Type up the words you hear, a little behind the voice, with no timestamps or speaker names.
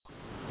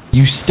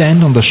You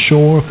stand on the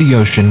shore of the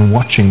ocean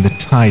watching the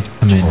tide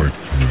come in.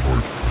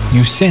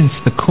 You sense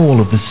the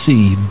call of the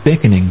sea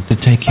beckoning to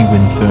take you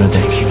in further.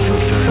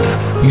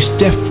 You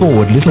step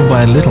forward little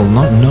by little,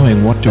 not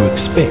knowing what to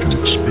expect,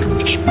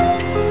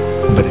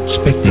 but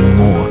expecting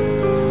more.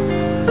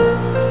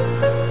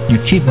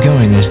 You keep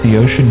going as the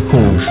ocean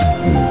pulls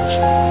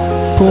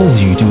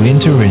you to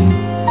enter in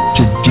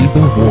to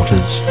deeper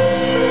waters.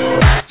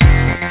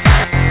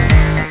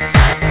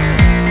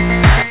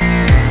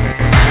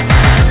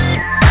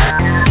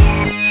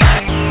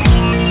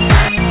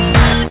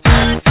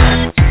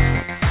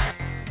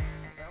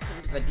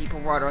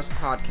 Waters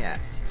podcast.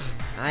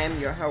 I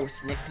am your host,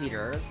 Nick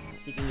Peters,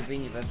 seeking to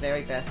bring you the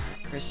very best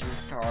of Christian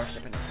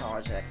scholarship and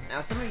apologetics.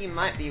 Now, some of you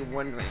might be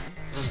wondering,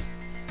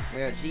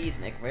 well, geez,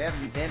 Nick, where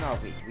have you been all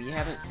week? We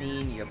haven't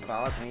seen your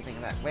blogs or anything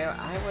like that. Well,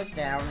 I was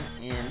down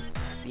in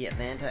the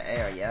Atlanta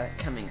area,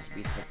 Cummings to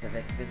be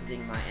specific,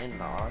 visiting my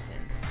in-laws,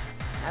 and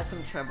had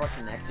some trouble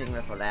connecting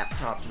with a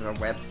laptop to their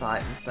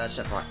website and such.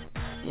 I thought,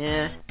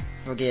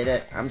 forget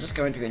it. I'm just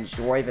going to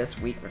enjoy this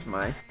week with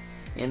my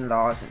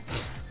in-laws, and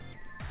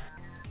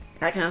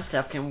that kind of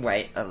stuff can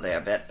wait a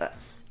little bit, but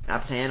I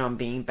plan on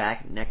being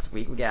back next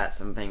week. We got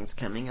some things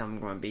coming.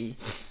 I'm going to be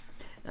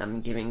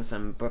giving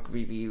some book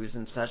reviews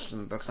and such,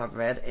 some books I've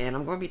read, and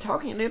I'm going to be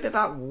talking a little bit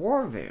about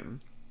War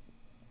Room.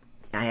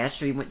 I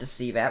actually went to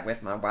see that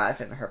with my wife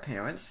and her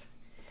parents,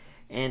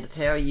 and to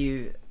tell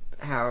you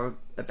how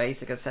the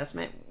basic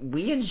assessment,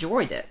 we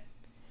enjoyed it.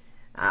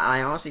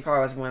 I honestly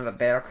thought it was one of the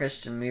better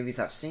Christian movies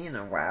I've seen in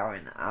a while,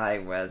 and I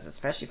was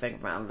especially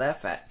thinking when I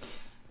left that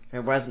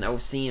there was no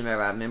scene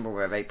where I remember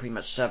where they pretty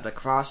much shoved a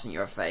cross in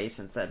your face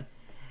and said,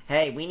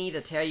 hey, we need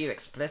to tell you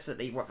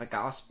explicitly what the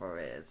gospel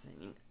is. I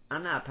mean,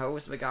 I'm not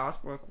opposed to the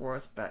gospel, of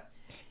course, but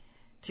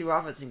too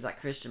often it seems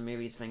like Christian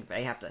movies think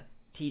they have to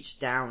teach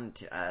down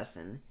to us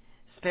and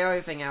spell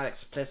everything out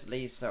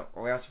explicitly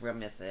or else we'll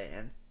miss it.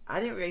 And I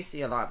didn't really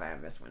see a lot of that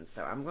in this one,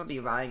 so I'm going to be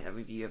writing a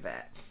review of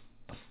that.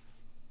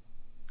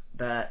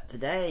 But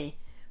today,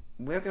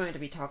 we're going to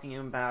be talking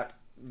about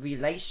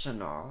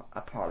relational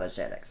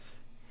apologetics.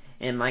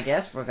 And my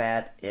guest for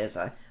that is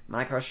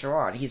Michael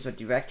Sherrard. He's the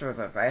director of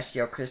the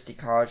Vasio Christi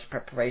College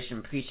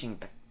Preparation Preaching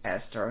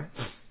Pastor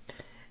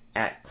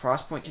at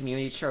Crosspoint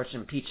Community Church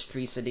in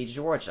Peachtree City,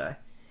 Georgia.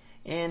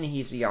 And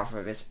he's the author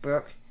of this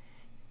book,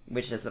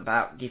 which is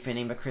about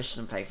defending the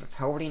Christian faith with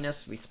holiness,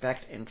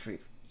 respect, and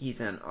truth.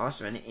 He's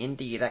also an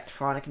indie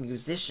electronic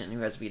musician who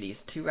has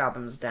released 2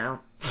 albums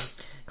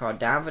called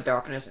Down the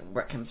Darkness and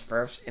What Comes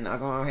First. And I'll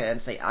go ahead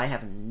and say I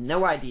have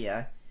no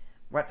idea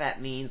what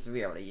that means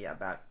really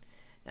about.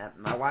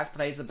 My wife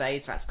plays the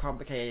bass, that's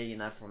complicated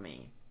enough for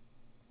me.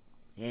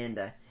 And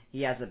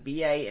he has a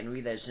BA in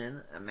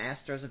religion, a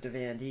Master's of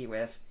Divinity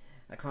with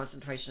a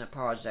concentration in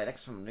apologetics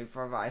from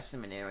Luther Rice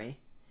Seminary,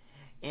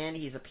 and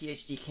he's a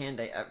PhD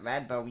candidate at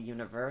Radboud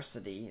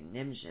University in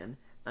Nijmegen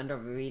under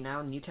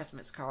renowned New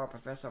Testament scholar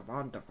Professor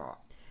Von der Voort.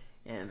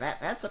 And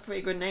that's a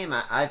pretty good name.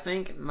 I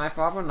think my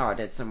father-in-law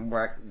did some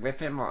work with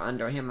him or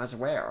under him as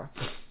well.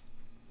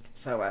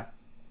 So,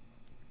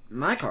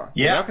 Michael,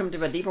 welcome to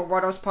the Deeper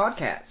Waters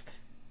podcast.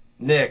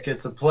 Nick,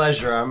 it's a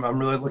pleasure. I'm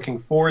really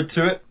looking forward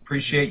to it.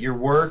 Appreciate your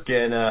work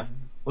and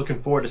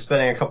looking forward to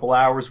spending a couple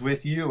hours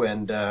with you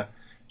and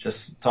just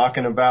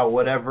talking about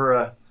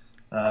whatever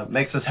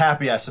makes us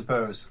happy, I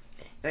suppose.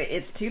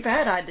 It's too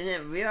bad I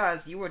didn't realize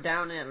you were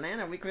down in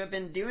Atlanta. We could have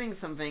been doing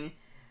something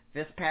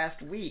this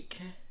past week.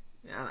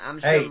 I'm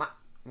sure. Hey,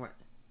 what?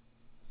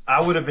 I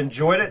would have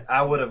enjoyed it.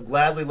 I would have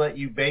gladly let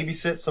you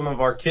babysit some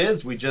of our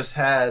kids. We just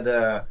had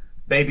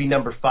baby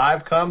number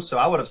 5 come, so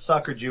I would have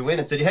suckered you in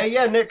and said, hey,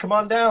 Nick, come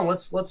on down,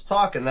 let's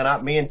talk. And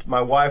then me and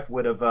my wife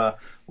would have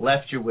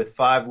left you with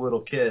 5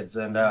 little kids,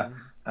 and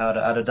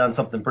I'd have done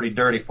something pretty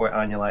dirty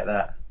on you like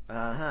that.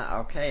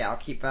 Okay, I'll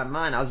keep that in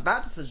mind. I was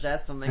about to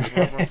suggest something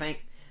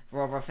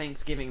for over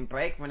Thanksgiving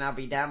break when I'll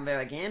be down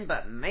there again,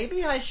 but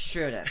maybe I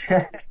shouldn't.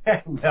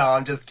 No,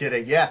 I'm just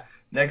kidding. Yeah,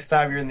 next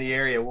time you're in the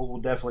area, we'll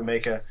definitely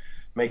make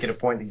it a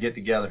point to get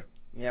together.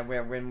 Yeah,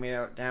 well, when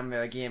we're down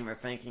there again, we're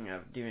thinking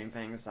of doing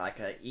things like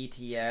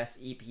ETS,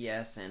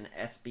 EPS, and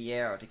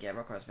SBL together.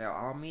 Of course, they're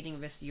all meeting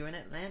with you in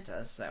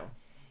Atlanta, so.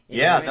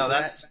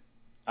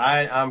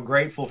 I'm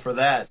grateful for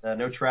that.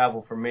 No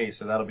travel for me,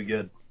 so that'll be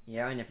good.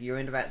 Yeah, and if you're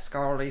into that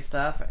scholarly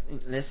stuff,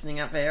 listening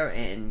up there,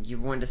 and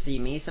you want to see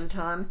me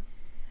sometime,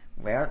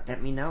 well,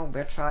 let me know.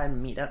 We'll try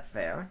and meet up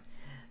there.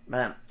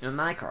 But,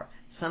 Michael,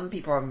 some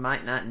people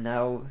might not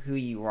know who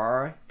you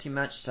are too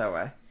much,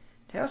 so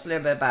tell us a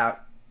little bit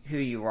about who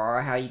you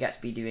are, how you got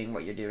to be doing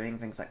what you're doing,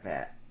 things like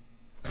that.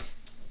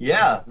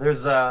 Yeah,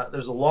 there's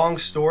a long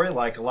story,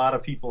 like a lot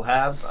of people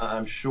have,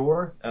 I'm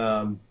sure.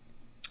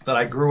 But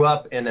I grew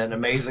up in an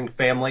amazing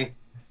family.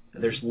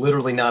 There's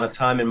literally not a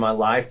time in my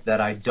life that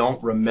I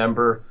don't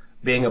remember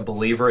being a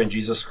believer in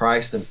Jesus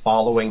Christ and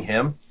following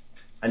Him.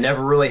 I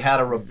never really had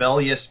a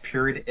rebellious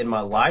period in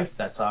my life.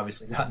 That's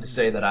obviously not to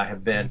say that I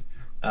have been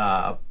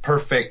a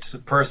perfect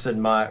person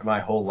my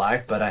whole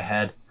life, but I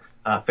had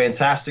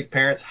fantastic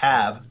parents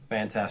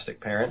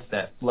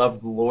that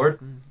loved the Lord,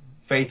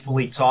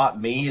 faithfully taught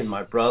me and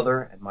my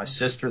brother and my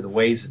sister the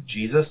ways of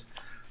Jesus.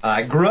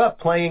 I grew up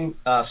playing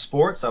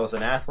sports. I was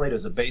an athlete. I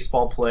was a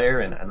baseball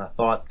player, and I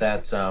thought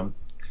that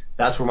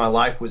that's where my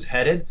life was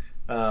headed.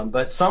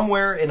 But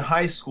somewhere in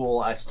high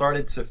school, I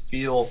started to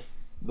feel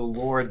the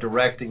Lord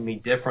directing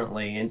me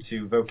differently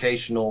into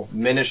vocational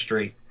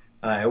ministry.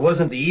 It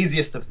wasn't the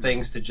easiest of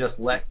things to just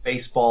let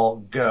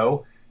baseball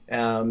go,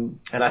 and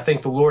I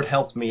think the Lord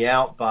helped me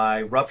out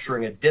by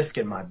rupturing a disc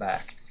in my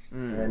back.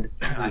 And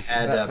I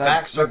had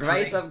back surgery.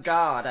 The grace of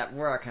God at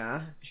work, huh?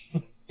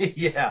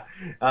 Yeah.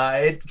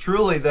 It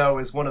truly, though,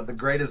 is one of the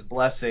greatest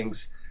blessings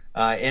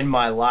in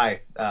my life.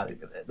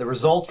 The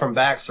result from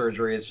back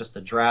surgery is just a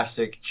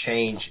drastic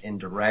change in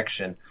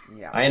direction.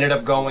 Yeah. I ended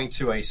up going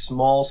to a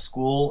small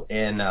school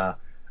in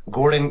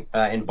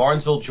in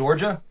Barnesville,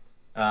 Georgia.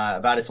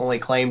 About its only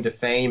claim to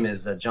fame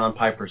is that John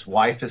Piper's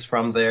wife is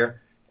from there.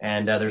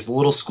 And there's a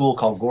little school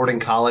called Gordon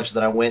College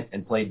that I went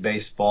and played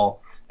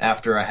baseball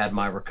after I had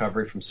my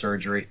recovery from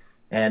surgery.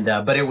 And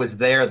but it was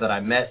there that I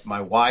met my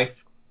wife,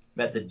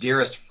 met the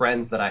dearest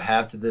friends that I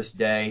have to this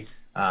day.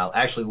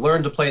 Actually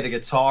learned to play the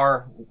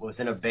guitar, was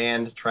in a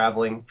band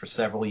traveling for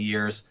several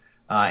years.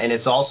 And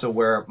it's also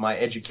where my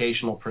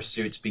educational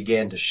pursuits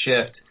began to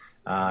shift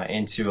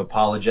into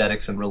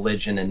apologetics and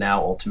religion, and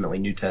now ultimately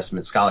New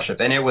Testament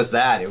scholarship. And it was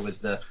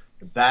the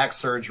back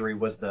surgery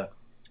was the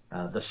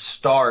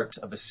start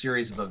of a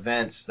series of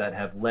events that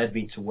have led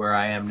me to where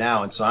I am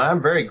now. And so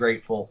I'm very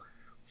grateful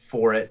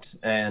for it.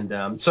 And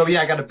so,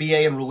 yeah, I got a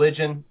BA in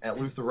religion at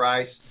Luther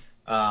Rice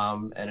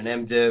and an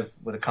MDiv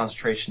with a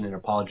concentration in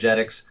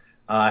apologetics.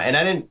 And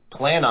I didn't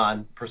plan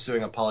on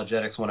pursuing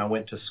apologetics when I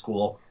went to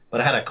school,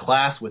 but I had a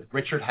class with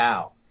Richard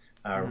Howe.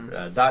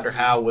 Dr.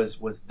 Howe was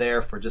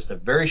there for just a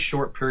very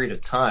short period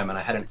of time, and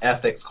I had an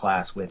ethics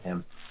class with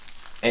him.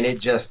 And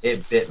it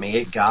bit me.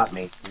 It got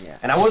me. Yeah.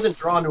 And I wasn't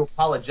drawn to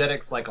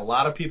apologetics like a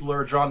lot of people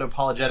are drawn to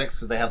apologetics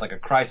because they had like a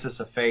crisis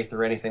of faith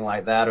or anything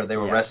like that, or they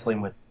were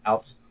wrestling with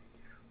doubts.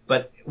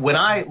 But when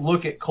I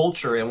look at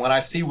culture and when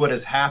I see what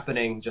is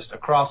happening just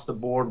across the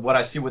board, what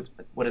I see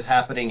what is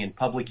happening in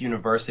public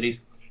universities,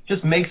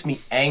 just makes me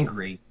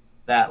angry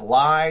that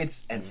lies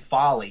and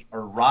folly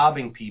are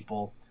robbing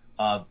people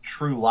of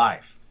true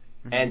life.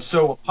 And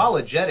so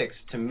apologetics,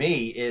 to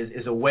me,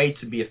 is a way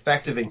to be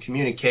effective in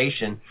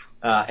communication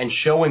and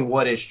showing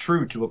what is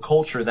true to a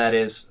culture that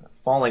is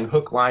falling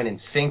hook, line,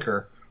 and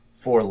sinker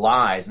for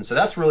lies. And so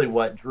that's really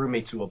what drew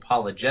me to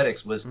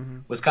apologetics was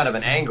kind of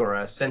an anger,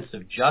 a sense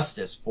of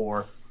justice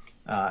for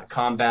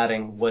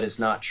combating what is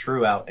not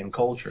true out in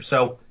culture.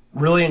 So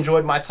really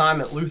enjoyed my time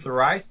at Luther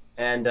Rice,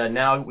 and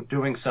now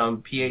doing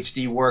some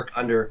PhD work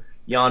under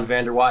Jan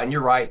van der Waal. And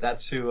you're right,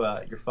 that's who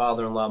your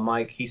father-in-law,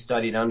 Mike, he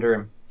studied under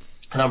him.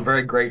 And I'm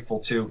very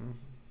grateful to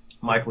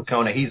Mike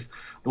Licona. He's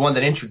the one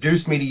that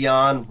introduced me to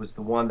Jan, was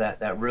the one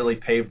that really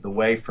paved the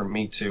way for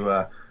me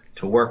to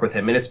work with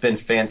him. And it's been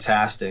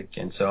fantastic.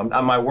 And so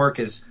my work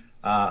is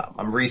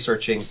I'm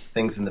researching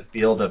things in the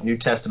field of New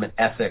Testament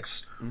ethics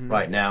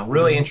right now.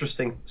 Really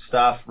interesting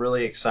stuff,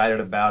 really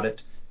excited about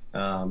it.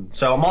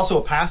 So I'm also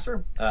a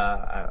pastor.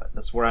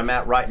 That's where I'm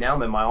at right now.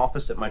 I'm in my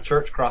office at my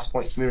church,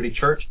 Crosspoint Community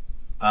Church.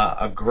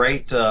 A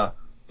great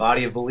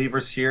body of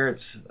believers here.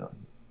 It's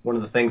one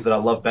of the things that I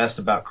love best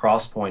about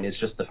Crosspoint is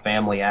just the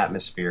family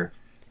atmosphere.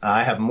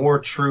 I have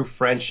more true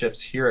friendships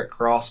here at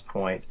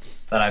Crosspoint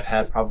than I've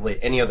had probably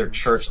any other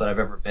church that I've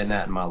ever been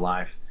at in my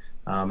life.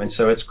 And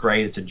so it's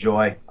great. It's a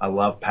joy. I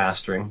love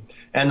pastoring.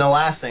 And the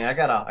last thing, I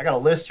got a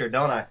list here,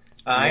 don't I?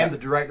 I am the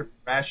director of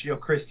Ratio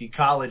Christi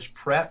College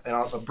Prep, and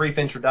a brief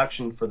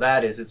introduction for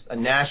that is it's a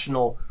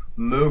national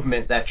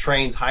movement that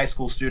trains high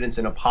school students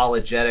in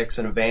apologetics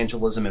and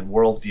evangelism and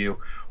worldview.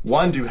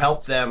 One, to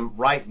help them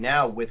right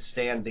now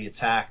withstand the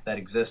attack that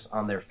exists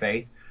on their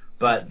faith.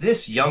 But this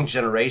young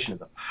generation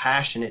is a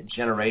passionate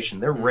generation.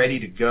 They're ready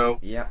to go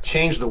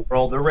change the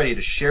world. They're ready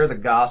to share the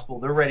gospel.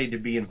 They're ready to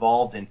be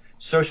involved in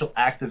social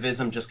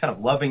activism, just kind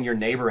of loving your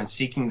neighbor and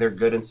seeking their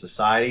good in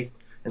society.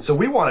 And so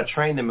we want to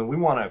train them and we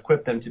want to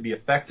equip them to be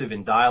effective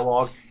in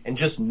dialogue and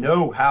just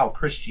know how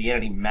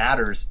Christianity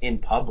matters in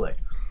public.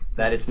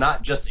 That it's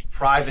not just a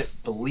private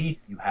belief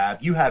you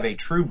have a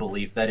true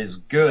belief that is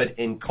good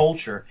in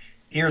culture.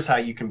 Here's how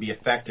you can be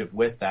effective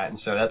with that. And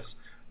so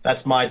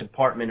that's my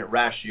department at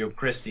Ratio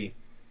Christi.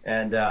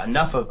 And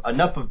enough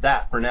of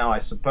that for now,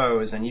 I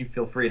suppose. And you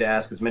feel free to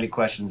ask as many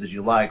questions as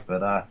you like.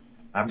 But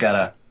I've got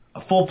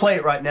a full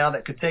plate right now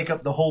that could take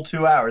up the whole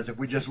 2 hours if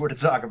we just were to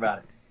talk about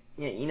it.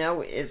 Yeah, you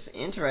know, it's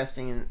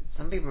interesting, and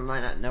some people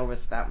might not know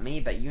this about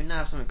me, but you and I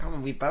have something in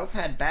common. We both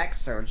had back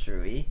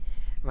surgery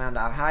around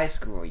our high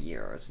school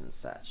years and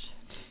such.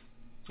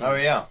 Oh,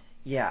 yeah.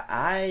 Yeah,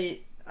 I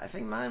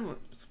think mine was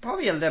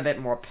probably a little bit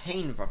more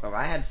painful, though.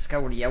 I had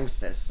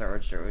scoliosis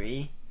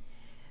surgery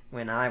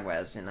when I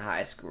was in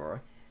high school.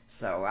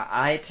 So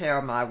I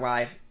tell my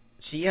wife,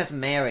 she has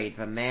married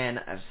the man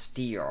of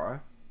steel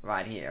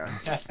right here.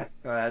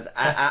 Because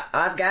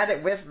I've got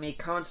it with me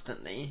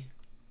constantly.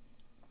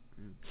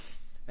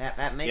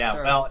 That makes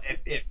her... well,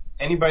 if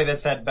anybody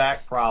that's had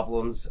back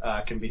problems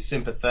can be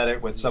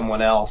sympathetic with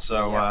someone else,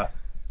 so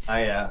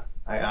I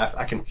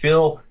I can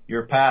feel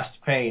your past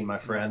pain, my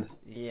friend.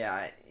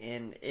 Yeah,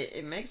 and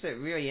it makes it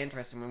really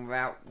interesting when we're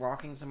out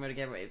walking somewhere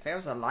together. If there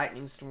was a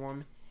lightning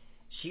storm,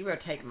 she would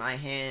take my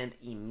hand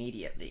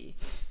immediately,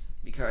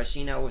 because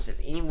she knows if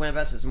any one of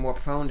us is more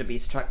prone to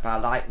be struck by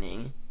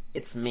lightning,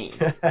 it's me.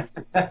 And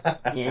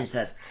she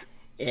says,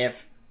 if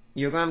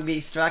you're going to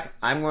be struck,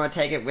 I'm going to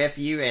take it with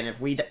you, and if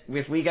we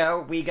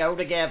go, we go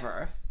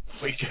together.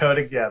 We go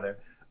together.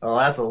 Well,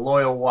 that's a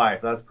loyal wife.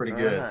 That's pretty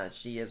good.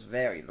 She is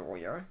very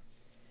loyal.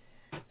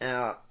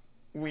 Now,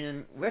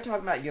 when we're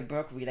talking about your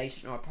book,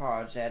 Relational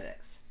Apologetics,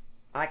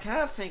 I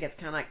kind of think it's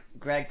kind of like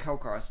Greg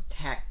Kokar's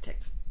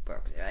Tactics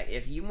book. Like,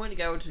 if you want to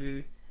go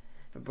to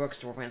the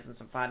bookstore, for instance,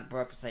 and find a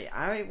book and say,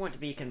 I want to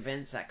be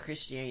convinced that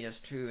Christianity is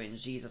true and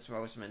Jesus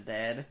rose from the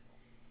dead,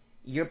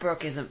 your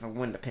book isn't the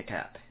one to pick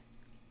up.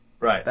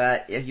 Right.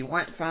 But if you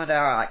want to find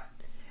out like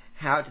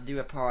how to do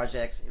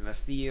apologetics in the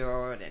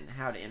field and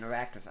how to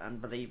interact with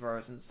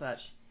unbelievers and such,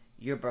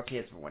 your book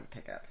is the one to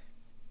pick up.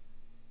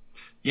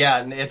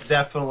 Yeah, and it's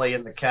definitely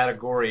in the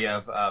category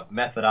of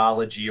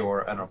methodology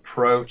or an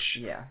approach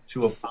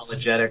to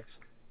apologetics.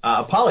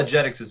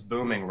 Apologetics is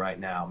booming right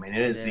now. I mean,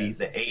 it is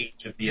the age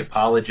of the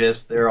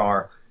apologist. There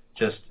are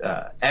just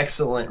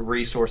excellent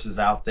resources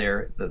out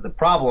there. The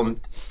problem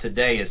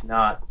today is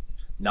not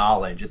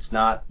knowledge. It's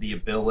not the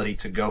ability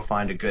to go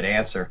find a good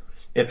answer.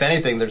 If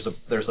anything, there's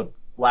a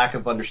lack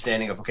of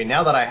understanding of, okay,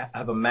 now that I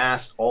have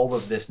amassed all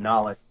of this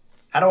knowledge,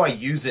 how do I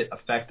use it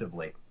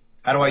effectively?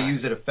 How do I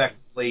use it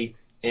effectively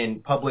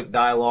in public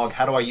dialogue?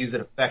 How do I use it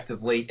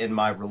effectively in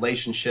my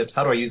relationships?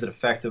 How do I use it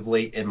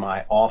effectively in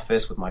my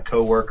office with my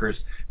coworkers?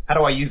 How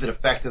do I use it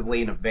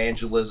effectively in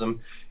evangelism?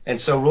 And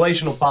so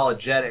relational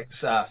apologetics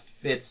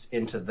fits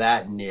into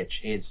that niche.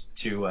 It's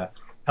to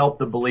help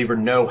the believer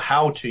know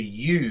how to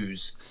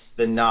use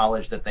the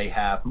knowledge that they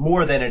have,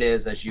 more than it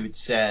is, as you had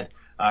said,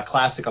 a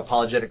classic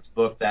apologetics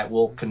book that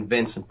will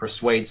convince and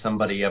persuade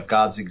somebody of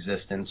God's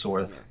existence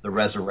or the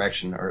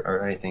resurrection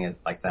or anything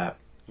like that.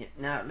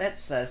 Now,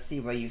 let's see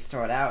where you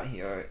start out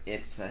here.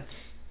 It's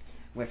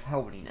with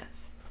holiness.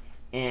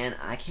 And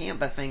I can't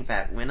but think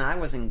that when I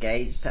was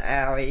engaged to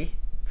Allie,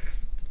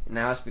 and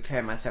I was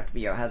preparing myself to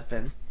be your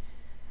husband,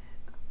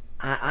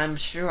 I'm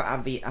sure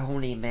I'm the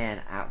only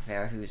man out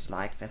there who's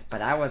like this,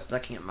 but I was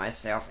looking at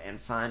myself and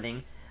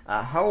finding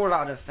a whole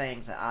lot of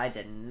things that I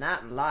did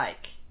not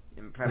like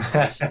in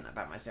preparation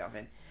about myself.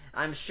 And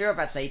I'm sure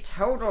that's a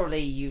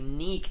totally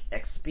unique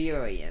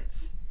experience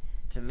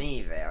to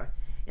me there.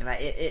 And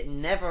it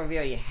never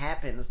really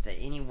happens to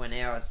anyone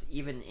else,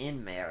 even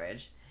in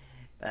marriage.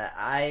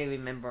 I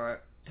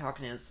remember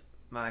talking to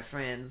my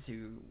friends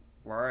who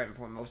were, and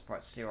for the most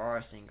part still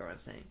are, single, and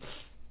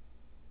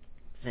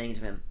saying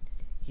to them,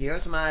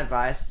 here's my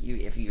advice,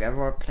 if you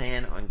ever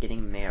plan on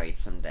getting married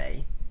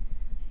someday,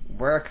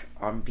 work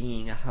on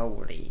being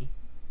holy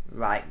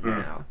right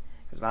now.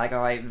 Because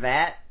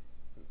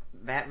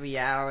that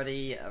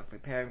reality of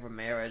preparing for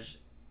marriage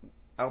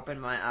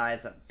opened my eyes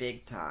up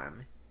big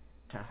time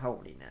to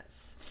holiness.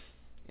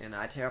 And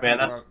I tell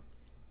people,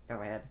 go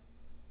ahead.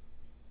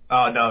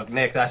 Oh no,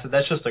 Nick,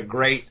 that's just a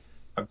great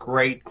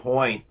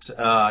point.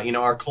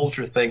 Our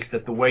culture thinks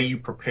that the way you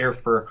prepare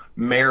for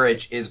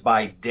marriage is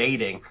by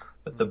dating,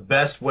 but the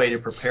best way to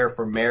prepare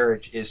for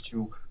marriage is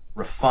to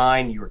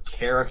refine your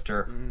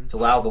character, to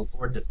allow the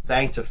Lord to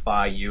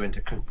sanctify you and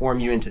to conform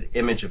you into the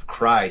image of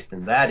Christ,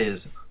 and that is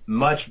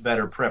much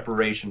better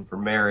preparation for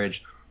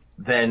marriage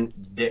than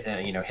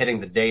hitting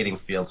the dating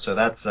field. So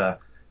that's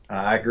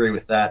I agree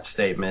with that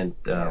statement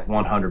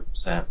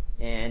 100%.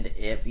 And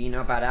if you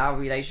know about our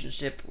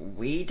relationship,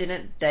 we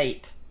didn't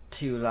date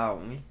too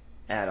long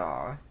at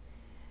all.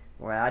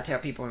 Well, I tell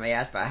people when they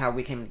ask about how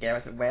we came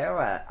together, I said, well,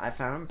 I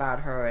found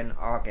about her in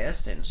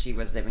August, and she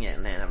was living in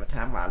Atlanta at the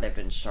time while I lived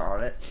in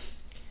Charlotte.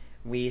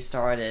 We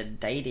started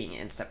dating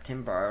in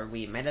September.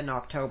 We met in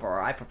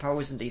October. I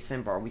proposed in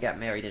December. We got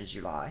married in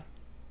July.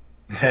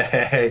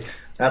 Hey,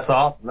 that's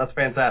awesome. That's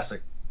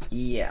fantastic.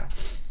 Yeah.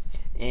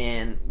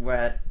 And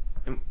what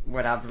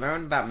I've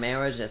learned about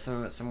marriage is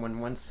someone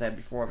once said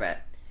before,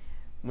 that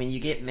when you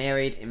get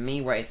married, in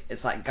many ways,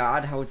 it's like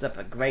God holds up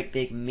a great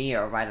big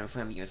mirror right in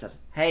front of you and says,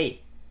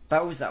 hey,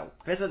 bozo,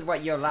 this is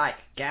what you're like.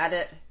 Got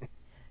it?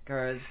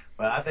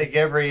 Well, I think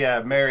every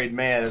married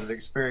man has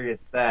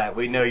experienced that.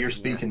 We know you're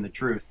speaking the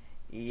truth.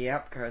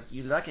 Yep, because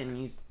you look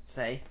and you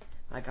say,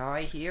 like, all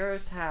right,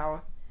 here's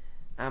how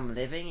I'm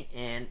living,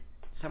 and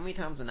so many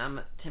times when I'm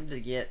tempted to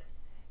get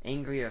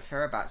angry with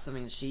her about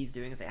something she's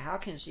doing, I say, how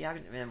can she, and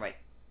then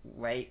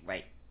wait,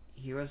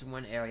 here's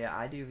one area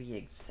I do the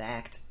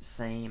exact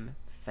same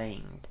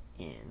thing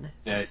in.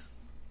 Yeah.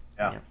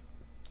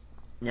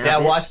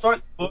 Now, well, I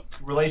started the book,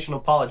 Relational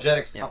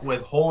Apologetics,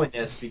 with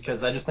holiness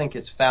because I just think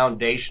it's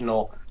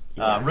foundational,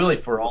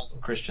 really, for all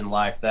of Christian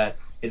life, that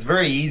it's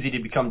very easy to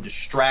become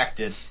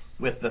distracted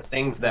with the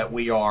things that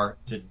we are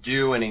to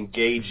do and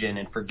engage in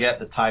and forget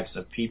the types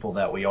of people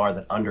that we are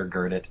that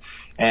undergird it.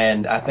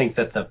 And I think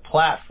that the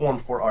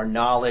platform for our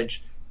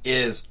knowledge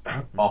is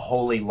a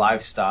holy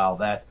lifestyle,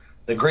 that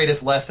the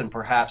greatest lesson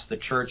perhaps the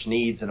church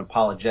needs in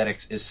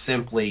apologetics is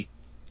simply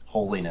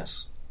holiness.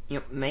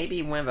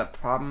 maybe one of the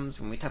problems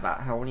when we talk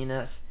about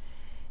holiness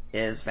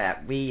is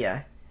that we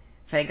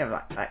think of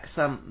like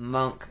some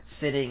monk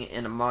sitting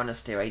in a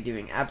monastery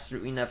doing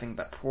absolutely nothing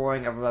but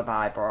poring over the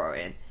Bible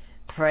and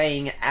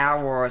praying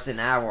hours and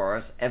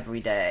hours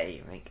every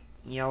day. Like,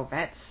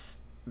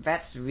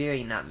 that's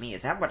really not me.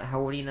 Is that what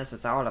holiness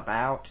is all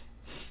about?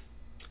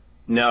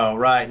 No,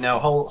 right. No,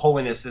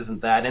 holiness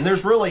isn't that. And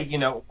there's really,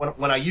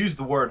 when I use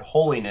the word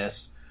holiness,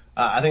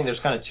 I think there's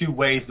kind of two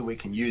ways that we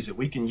can use it.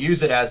 We can use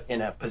it as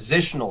in a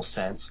positional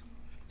sense,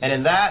 and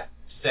in that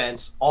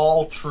sense,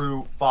 all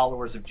true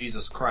followers of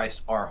Jesus Christ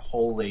are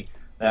holy,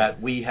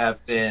 that we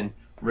have been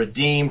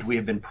redeemed, we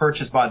have been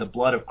purchased by the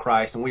blood of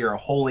Christ, and we are a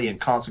holy and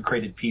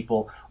consecrated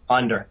people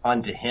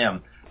unto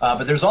Him.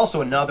 But there's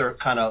also another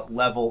kind of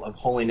level of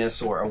holiness,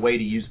 or a way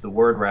to use the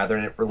word rather,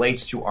 and it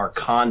relates to our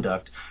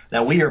conduct.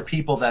 That we are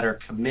people that are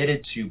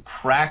committed to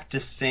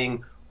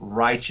practicing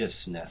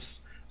righteousness.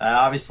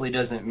 Obviously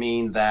doesn't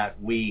mean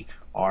that we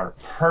are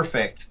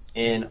perfect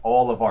in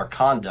all of our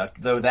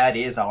conduct, though that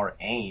is our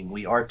aim.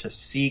 We are to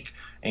seek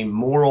a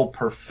moral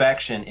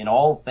perfection in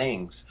all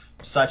things,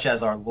 such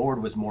as our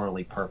Lord was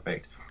morally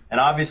perfect. And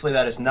obviously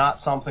that is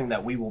not something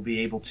that we will be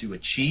able to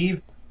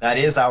achieve. That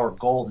is our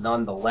goal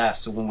nonetheless.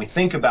 So when we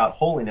think about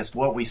holiness,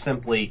 what we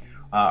simply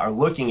are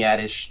looking at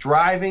is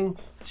striving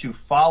to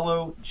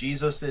follow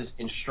Jesus'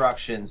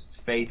 instructions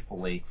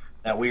faithfully,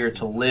 that we are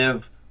to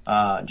live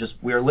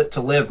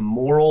to live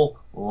moral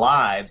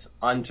lives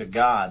unto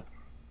God.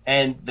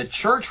 And the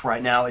church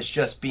right now is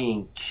just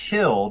being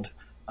killed.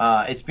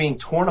 It's being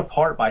torn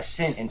apart by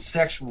sin, and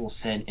sexual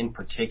sin in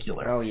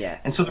particular. Oh, yeah.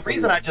 And so the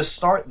reason I just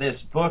start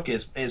this book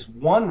is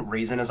one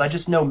reason is I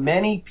just know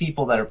many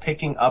people that are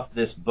picking up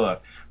this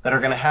book that are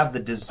going to have the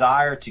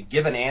desire to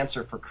give an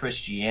answer for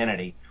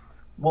Christianity.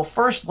 Well,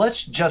 first, let's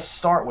just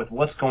start with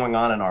what's going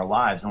on in our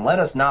lives, and let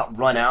us not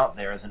run out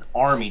there as an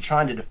army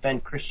trying to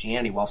defend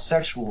Christianity while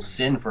sexual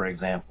sin, for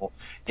example,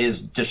 is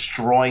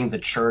destroying the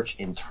church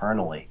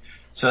internally.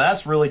 So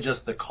that's really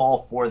just the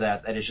call for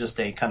that is just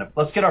a kind of,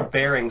 let's get our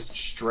bearings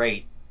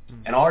straight.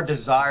 And our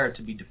desire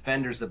to be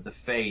defenders of the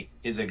faith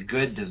is a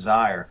good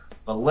desire,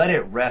 but let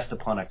it rest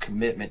upon a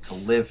commitment to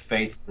live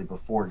faithfully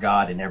before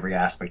God in every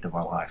aspect of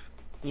our life.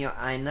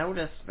 I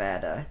noticed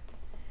that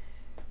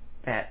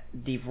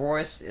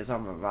divorce is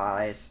on the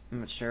rise in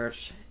the church,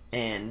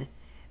 and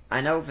I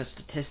know the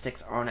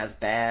statistics aren't as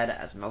bad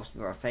as most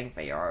people think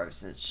they are,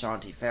 since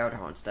Shaunti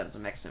Feldhahn does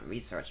some excellent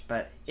research,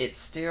 but it's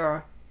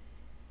still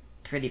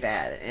pretty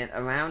bad. And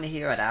around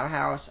here at our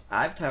house,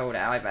 I've told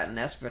Allie that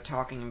unless we're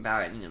talking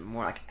about it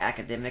more like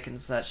academic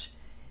and such,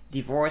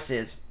 divorce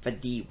is the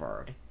D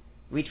word.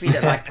 We treat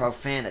it like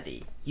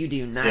profanity. You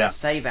do not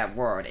say that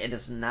word. It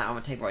is not on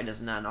the table. It is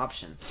not an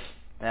option.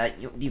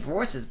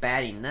 Divorce is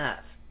bad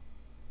enough.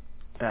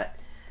 But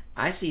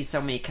I see so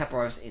many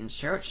couples in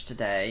church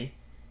today,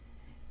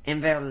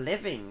 and they're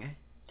living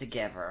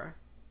together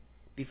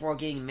before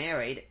getting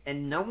married,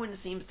 and no one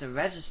seems to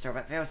register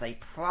that there's a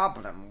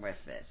problem with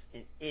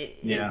this.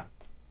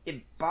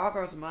 It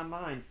boggles my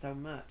mind so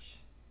much.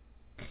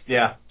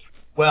 Yeah.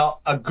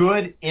 Well, a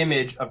good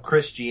image of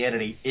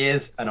Christianity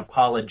is an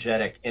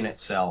apologetic in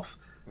itself.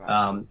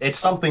 Right. It's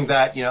something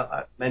that,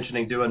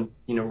 mentioning doing,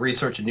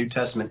 research in New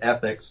Testament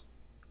ethics,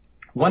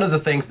 one of the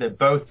things that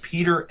both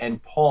Peter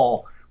and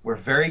Paul were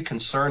very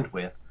concerned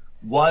with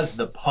was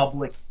the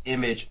public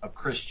image of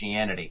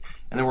Christianity.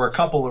 And there were a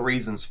couple of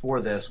reasons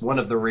for this. One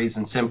of the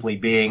reasons simply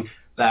being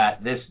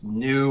that this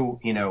new,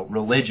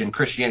 religion,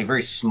 Christianity,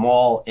 very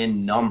small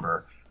in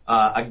number,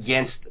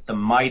 against the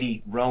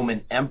mighty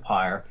Roman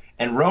Empire.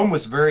 And Rome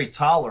was very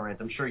tolerant,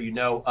 I'm sure you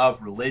know, of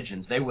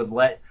religions. They would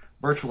let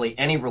virtually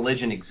any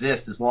religion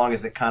exist as long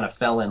as it kind of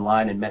fell in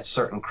line and met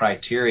certain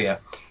criteria.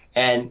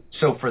 And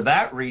so for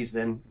that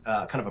reason,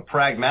 kind of a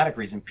pragmatic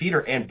reason, Peter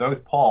and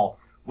both Paul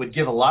would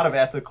give a lot of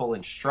ethical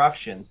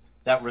instructions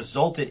that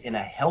resulted in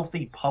a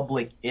healthy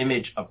public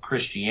image of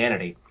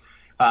Christianity.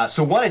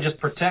 So one, it just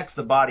protects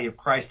the body of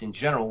Christ in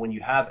general when you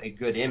have a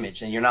good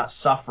image and you're not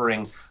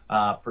suffering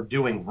for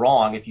doing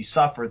wrong. If you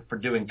suffer for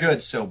doing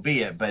good, so be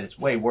it, but it's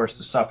way worse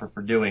to suffer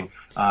for doing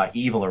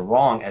evil or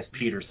wrong, as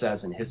Peter says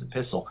in his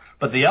epistle.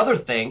 But the other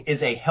thing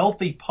is a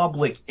healthy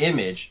public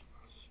image.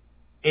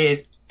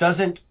 It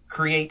doesn't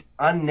create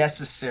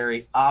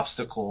unnecessary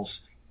obstacles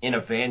in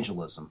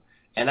evangelism.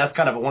 And that's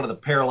kind of one of the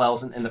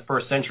parallels in the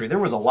first century. There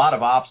was a lot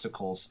of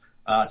obstacles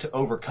to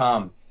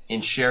overcome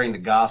in sharing the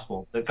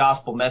gospel. The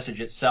gospel message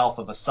itself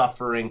of a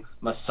suffering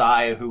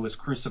Messiah who was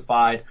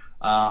crucified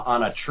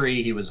on a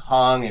tree. He was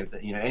hung.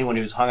 Anyone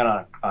who was hung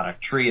on a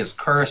tree is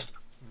cursed.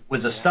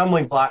 Was a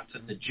stumbling block to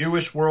the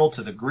Jewish world,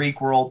 to the Greek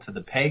world, to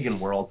the pagan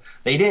world.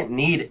 They didn't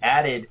need an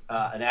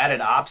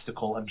added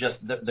obstacle of just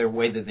their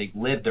way that they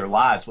lived their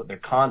lives, what their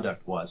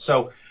conduct was.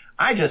 So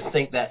I just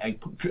think that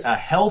a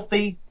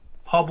healthy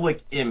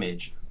public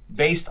image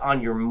based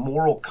on your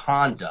moral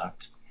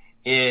conduct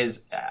is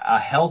a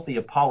healthy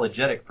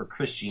apologetic for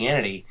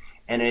Christianity,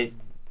 and it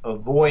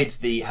avoids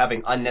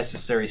having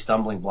unnecessary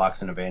stumbling blocks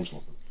in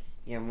evangelism.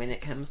 Yeah, when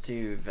it comes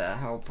to the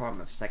whole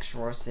problem of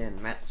sexual sin,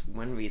 that's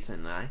one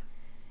reason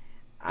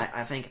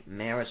I think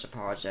marriage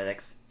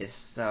apologetics is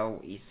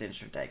so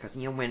essential today. Because,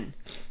 when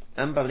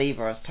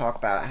unbelievers talk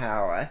about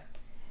how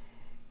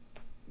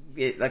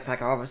it looks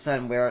like all of a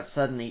sudden we're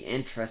suddenly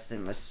interested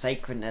in the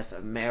sacredness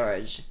of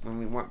marriage when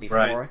we weren't before,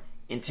 right.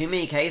 In too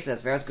many cases,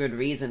 there's good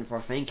reason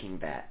for thinking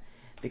that.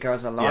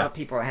 Because a lot of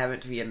people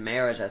haven't treated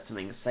marriage as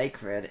something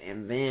sacred,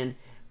 and then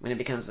when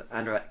it comes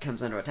under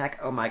attack,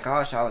 oh my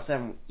gosh, all of a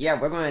sudden,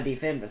 we're going to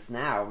defend this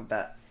now,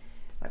 but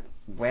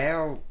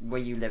where were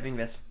you living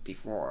this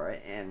before?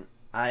 And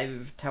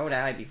I've told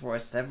Allie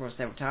before several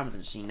times,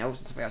 and she knows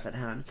this. I said,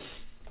 hon,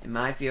 in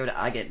my field,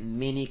 I get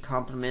many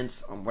compliments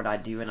on what I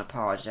do in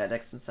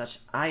apologetics and such.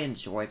 I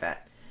enjoy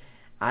that.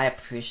 I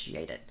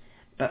appreciate it.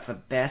 But the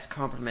best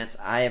compliments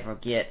I ever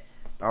get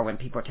are when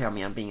people tell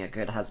me I'm being a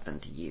good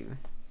husband to you.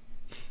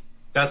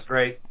 That's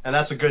great, and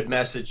that's a good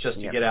message just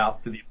to get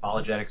out to the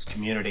apologetics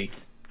community.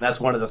 That's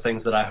one of the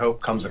things that I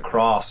hope comes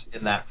across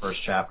in that first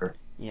chapter.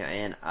 Yeah,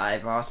 and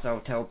I've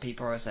also told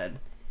people, I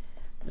said,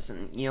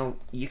 listen,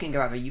 you can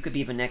go out there, you could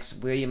be the next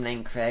William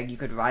Lane Craig, you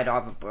could write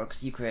all the books,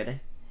 you could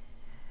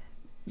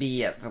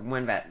be the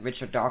one that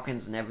Richard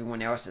Dawkins and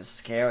everyone else is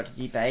scared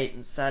to debate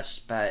and such,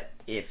 but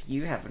if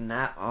you have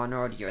not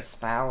honored your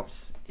spouse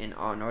and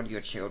honored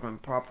your children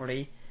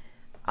properly,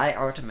 I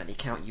ultimately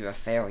count you a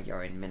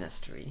failure in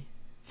ministry.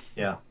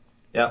 Yeah.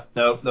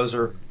 No, those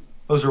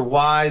are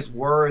wise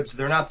words.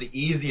 They're not the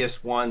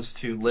easiest ones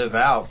to live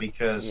out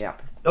because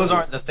those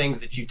aren't the things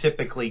that you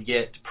typically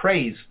get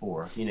praise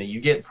for. You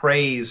get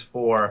praise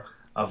for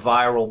a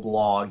viral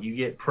blog, you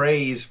get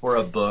praise for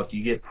a book,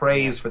 you get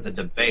praise for the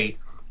debate.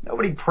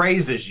 Nobody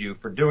praises you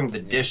for doing the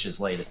dishes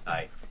late at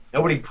night.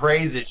 Nobody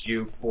praises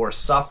you for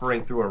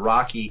suffering through a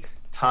rocky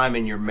time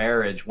in your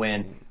marriage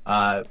when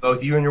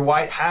both you and your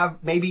wife have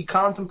maybe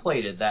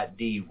contemplated that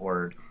D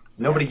word.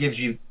 Nobody gives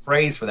you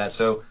praise for that.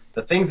 So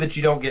the things that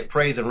you don't get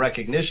praise and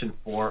recognition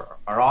for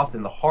are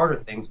often the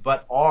harder things,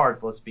 but are,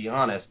 let's be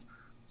honest,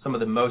 some of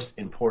the most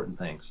important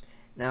things.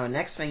 Now, the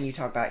next thing you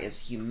talk about is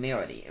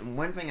humility. And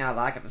one thing I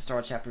like at the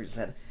start of the chapter is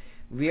that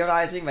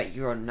realizing that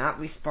you are not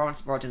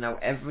responsible to know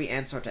every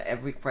answer to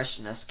every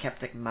question a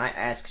skeptic might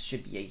ask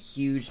should be a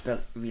huge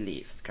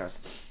relief. Because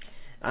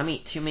I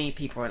meet too many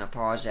people in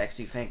apologetics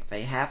who think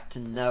they have to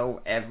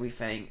know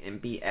everything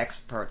and be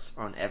experts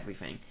on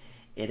everything.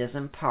 It is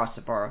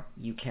impossible.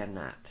 You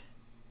cannot.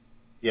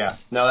 Yeah,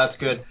 no, that's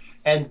good.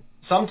 And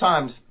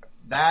sometimes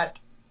that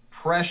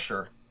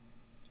pressure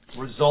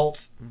results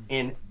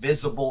in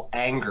visible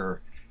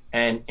anger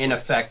and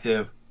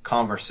ineffective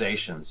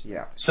conversations.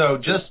 Yeah. So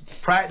just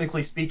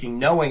practically speaking,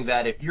 knowing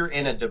that if you're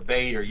in a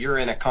debate or you're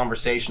in a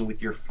conversation with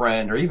your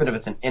friend, or even if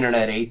it's an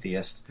internet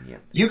atheist,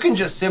 you can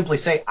just simply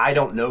say, I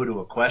don't know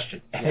to a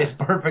question, and it's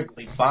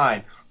perfectly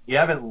fine. You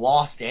haven't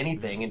lost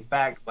anything. In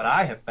fact, what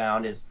I have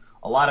found is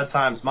a lot of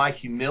times my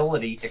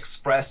humility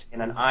expressed in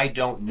an I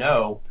don't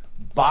know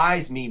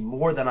buys me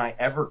more than I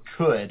ever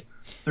could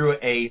through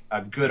a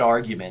good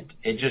argument.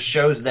 It just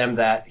shows them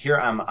that here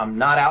I'm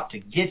not out to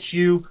get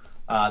you,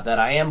 that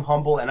I am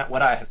humble. And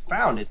what I have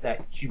found is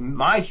that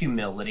my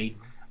humility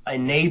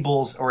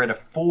enables or it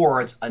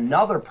affords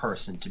another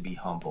person to be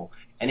humble.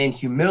 And in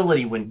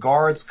humility, when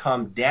guards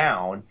come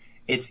down,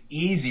 it's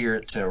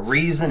easier to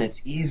reason, it's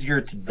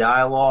easier to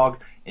dialogue,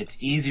 it's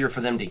easier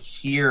for them to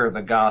hear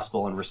the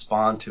gospel and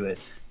respond to it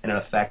in an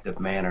effective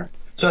manner.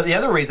 So the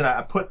other reason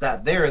I put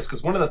that there is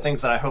because one of the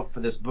things that I hope for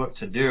this book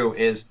to do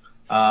is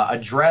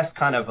address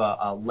kind of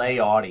a lay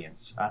audience.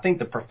 I think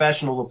the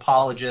professional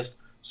apologist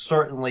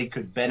certainly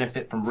could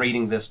benefit from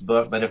reading this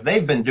book, but if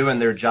they've been doing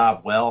their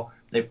job well,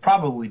 they've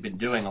probably been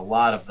doing a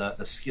lot of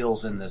the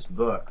skills in this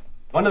book.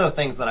 One of the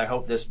things that I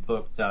hope this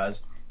book does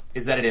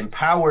is that it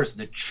empowers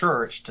the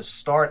church to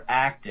start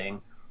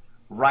acting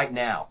right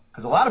now.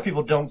 Because a lot of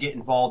people don't get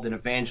involved in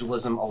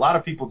evangelism. A lot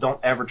of people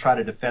don't ever try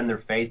to defend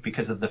their faith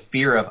because of the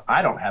fear of,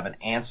 I don't have an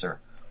answer.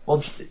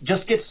 Well,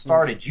 just get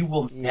started. You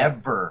will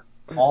never,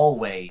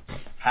 always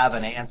have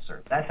an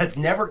answer. That's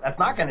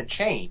not going to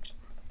change.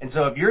 And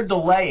so if you're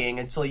delaying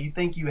until you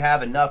think you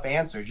have enough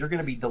answers, you're going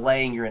to be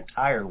delaying your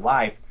entire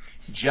life.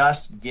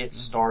 Just get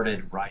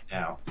started right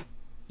now.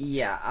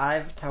 Yeah,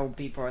 I've told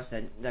people, I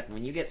said, look,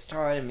 when you get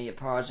started in the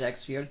apologetics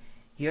field,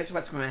 here's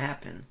what's going to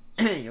happen.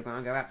 You're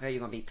going to go out there,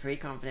 you're going to be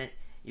pretty confident,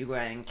 you're going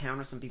to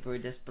encounter some people who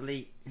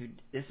disagree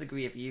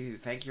with you, who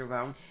think you're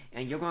wrong,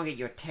 and you're going to get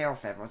your tail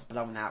feathers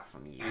blown out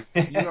from you.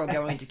 You are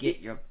going to get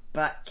your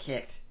butt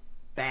kicked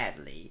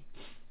badly.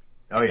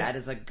 Oh, yeah.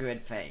 That is a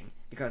good thing,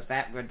 because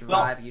that will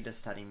drive you to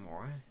study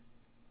more.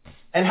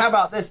 And how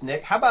about this,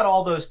 Nick? How about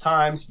all those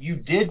times you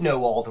did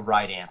know all the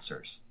right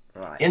answers?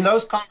 Right. In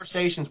those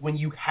conversations when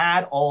you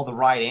had all the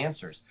right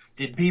answers,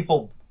 did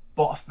people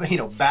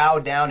bow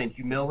down in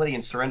humility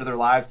and surrender their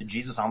lives to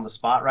Jesus on the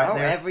spot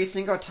there? Every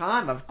single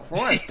time, of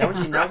course.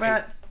 Don't you know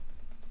that?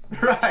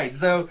 Right.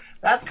 So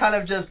that's kind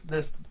of just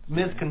this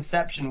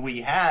misconception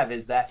we have,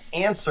 is that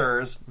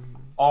answers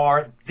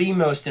are the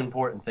most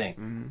important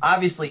thing.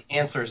 Obviously,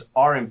 answers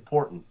are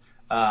important.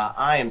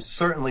 I am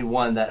certainly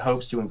one that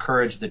hopes to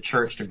encourage the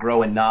church to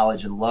grow in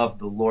knowledge and love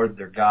the Lord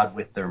their God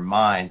with their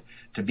mind,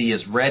 to be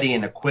as ready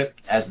and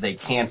equipped as they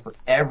can for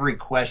every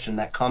question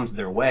that comes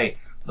their way.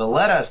 But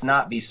let us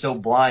not be so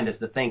blind as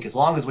to think as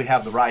long as we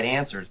have the right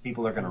answers,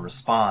 people are going to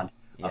respond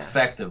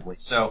effectively.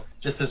 So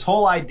just this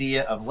whole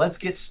idea of let's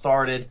get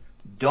started.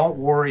 Don't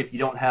worry if you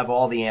don't have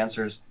all the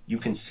answers. You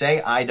can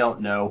say, I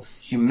don't know.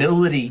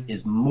 Humility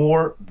is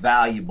more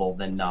valuable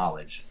than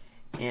knowledge.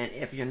 And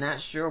if you're not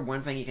sure,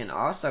 one thing you can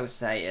also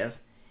say is,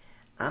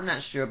 I'm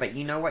not sure, but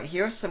you know what?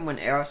 Here's someone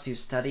else who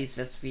studies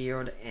this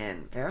field,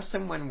 and there's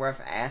someone worth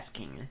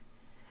asking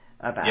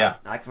about. Yeah.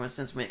 Like, for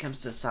instance, when it comes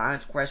to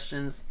science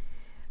questions,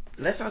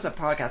 listeners of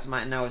podcasts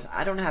might know is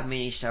I don't have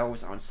many shows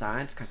on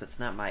science because it's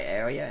not my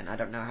area, and I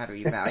don't know how to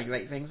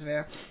evaluate things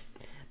there.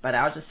 But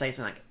I'll just say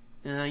something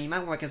like, you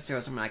might want to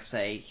consider someone like,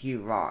 say,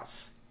 Hugh Ross,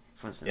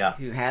 for instance,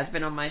 who has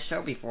been on my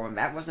show before, and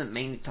that wasn't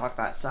mainly to talk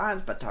about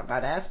science, but talk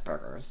about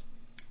Asperger's.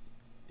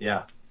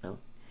 Yeah. So.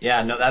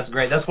 Yeah, no, that's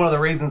great. That's one of the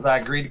reasons I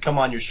agreed to come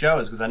on your show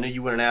is because I knew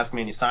you wouldn't ask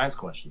me any science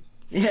questions.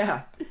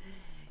 Yeah.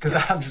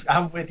 Because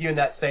I'm with you in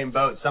that same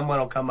boat. Someone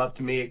will come up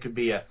to me. It could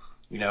be a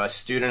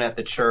student at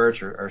the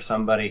church or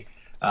somebody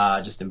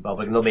just in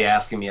public, and they'll be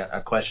asking me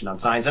a question on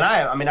science.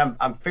 And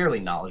I'm fairly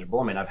knowledgeable.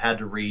 I mean, I've had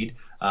to read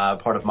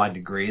part of my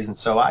degrees, and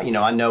so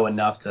I know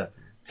enough to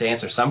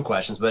answer some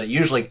questions. But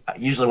usually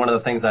one of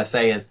the things I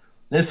say is,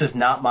 this is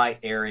not my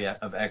area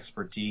of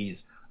expertise.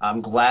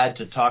 I'm glad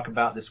to talk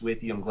about this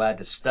with you. I'm glad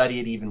to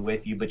study it even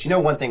with you. But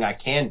one thing I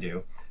can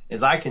do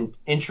is I can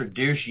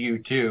introduce you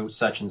to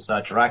such and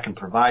such, or I can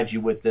provide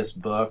you with this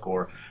book,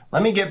 or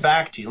let me get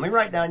back to you. Let me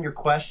write down your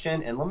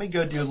question, and let me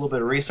go do a little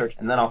bit of research,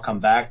 and then I'll come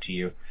back to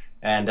you.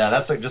 And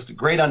that's just a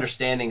great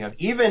understanding of,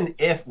 even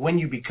if when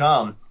you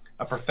become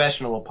a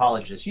professional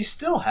apologist, you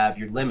still have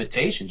your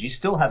limitations. You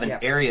still have an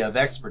area of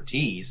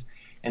expertise.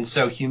 And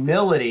so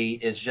humility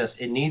is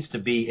it needs to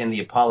be in the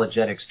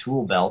apologetics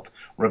tool belt,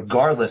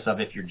 regardless of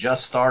if you're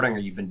just starting or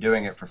you've been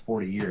doing it for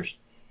 40 years.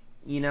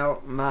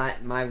 My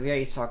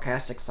very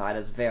sarcastic side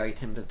is very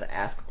tempted to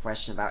ask a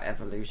question about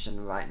evolution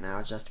right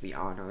now, just to be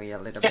ornery a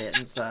little bit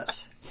and such.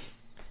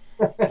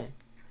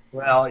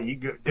 Well,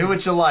 you do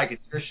what you like.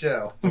 It's your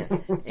show.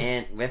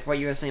 And with what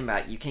you were saying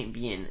about you can't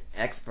be an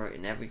expert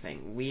in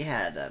everything, we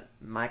had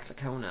Mike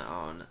Sakona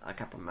on a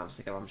couple of months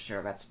ago. I'm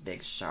sure that's a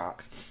big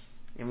shock.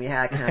 And we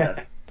had kind of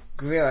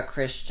Guerrilla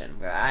Christian,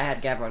 where I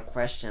had gathered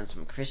questions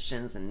from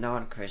Christians and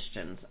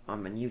non-Christians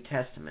on the New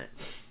Testament.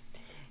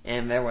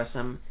 And there were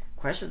some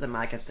questions that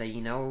Mike could say,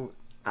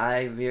 I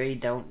really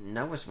don't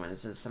know this one.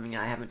 This is something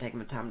I haven't taken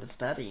the time to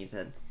study. He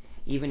said,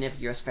 even if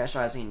you're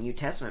specializing in New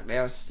Testament,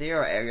 there are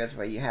still areas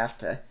where you have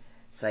to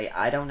say,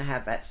 I don't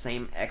have that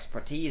same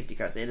expertise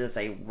because it is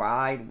a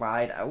wide,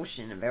 wide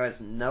ocean, and there is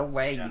no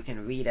way you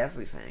can read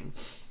everything.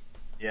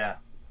 Yeah.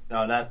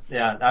 No,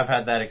 I've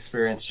had that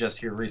experience just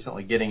here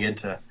recently, getting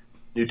into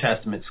New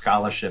Testament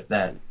scholarship.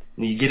 That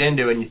when you get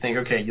into it and you think,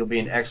 okay, you'll be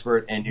an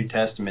expert in New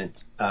Testament.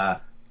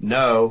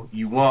 No,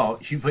 you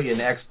won't. You'll be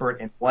an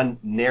expert in one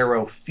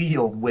narrow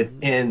field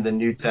within the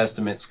New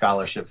Testament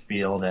scholarship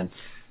field. And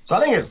so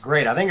I think it's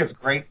great. I think it's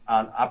great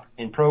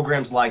in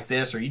programs like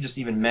this, or you just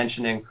even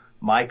mentioning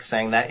Mike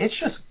saying that. It's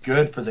just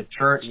good for the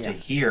church to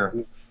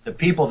hear the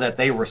people that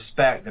they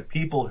respect, the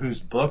people whose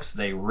books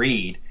they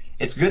read.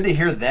 It's good to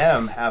hear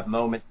them have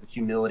moments of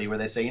humility where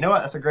they say, you know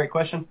what, that's a great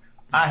question.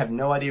 I have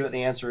no idea what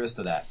the answer is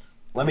to that.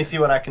 Let me see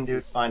what I can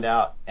do to find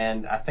out.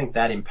 And I think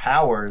that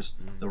empowers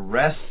the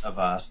rest of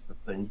us,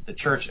 the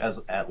church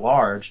at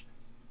large,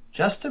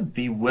 just to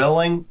be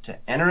willing to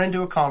enter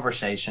into a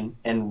conversation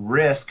and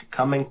risk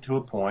coming to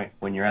a point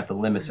when you're at the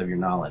limits of your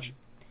knowledge.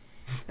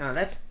 Now,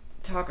 let's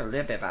talk a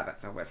little bit about it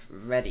with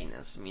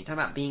readiness. I mean, talking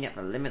about being at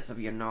the limits of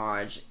your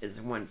knowledge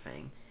is one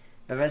thing.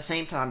 But at the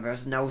same time,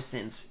 there's no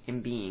sense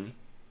in being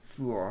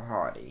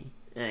foolhardy.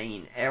 I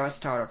mean,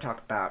 Aristotle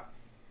talked about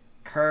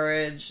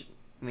courage.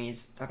 I mean,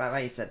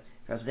 he said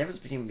there's a difference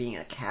between being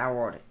a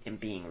coward and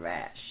being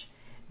rash.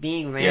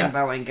 Being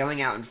Rambo and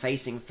going out and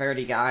facing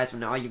 30 guys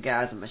when all you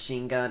guys are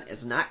machine gun is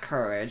not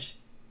courage.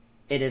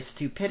 It is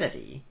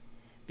stupidity.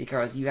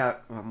 Because you are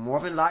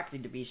more than likely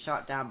to be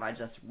shot down by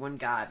just one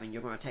guy than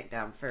you're going to take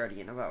down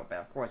 30 in a row. But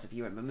of course, if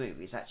you're in the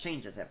movies, that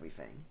changes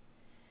everything.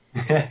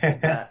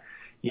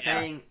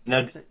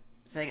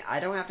 Saying I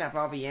don't have to have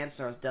all the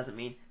answers doesn't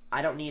mean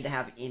I don't need to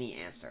have any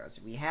answers.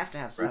 We have to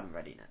have some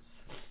readiness.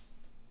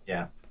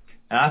 Yeah.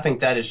 And I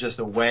think that is just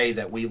a way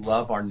that we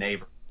love our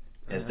neighbor,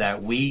 is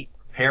that we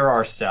prepare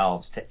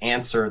ourselves to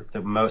answer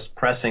the most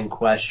pressing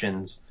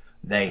questions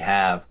they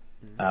have.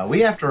 We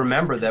have to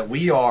remember that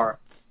we are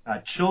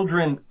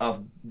children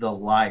of the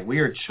light. We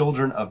are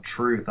children of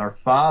truth. Our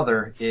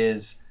Father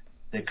is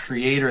the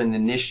creator and the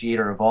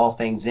initiator of all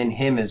things. In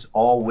him is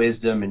all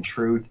wisdom and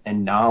truth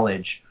and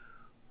knowledge.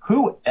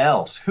 Who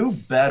else, who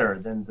better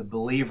than the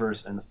believers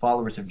and the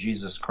followers of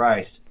Jesus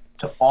Christ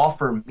to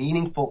offer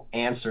meaningful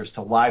answers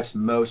to life's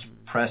most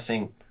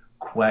pressing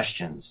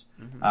questions?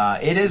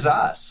 It is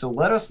us. So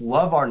let us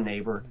love our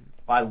neighbor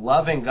by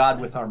loving God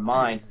with our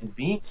mind and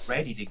being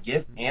ready to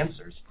give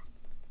answers.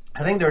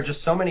 I think there are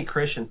just so many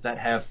Christians that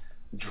have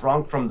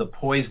drunk from the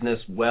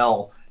poisonous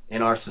well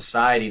in our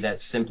society that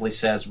simply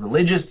says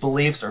religious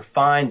beliefs are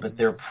fine, but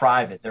they're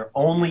private. They're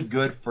only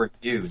good for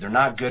you. They're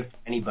not good for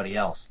anybody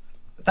else.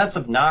 But that's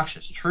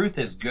obnoxious. Truth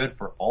is good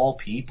for all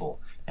people,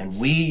 and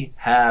we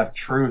have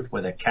truth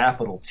with a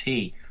capital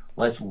T.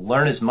 Let's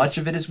learn as much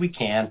of it as we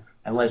can,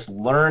 and let's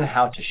learn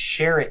how to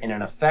share it in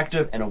an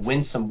effective and a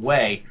winsome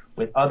way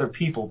with other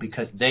people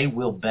because they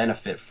will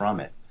benefit from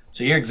it.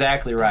 So you're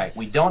exactly right.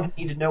 We don't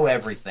need to know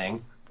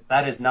everything.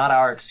 That is not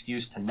our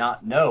excuse to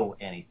not know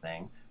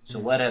anything. So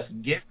let us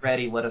get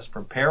ready. Let us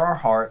prepare our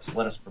hearts.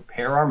 Let us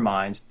prepare our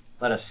minds.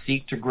 Let us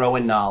seek to grow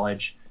in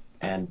knowledge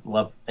and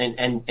love, and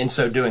in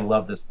so doing,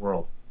 love this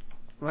world.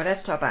 Well,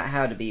 let's talk about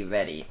how to be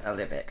ready a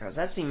little bit, because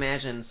let's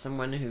imagine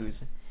someone who's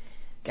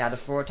got a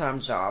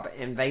full-time job,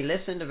 and they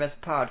listen to this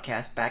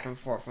podcast back and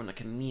forth on the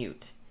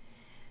commute,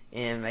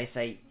 and they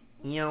say,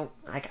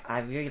 I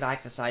really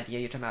like this idea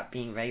you're talking about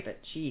being ready, but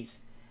geez,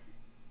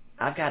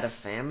 I've got a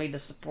family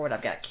to support,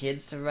 I've got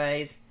kids to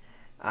raise,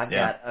 I've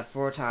got a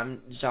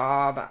full-time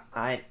job,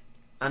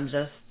 I'm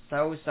just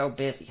so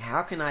busy.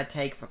 How can I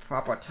take the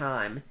proper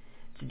time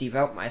to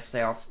devote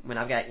myself when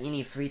I've got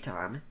any free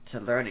time to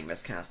learning this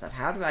kind of stuff?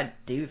 How do I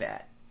do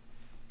that?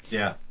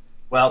 Yeah.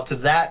 Well, to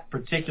that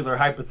particular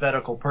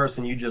hypothetical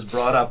person you just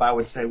brought up, I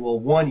would say, well,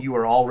 one, you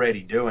are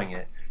already doing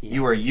it. Yeah.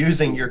 You are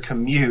using your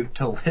commute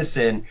to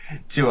listen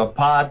to a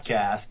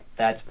podcast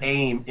that's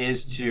aim is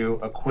to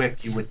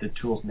equip you with the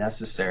tools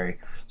necessary.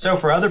 So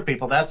for other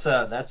people, that's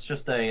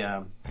just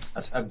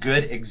a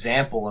good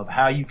example of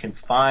how you can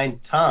find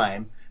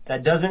time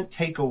that doesn't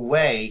take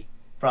away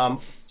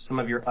from some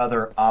of your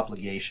other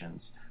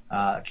obligations.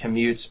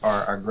 Commutes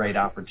are a great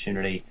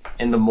opportunity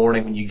in the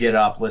morning when you get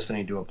up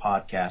listening to a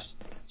podcast.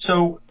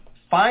 So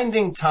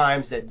finding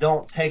times that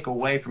don't take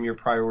away from your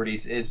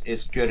priorities is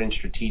good and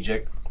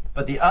strategic.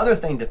 But the other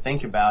thing to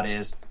think about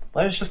is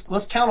let's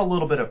count a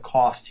little bit of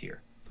cost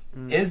here.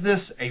 Is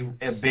this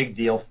a big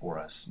deal for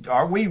us?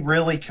 Are we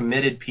really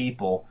committed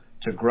people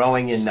to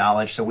growing in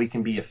knowledge so we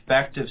can be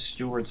effective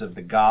stewards of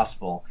the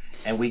gospel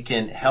and we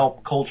can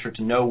help culture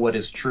to know what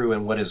is true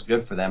and what is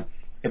good for them?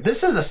 If this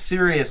is a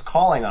serious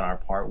calling on our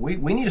part, we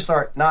need to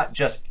start not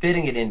just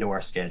fitting it into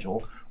our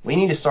schedule. We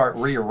need to start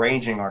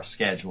rearranging our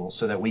schedule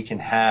so that we can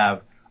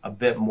have a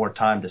bit more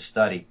time to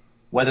study,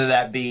 whether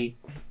that be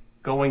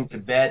going to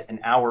bed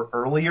an hour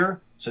earlier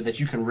so that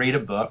you can read a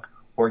book,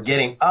 or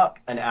getting up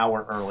an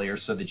hour earlier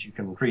so that you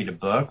can read a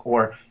book,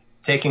 or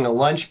taking a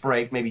lunch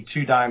break maybe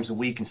 2 times a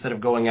week. Instead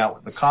of going out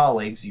with the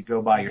colleagues, you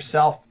go by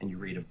yourself and you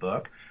read a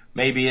book.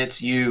 Maybe it's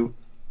you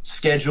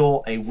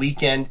schedule a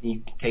weekend,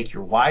 you take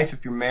your wife if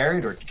you're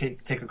married, or take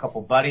a couple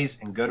buddies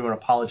and go to an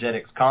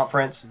apologetics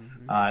conference.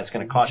 It's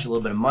going to cost you a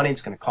little bit of money.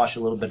 It's going to cost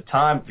you a little bit of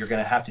time. You're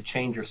going to have to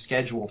change your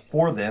schedule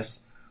for this,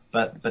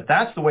 but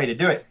that's the way to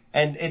do it.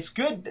 And it's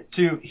good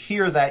to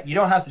hear that you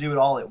don't have to do it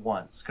all at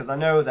once, because I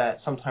know that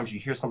sometimes you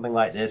hear something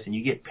like this and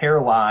you get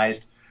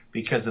paralyzed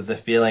because of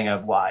the feeling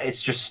of, wow, it's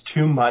just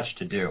too much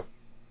to do.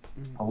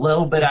 A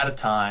little bit at a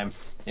time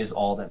is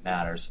all that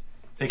matters.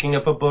 Picking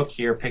up a book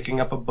here,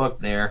 picking up a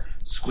book there,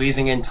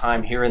 squeezing in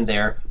time here and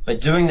there, but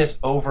doing this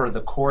over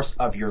the course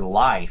of your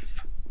life,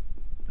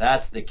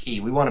 that's the key.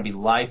 We want to be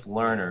life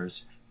learners.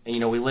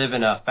 And, we live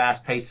in a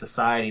fast-paced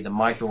society, the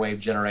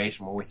microwave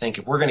generation, where we think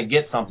if we're going to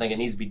get something, it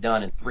needs to be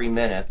done in 3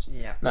 minutes.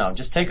 Yeah. No,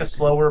 just take a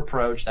slower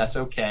approach. That's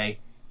okay.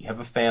 You have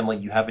a family,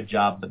 you have a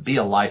job, but be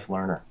a life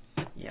learner.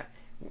 Yeah.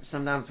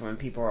 Sometimes when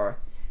people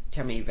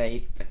tell me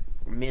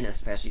men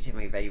especially tell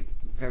me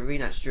they're really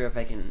not sure if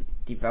they can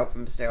develop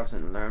themselves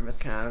and learn this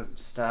kind of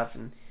stuff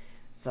and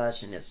such,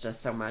 and it's just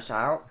so much.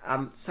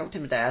 I'm so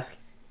tempted to ask,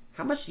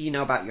 how much do you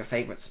know about your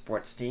favorite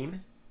sports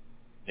team?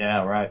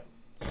 Yeah, right.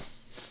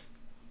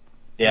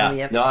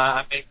 Yeah. No,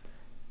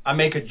 I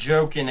make a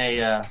joke in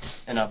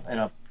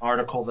an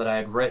article that I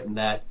had written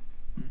that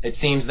it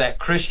seems that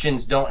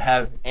Christians don't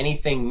have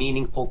anything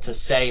meaningful to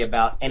say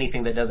about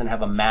anything that doesn't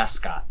have a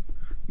mascot.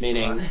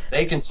 Meaning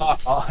they can talk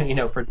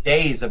for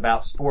days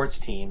about sports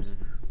teams,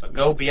 but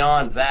go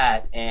beyond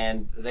that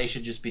and they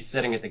should just be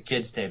sitting at the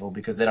kids' table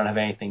because they don't have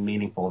anything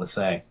meaningful to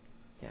say.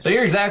 Yeah. So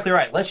you're exactly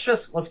right. Let's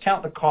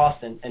count the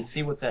cost and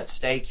see what's at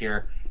stake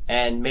here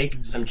and make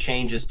some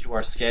changes to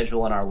our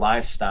schedule and our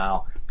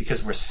lifestyle, because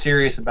we're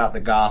serious about the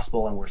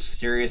gospel and we're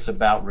serious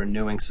about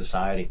renewing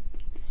society.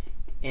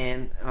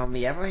 And on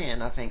the other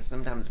hand, I think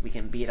sometimes we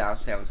can beat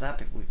ourselves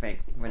up if we think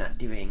we're not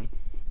doing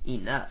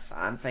enough.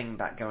 I'm thinking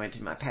about going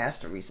to my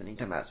pastor recently,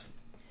 talking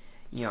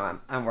about,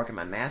 I'm working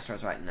my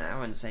master's right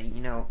now, and saying,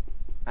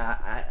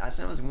 I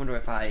sometimes wonder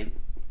if I'm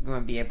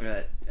going to be able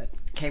to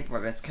capable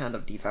of this kind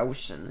of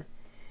devotion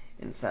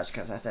and such,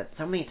 because I said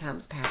so many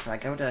times, Pastor, I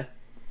go to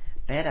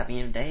bed at the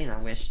end of the day and I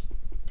wish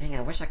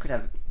I could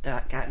have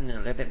gotten a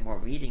little bit more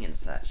reading and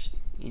such.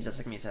 And he just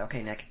looked at me and said,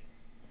 okay, Nick,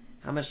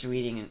 how much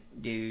reading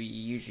do you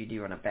usually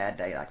do on a bad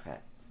day like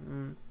that?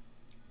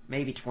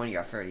 Maybe 20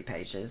 or 30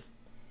 pages.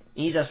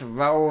 And he just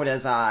rolled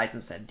his eyes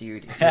and said,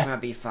 dude, you're going to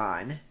be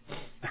fine.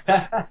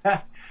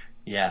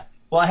 Yeah.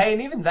 Well, hey,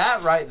 and even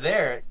that right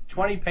there,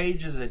 20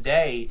 pages a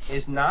day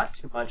is not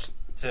too much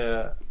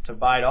to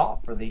bite off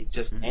for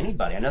just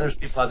anybody. I know there's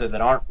people out there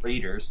that aren't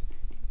readers,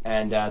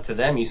 and to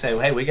them you say,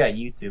 well, hey, we got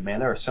YouTube, man.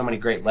 There are so many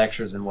great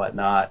lectures and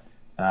whatnot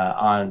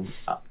on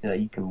that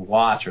you can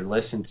watch or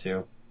listen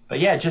to. But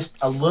yeah, just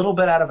a little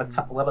bit at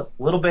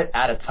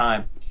a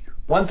time.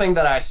 One thing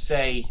that I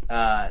say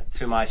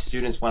to my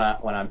students when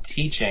I'm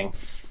teaching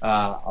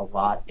a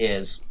lot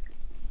is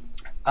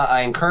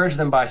I encourage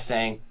them by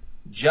saying,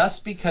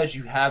 just because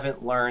you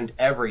haven't learned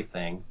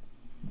everything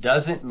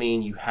doesn't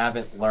mean you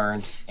haven't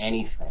learned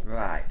anything.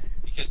 Right.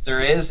 Because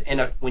there is,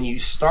 when you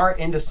start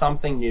into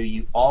something new,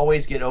 you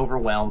always get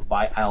overwhelmed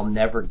by, I'll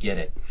never get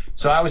it.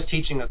 So I was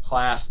teaching a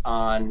class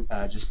on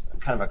just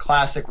kind of a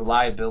classic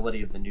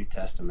reliability of the New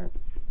Testament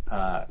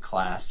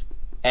class.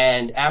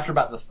 And after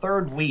about the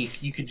third week,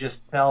 you could just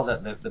tell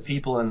that the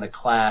people in the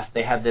class,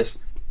 they had this,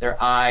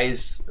 their eyes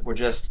were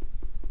just,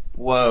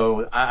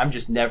 whoa, I'm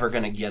just never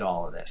going to get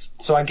all of this.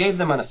 So I gave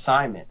them an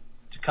assignment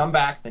to come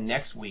back the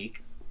next week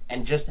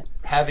and just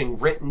having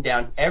written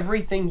down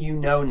everything you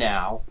know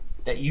now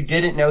that you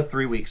didn't know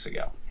 3 weeks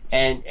ago.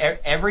 And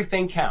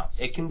everything counts.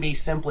 It can be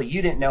simply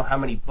you didn't know how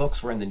many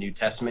books were in the New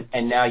Testament,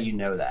 and now you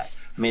know that.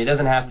 I mean, it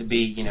doesn't have to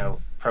be,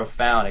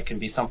 profound. It can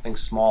be something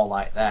small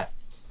like that.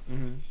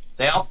 Mm-hmm.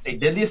 They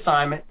did the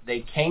assignment,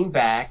 they came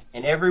back,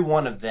 and every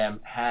one of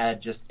them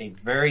had just a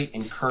very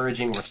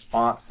encouraging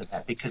response to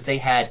that because they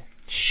had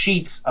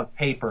sheets of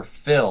paper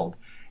filled.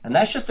 And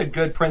that's just a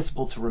good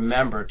principle to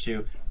remember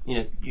to,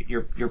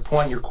 your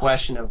point, your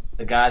question of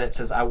the guy that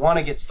says, I want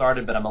to get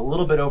started, but I'm a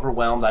little bit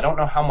overwhelmed. I don't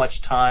know how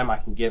much time I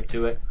can give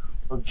to it.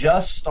 Well,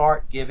 just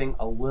start giving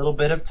a little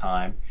bit of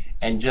time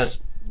and just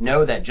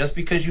know that just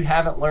because you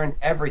haven't learned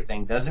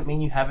everything doesn't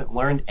mean you haven't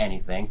learned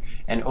anything.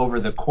 And over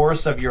the course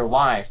of your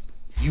life,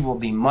 you will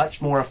be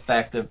much more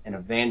effective in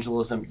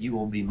evangelism. You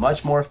will be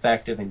much more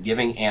effective in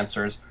giving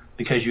answers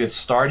because you have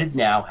started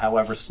now,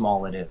 however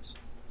small it is.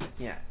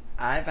 Yeah,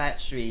 I've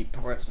actually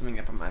put something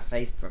up on my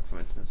Facebook, for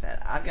instance,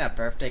 that I've got a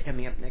birthday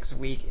coming up next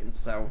week, and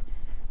so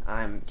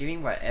I'm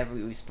doing what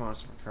every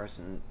responsible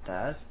person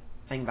does,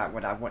 thinking about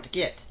what I want to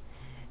get.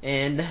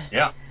 And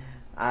yeah.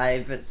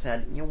 I've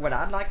said, what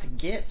I'd like to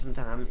get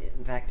sometime,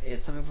 in fact,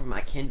 is something from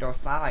my Kindle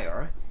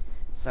Fire,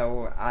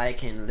 so I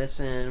can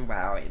listen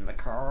while in the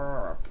car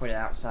or put it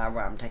outside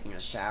while I'm taking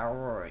a shower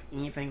or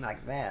anything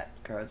like that,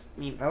 because,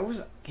 those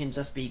can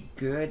just be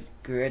good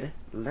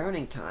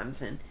learning times,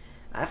 and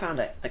I found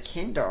that the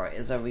Kindle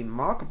is a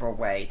remarkable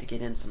way to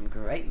get in some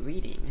great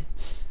reading.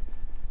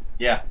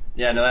 Yeah,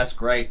 no, that's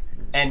great.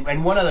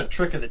 And one other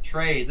trick of the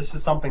trade, this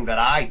is something that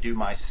I do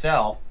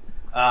myself,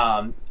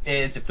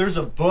 is if there's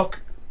a book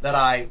that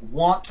I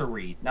want to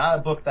read, not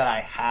a book that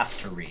I have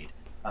to read,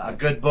 a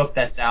good book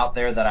that's out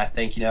there that I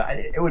think,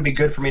 it would be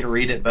good for me to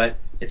read it, but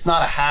it's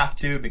not a have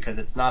to because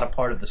it's not a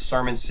part of the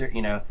sermon series,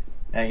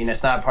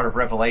 it's not a part of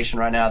Revelation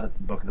right now, that's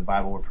the book of the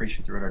Bible we're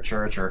preaching through at our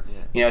church, or,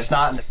 it's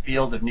not in the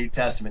field of New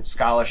Testament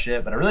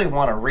scholarship, but I really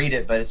want to read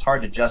it, but it's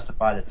hard to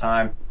justify the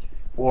time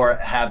or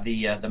have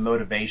the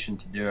motivation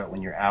to do it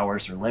when your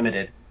hours are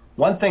limited.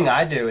 One thing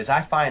I do is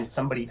I find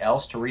somebody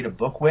else to read a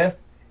book with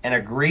and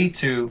agree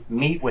to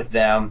meet with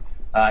them,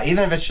 even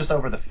if it's just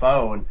over the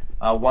phone,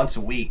 once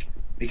a week.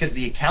 Because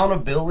the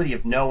accountability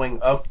of knowing,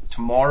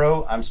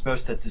 tomorrow I'm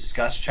supposed to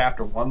discuss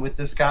chapter 1 with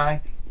this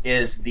guy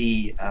is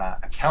the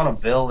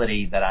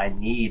accountability that I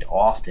need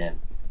often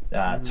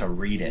to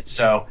read it.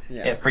 So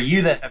for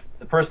you, that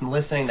the person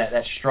listening that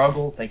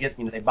struggles, they get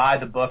they buy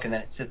the book and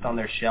then it sits on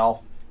their shelf,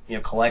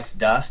 collects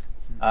dust.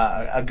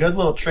 A good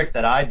little trick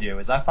that I do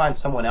is I find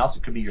someone else.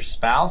 It could be your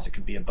spouse, it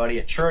could be a buddy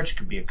at church, it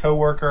could be a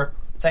coworker.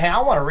 Say, hey,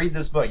 I want to read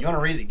this book. You want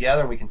to read it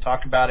together? And we can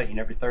talk about it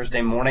every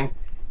Thursday morning.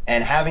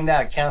 And having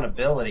that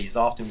accountability is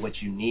often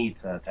what you need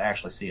to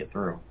actually see it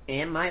through.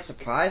 And might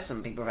surprise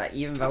some people that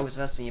even those of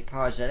us in the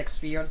apologetics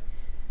field,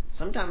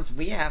 sometimes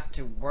we have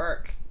to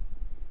work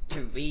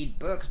to read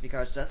books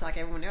because just like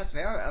everyone else,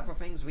 there are other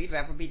things we'd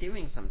rather be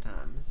doing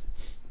sometimes.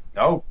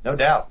 Oh, no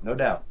doubt.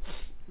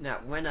 Now,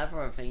 one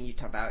other thing you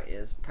talk about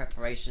is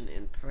preparation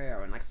and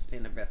prayer, and like to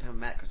spend a bit of time on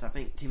that because I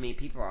think too many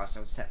people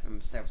also set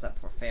themselves up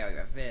for failure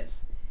of this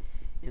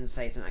and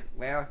say something like,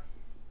 well,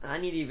 I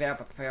need to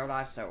develop a prayer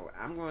life, so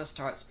I'm going to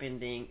start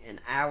spending an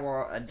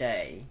hour a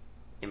day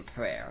in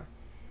prayer.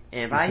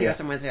 And if I hear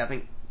someone say, I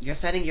think, you're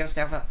setting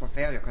yourself up for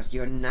failure because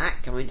you're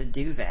not going to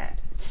do that.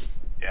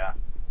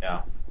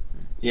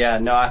 Yeah,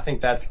 no, I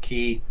think that's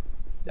key.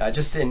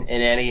 Just in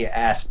any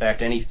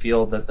aspect, any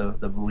field that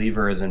the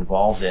believer is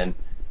involved in,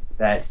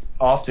 that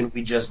often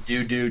we just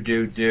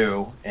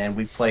do, and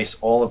we place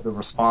all of the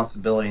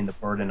responsibility and the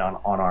burden on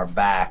our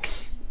back.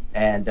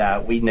 And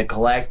we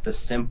neglect the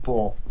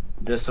simple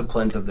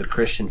disciplines of the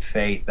Christian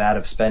faith, that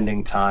of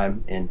spending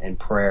time in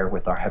prayer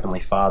with our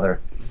Heavenly Father.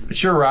 But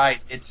you're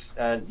right, it's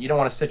you don't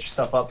want to set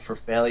yourself up for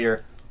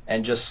failure,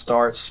 and just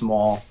start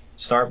small.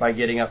 Start by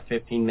getting up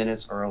 15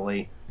 minutes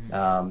early.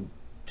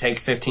 Take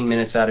 15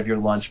 minutes out of your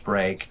lunch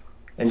break,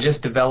 and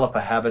just develop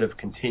a habit of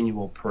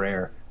continual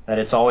prayer, that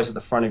it's always at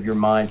the front of your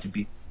mind to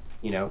be,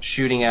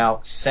 shooting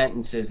out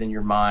sentences in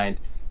your mind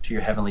to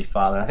your Heavenly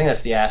Father. And I think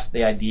that's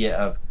the idea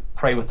of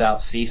pray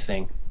without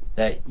ceasing,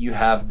 that you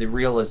have the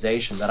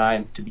realization that I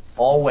am to be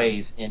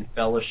always in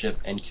fellowship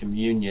and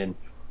communion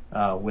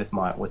with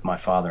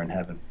my Father in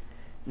heaven.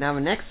 Now,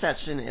 the next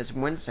section is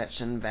one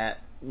section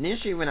that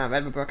initially when I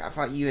read the book, I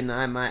thought you and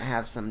I might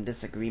have some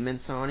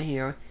disagreements on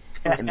here,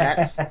 and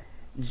that's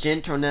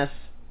gentleness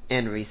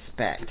and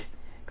respect.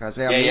 Because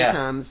there are many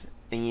times,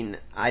 I mean,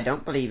 I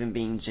don't believe in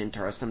being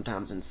gentle, or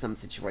sometimes in some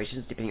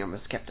situations, depending on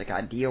the skeptic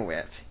I deal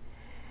with.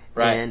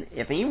 Right. And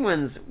if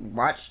anyone's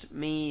watched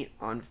me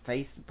on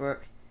Facebook,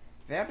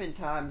 there have been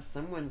times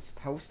someone's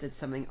posted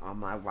something on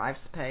my wife's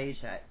page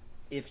that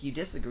if you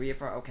disagree with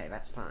her, okay,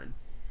 that's fine.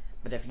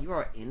 But if you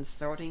are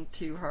insulting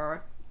to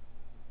her,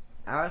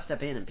 I'll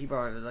step in and people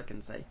are looking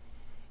and say,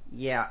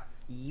 yeah,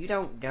 you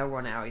don't go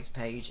on Allie's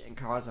page and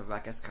cause a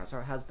ruckus because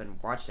her husband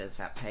watches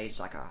that page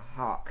like a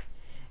hawk.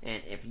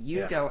 And if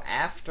you go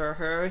after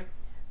her,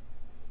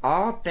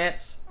 all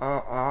bets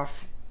are off.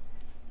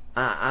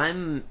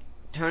 I'm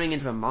turning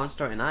into a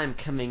monster and I'm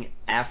coming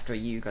after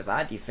you because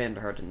I defend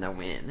her to no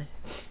end.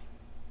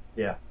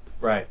 Yeah,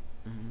 right.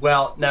 Mm-hmm.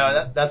 Well,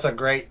 no, that's a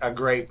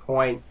great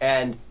point.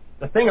 And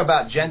the thing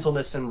about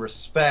gentleness and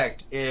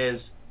respect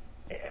is,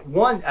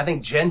 one, I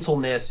think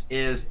gentleness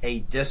is a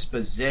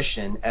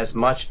disposition as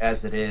much as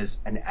it is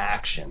an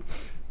action.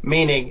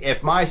 Meaning,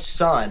 if my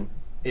son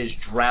is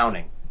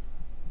drowning,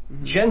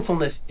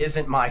 gentleness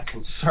isn't my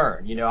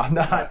concern. You know, I'm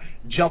not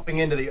jumping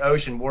into the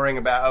ocean worrying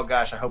about, oh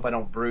gosh, I hope I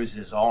don't bruise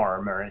his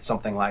arm or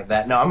something like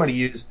that. No, I'm going to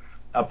use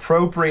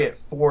appropriate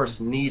force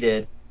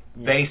needed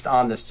based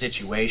on the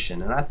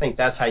situation. And I think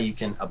that's how you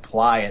can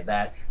apply it,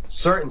 that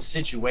certain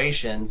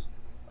situations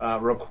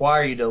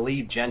require you to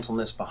leave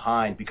gentleness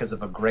behind because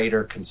of a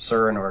greater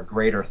concern or a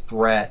greater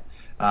threat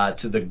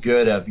to the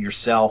good of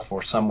yourself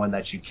or someone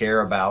that you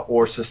care about,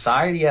 or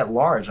society at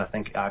large. I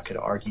think I could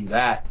argue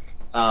that.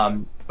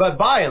 But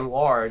by and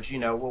large, you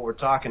know, what we're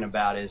talking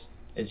about is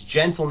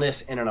gentleness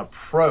in an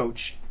approach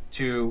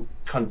to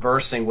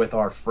conversing with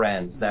our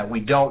friends, that we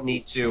don't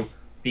need to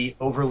be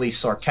overly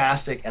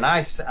sarcastic. And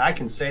I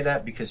can say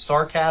that because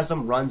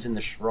sarcasm runs in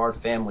the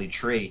Sherrard family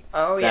tree.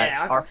 Oh,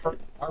 yeah.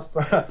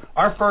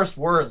 Our first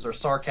words are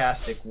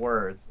sarcastic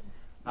words.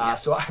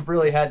 So I've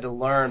really had to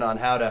learn on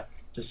how to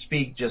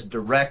speak just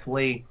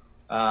directly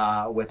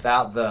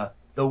without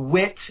the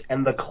wit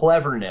and the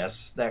cleverness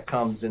that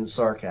comes in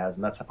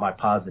sarcasm. That's my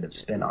positive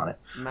spin on it.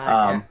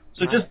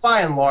 So just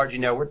by and large, you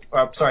know,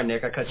 sorry,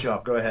 Nick, I cut you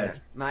off. Go ahead.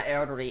 My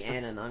elderly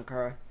aunt and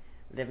uncle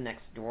live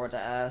next door to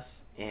us,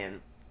 and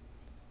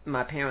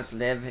my parents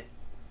live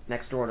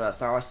next door to us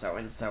also.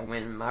 And so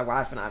when my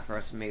wife and I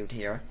first moved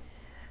here,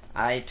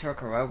 I took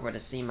her over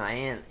to see my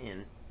aunt,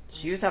 and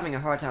she was having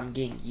a hard time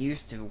getting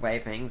used to the way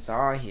things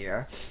are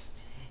here.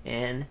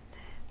 And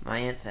my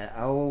aunt said,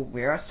 oh,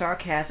 we're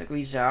sarcastic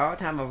all the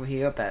time over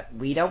here, but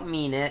we don't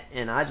mean it.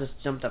 And I just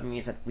jumped up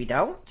and said, we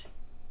don't?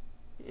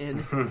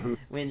 And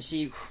when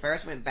she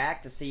first went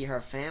back to see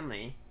her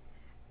family,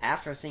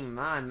 after seeing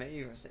mine,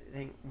 maybe was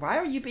saying, why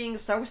are you being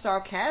so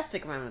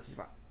sarcastic?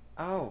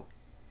 Oh,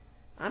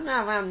 I'm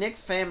not around Nick's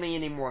family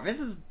anymore. This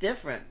is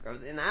different.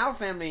 In our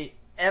family,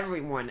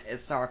 everyone is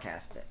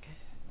sarcastic.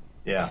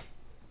 Yeah.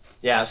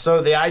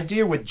 So the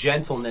idea with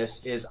gentleness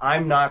is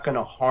I'm not going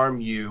to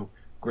harm you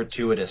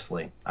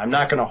gratuitously. I'm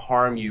not going to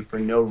harm you for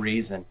no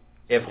reason.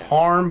 If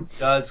harm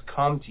does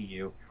come to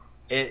you,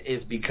 it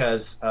is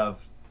because of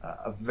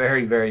a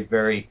very, very,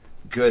 very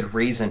good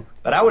reason.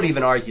 But I would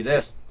even argue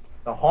this.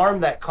 The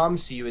harm that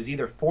comes to you is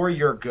either for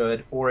your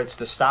good or it's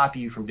to stop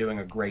you from doing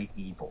a great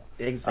evil.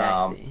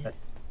 Exactly.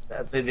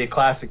 That's the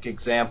classic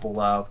example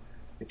of,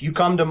 if you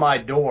come to my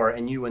door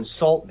and you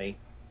insult me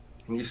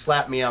and you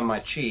slap me on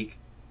my cheek,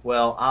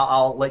 well,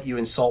 I'll let you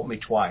insult me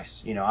twice.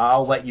 You know,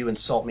 I'll let you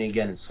insult me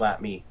again and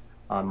slap me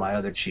on my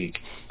other cheek.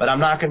 But I'm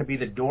not going to be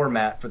the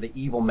doormat for the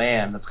evil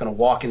man that's going to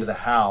walk into the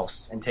house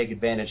and take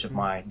advantage of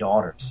my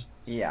daughters.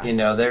 Yeah. You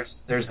know,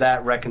 there's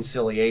that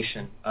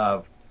reconciliation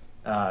of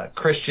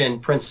Christian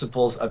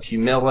principles of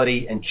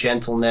humility and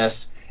gentleness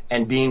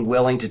and being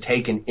willing to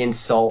take an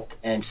insult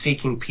and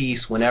seeking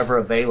peace whenever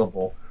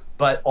available,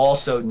 but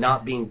also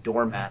not being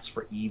doormats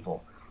for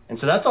evil. And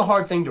so that's a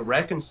hard thing to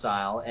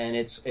reconcile, and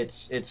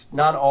it's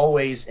not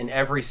always in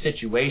every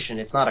situation.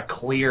 It's not a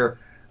clear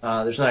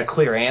there's not a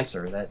clear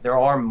answer. That there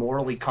are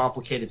morally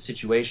complicated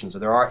situations, or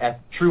there are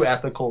true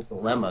ethical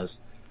dilemmas.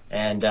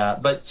 And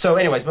but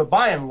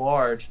by and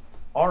large,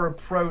 our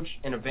approach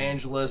in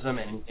evangelism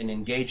and in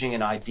engaging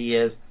in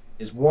ideas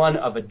is one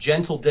of a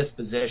gentle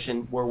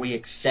disposition where we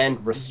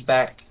extend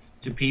respect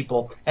to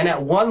people. And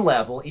at one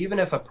level, even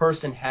if a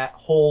person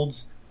holds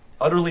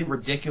utterly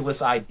ridiculous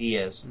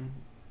ideas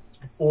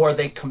or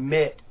they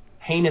commit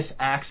heinous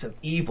acts of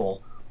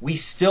evil,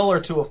 we still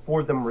are to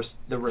afford them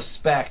the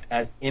respect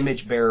as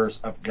image bearers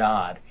of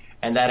God,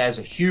 and that as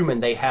a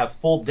human they have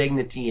full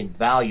dignity and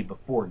value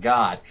before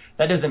God.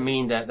 That doesn't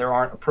mean that there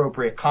aren't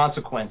appropriate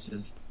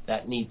consequences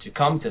that need to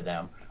come to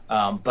them,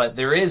 but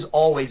there is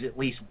always at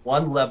least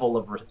one level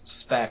of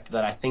respect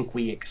that I think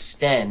we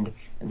extend,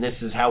 and this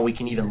is how we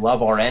can even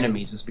love our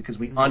enemies, is because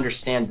we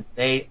understand that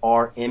they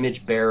are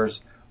image bearers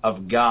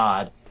of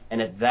God,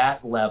 and at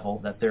that level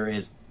that there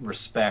is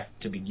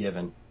respect to be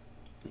given.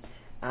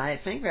 I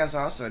think there's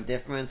also a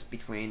difference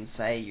between,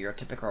 say, your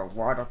typical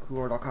water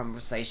cooler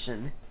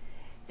conversation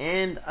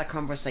and a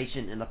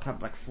conversation in a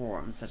public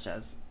forum, such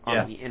as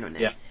on the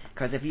internet.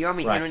 Because if you're on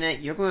the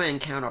internet, you're going to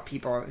encounter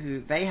people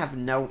who, they have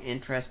no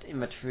interest in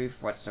the truth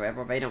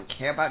whatsoever. They don't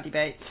care about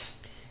debate.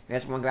 They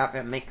just want to go out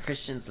there and make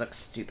Christians look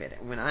stupid.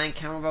 When I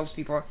encounter those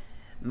people,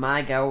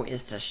 my goal is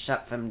to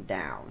shut them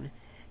down.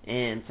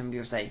 And some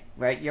people say,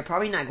 well, you're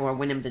probably not going to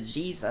win them to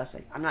Jesus.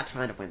 I'm not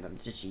trying to win them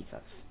to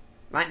Jesus.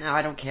 Right now,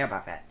 I don't care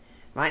about that.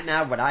 Right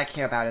now, what I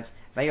care about is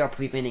they are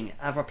preventing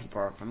other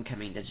people from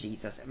coming to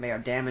Jesus, and they are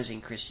damaging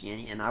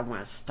Christianity, and I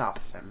want to stop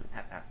them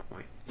at that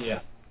point.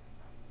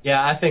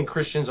 Yeah, I think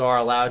Christians are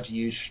allowed to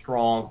use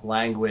strong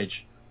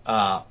language,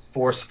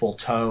 forceful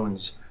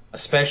tones,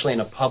 especially in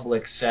a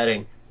public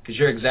setting, because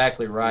you're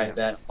exactly right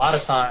that a lot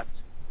of times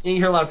you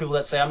hear a lot of people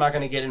that say, I'm not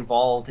going to get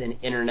involved in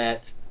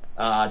internet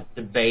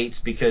debates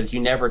because you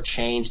never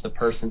change the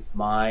person's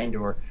mind,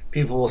 or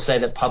people will say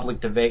that public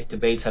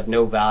debates have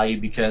no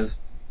value because,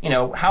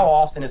 how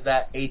often is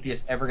that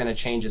atheist ever going to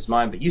change his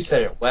mind? But you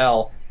said it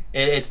well.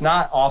 It's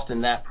not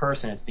often that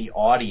person, it's the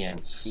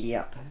audience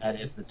that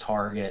is the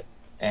target.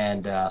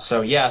 And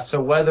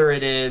so whether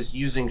it is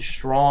using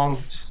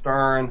strong,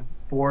 stern,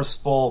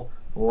 forceful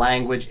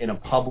language in a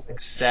public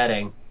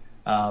setting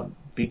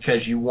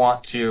because you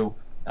want to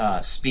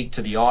speak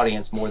to the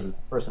audience more than the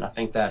person, I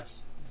think that's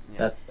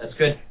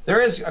good.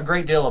 There is a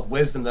great deal of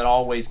wisdom that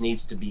always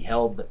needs to be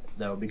held,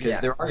 though, because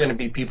there are going to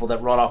be people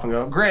that run off and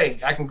go,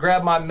 great, I can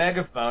grab my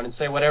megaphone and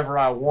say whatever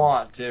I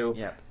want to,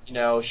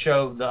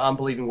 show the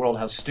unbelieving world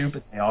how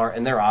stupid they are,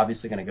 and they're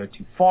obviously going to go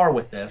too far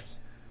with this.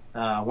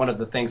 One of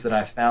the things that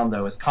I've found,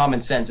 though, is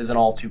common sense isn't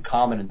all too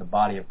common in the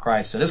body of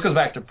Christ. So this goes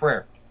back to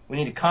prayer. We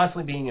need to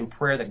constantly be in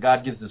prayer that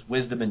God gives us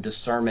wisdom and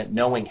discernment,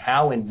 knowing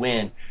how and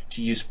when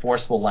to use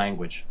forceful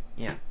language.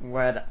 Yeah,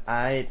 what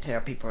I tell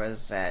people is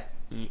that,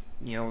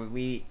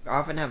 we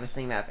often have this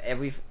thing that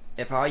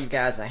if all you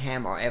guys are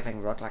hammer,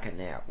 everything will look like a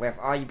nail. Where if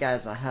all you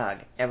guys are hug,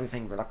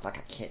 everything will look like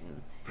a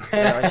kitten.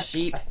 There are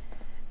sheep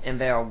and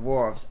there are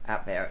wolves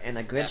out there, and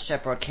a good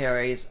shepherd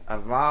carries a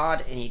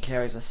rod and he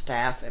carries a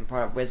staff, and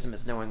part of wisdom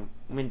is knowing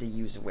when to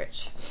use which.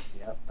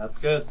 Yeah, that's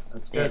good.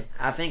 And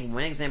I think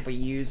one example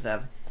you use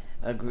of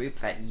a group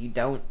that you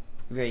don't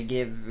really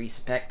give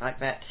respect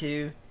like that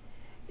to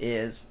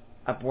is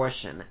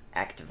abortion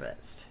activists.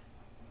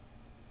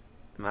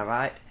 Am I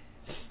right?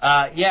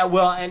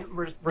 And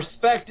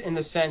respect in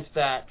the sense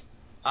that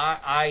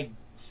I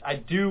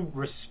do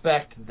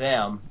respect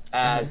them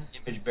as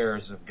image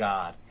bearers of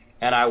God,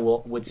 and I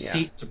would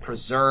seek to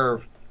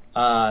preserve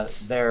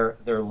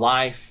their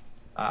life.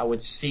 I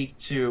would seek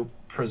to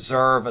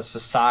preserve a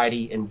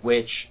society in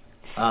which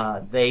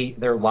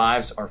their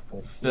lives are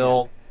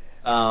fulfilled.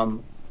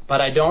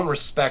 But I don't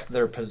respect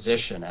their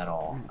position at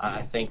all.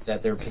 I think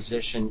that their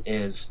position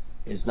is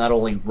not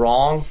only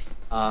wrong,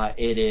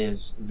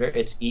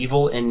 it's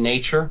evil in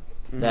nature,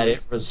 that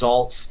it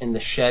results in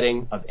the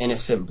shedding of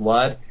innocent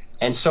blood.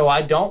 And so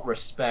I don't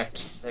respect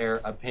their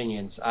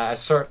opinions,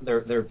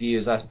 their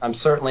views. I'm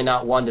certainly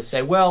not one to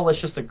say, well,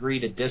 let's just agree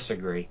to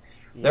disagree.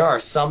 There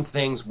are some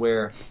things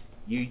where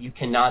you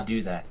cannot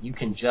do that. You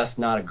can just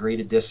not agree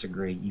to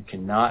disagree. You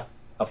cannot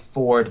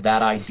afford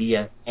that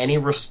idea any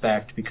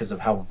respect because of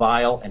how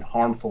vile and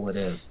harmful it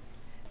is.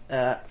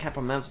 A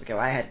couple months ago,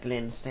 I had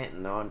Glenn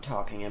Stanton on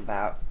talking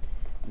about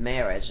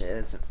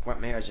marriages,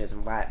 what marriage is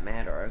and why it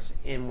matters.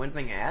 And one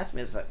thing I asked him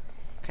is a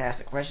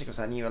classic question, because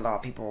I knew a lot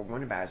of people were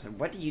wondering about it. I said,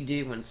 what do you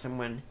do when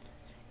someone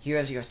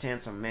hears your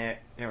stance on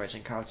marriage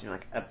and calls you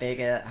like a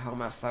bigot,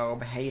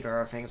 homophobe, hater,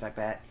 or things like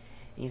that?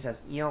 And he says,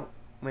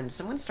 when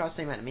someone starts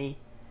saying that to me,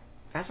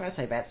 that's what I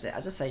say back to it.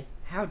 I just say,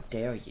 how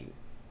dare you?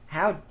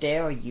 How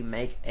dare you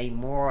make a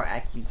moral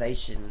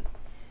accusation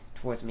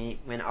towards me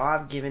when all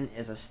I've given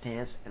is a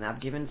stance and I've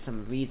given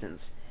some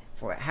reasons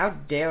for it? How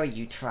dare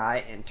you try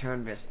and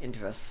turn this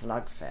into a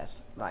slugfest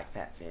like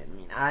that, Finn? I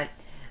mean,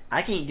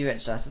 I can't do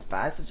it justice, but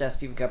I suggest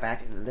people go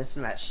back and listen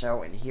to that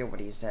show and hear what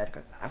he said,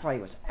 because I thought he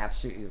was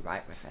absolutely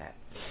right with that.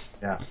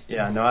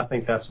 No, I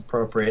think that's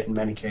appropriate in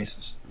many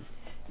cases.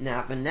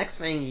 Now, the next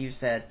thing you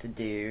said to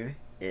do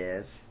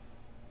is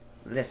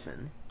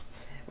listen.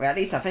 Well, at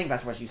least I think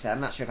that's what you said. I'm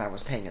not sure if I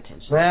was paying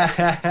attention.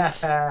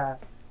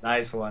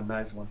 Nice one.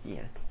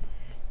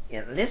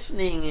 Yeah,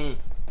 listening,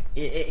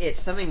 it's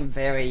something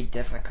very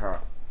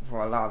difficult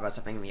for a lot of us,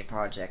 I think, in the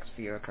project's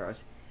view, because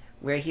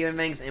we're human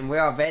beings and we're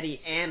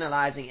already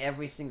analyzing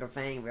every single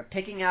thing. We're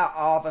picking out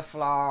all the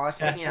flaws,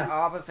 picking out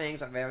all the things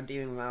that they're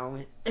doing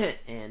wrong.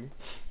 And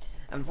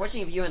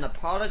unfortunately, if you're an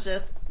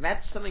apologist,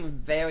 that's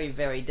something very,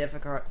 very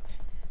difficult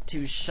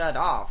to shut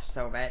off,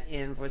 so that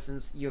in, for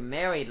instance, your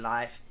married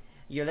life,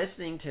 you're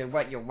listening to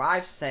what your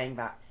wife's saying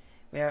about,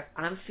 well,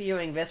 I'm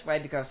feeling this way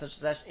because such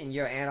and such, and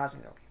you're analyzing,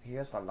 okay,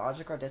 here's the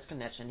logical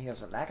disconnection, here's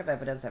a lack of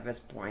evidence at this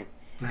point.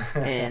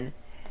 And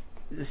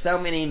so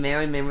many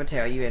married men will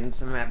tell you, and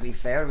some that we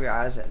fail to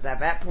realize, that at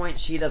that point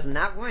she does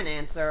not want an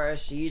answer,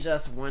 she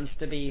just wants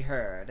to be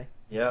heard.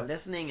 Yeah.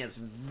 Listening is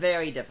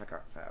very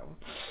difficult, though.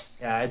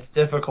 Yeah, it's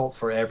difficult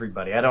for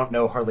everybody. I don't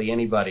know hardly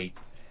anybody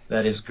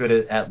that is good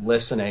at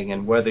listening,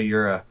 and whether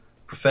you're a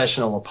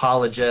professional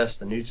apologist,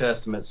 a New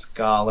Testament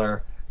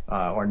scholar,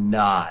 or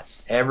not,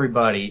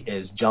 everybody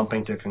is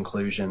jumping to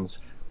conclusions.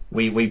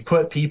 We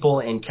put people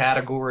in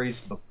categories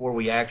before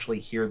we actually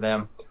hear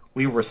them.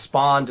 We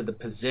respond to the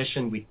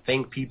position we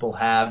think people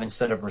have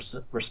instead of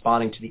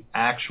responding to the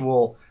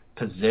actual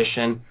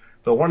position.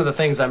 But one of the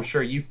things I'm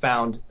sure you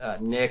found,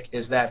 Nick,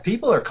 is that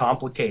people are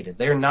complicated.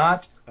 They're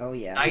not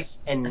nice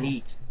and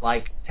neat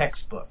like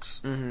textbooks.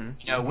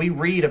 Mm-hmm. We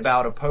read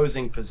about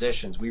opposing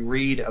positions. We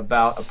read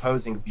about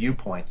opposing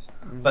viewpoints.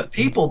 Mm-hmm. But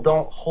people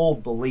don't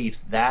hold beliefs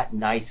that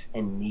nice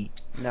and neat.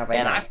 No,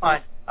 and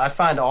I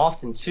find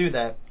often, too,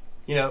 that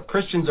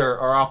Christians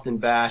are often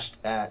bashed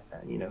at,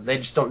 they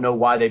just don't know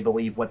why they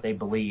believe what they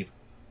believe.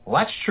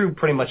 Well, that's true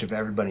pretty much of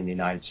everybody in the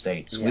United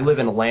States. Yeah. We live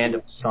in a land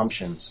of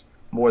assumptions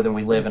more than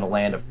we live in a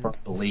land of firm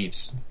beliefs.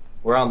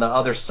 We're on the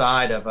other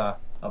side of a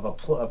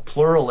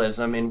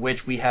pluralism in which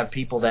we have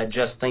people that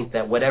just think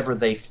that whatever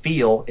they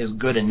feel is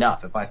good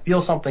enough. If I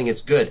feel something,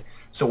 it's good.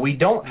 So we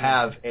don't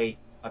have a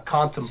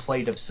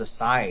contemplative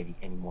society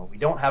anymore. We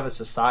don't have a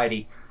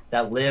society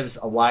that lives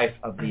a life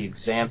of the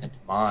examined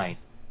mind,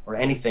 or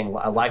anything,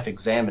 a life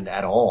examined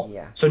at all.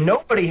 Yeah. So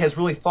nobody has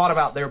really thought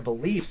about their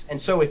beliefs.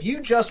 And so if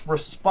you just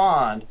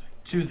respond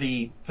to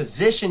the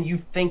position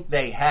you think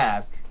they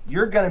have,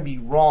 you're going to be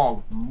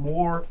wrong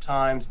more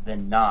times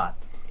than not.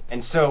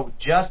 And so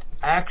just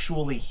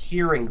actually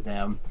hearing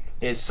them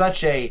is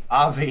such a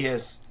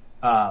obvious,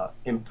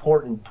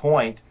 important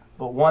point,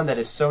 but one that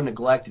is so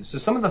neglected. So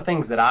some of the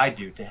things that I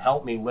do to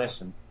help me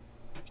listen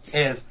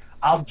is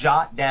I'll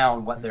jot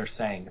down what they're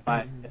saying.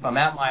 If I'm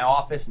at my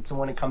office and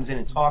someone comes in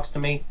and talks to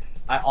me,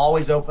 I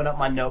always open up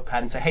my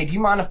notepad and say, hey, do you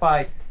mind if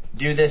I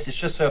do this? It's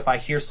just so if I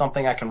hear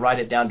something, I can write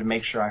it down to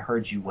make sure I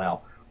heard you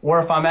well.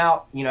 Or if I'm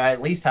out, I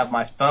at least have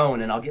my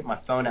phone, and I'll get my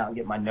phone out and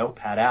get my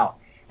notepad out.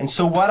 And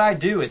so what I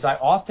do is I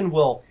often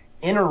will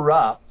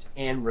interrupt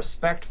in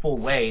respectful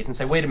ways and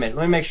say, wait a minute,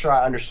 let me make sure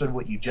I understood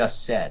what you just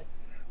said.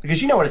 Because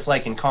you know what it's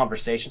like in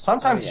conversation.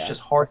 Sometimes it's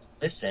just hard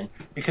to listen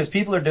because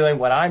people are doing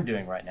what I'm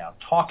doing right now,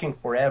 talking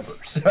forever.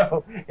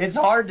 So it's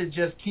hard to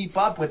just keep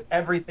up with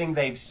everything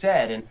they've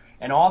said.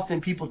 And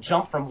often people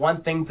jump from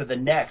one thing to the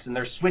next, and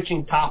they're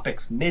switching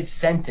topics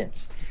mid-sentence.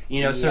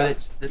 So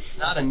it's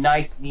not a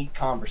nice, neat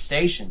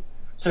conversation.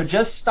 So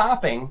just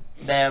stopping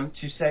them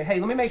to say, hey,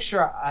 let me make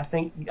sure, I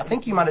think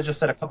you might have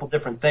just said a couple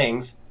different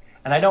things,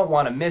 and I don't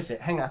want to miss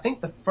it. Hang on, I think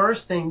the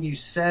first thing you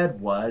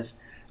said was,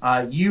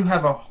 you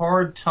have a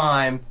hard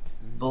time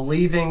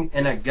believing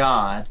in a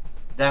God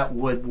that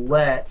would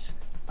let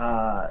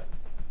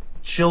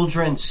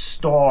children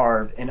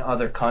starve in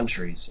other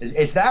countries.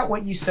 Is that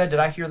what you said? Did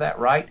I hear that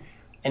right?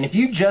 And if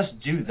you just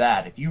do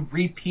that, if you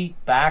repeat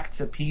back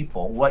to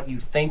people what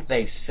you think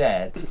they've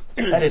said,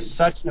 that is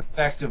such an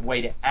effective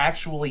way to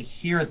actually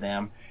hear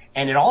them,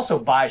 and it also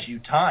buys you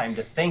time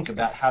to think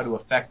about how to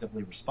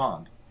effectively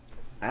respond.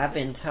 I've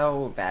been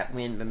told that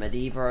when the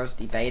medievals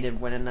debated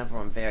one another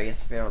on various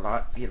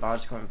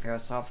theological and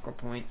philosophical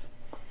points,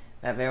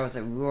 that there was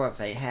a rule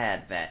they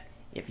had that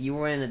if you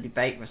were in a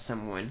debate with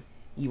someone,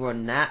 you were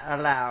not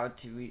allowed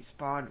to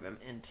respond to them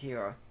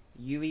until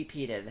you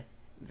repeated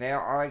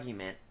their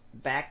argument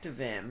back to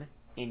them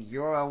in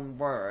your own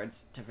words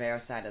to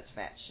their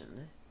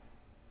satisfaction.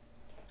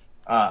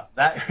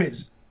 That is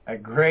a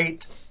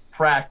great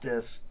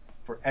practice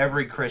for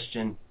every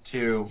Christian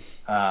to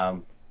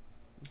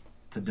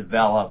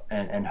develop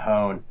and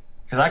hone.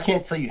 Because I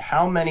can't tell you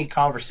how many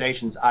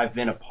conversations I've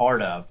been a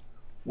part of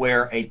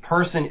where a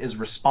person is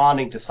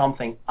responding to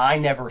something I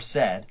never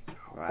said,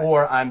 right,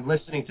 or I'm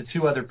listening to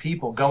two other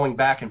people going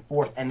back and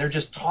forth, and they're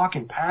just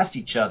talking past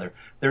each other.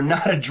 They're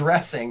not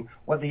addressing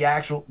what the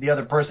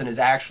other person is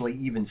actually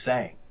even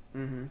saying.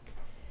 Mm-hmm.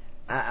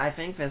 I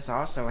think this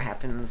also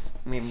happens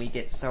when we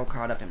get so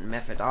caught up in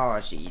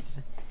methodologies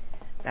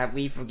that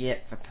we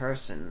forget the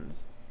persons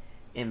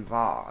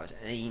involved.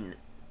 I mean,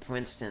 for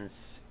instance,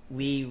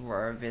 we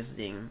were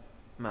visiting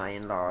my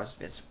in-laws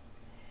this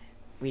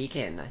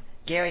weekend.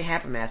 Gary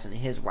Habermas and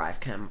his wife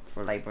come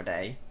for Labor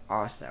Day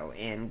also,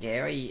 and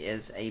Gary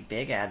is a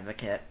big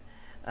advocate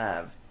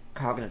of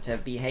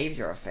cognitive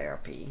behavioral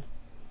therapy.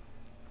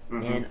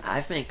 Mm-hmm. And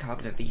I think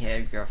cognitive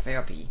behavioral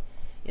therapy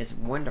is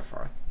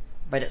wonderful,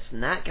 but it's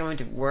not going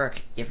to work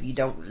if you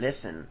don't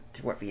listen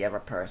to what the other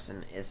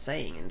person is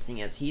saying. And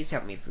seeing as he's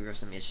helped me through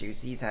some issues,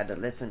 he's had to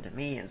listen to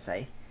me and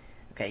say,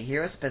 okay,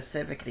 here's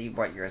specifically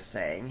what you're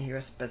saying,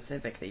 here's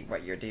specifically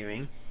what you're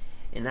doing,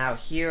 and now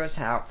here's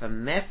how the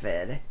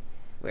method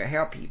will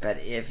help you. But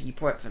if you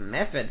put the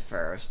method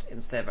first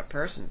instead of a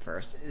person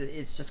first,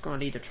 it's just going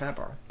to lead to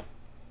trouble.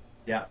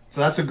 Yeah,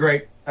 so that's a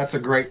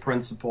great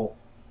principle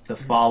to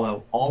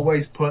follow.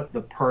 Always put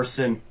the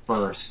person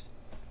first.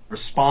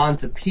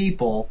 Respond to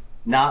people,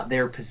 not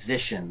their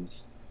positions.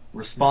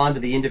 Respond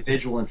to the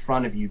individual in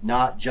front of you,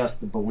 not just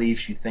the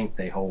beliefs you think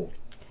they hold.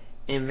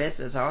 And this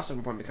is also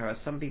important because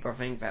some people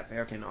think that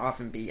there can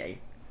often be a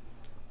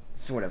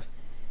sort of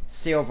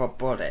silver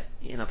bullet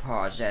in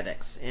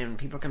apologetics. And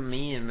people come to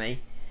me and they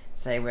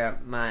say, well,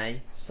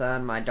 my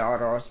son, my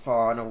daughter is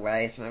falling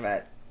away, something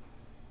like that.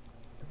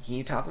 Can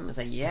you talk to them? I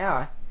say,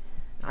 yeah,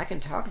 I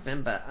can talk to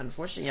them, but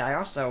unfortunately I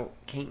also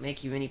can't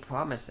make you any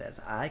promises.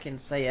 I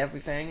can say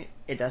everything.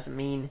 It doesn't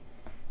mean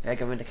they're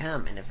going to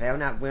come. And if they're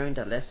not willing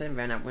to listen,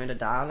 they're not willing to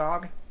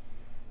dialogue,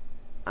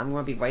 I'm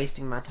going to be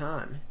wasting my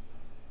time.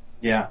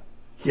 Yeah.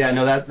 Yeah,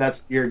 no, that's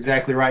you're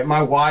exactly right.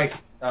 My wife,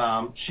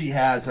 she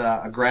has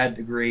a grad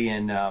degree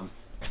in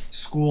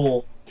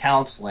school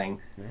counseling,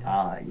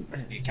 a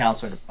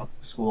counselor at a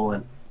public school,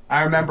 and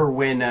I remember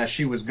when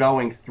she was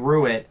going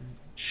through it,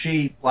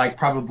 she, like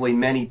probably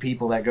many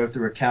people that go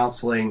through a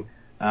counseling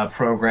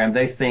program,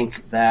 they think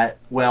that,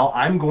 well,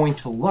 I'm going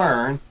to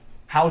learn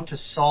how to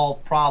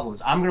solve problems.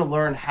 I'm going to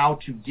learn how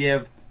to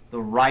give the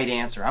right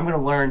answer. I'm going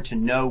to learn to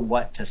know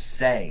what to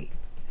say.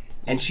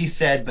 And she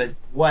said, but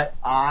what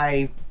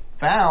I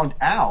found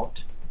out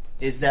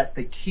is that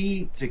the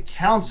key to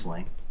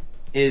counseling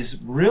is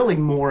really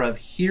more of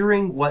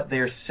hearing what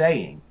they're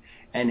saying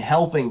and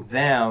helping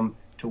them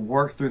to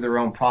work through their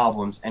own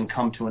problems and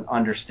come to an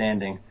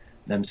understanding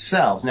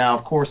themselves. Now,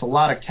 of course, a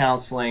lot of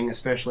counseling,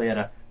 especially at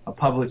a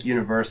public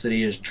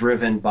university, is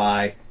driven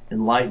by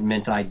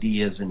Enlightenment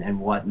ideas and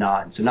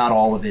whatnot. And so not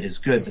all of it is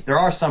good, but there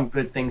are some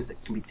good things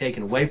that can be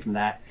taken away from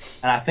that.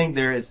 And I think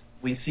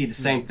we see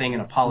the same thing in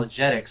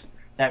apologetics,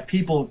 that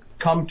people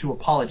come to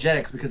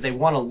apologetics because they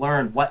want to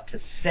learn what to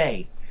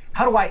say.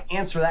 How do I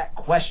answer that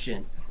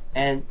question?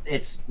 And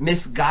it's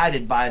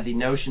misguided by the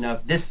notion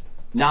of this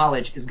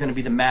knowledge is going to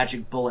be the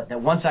magic bullet,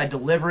 that once I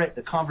deliver it,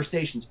 the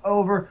conversation's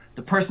over,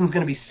 the person's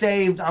going to be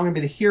saved, I'm going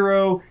to be the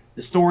hero,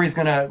 the story's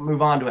going to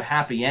move on to a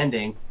happy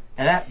ending.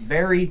 And that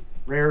very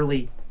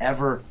rarely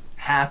ever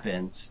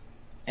happens.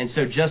 And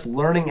so just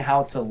learning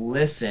how to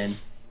listen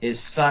is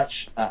such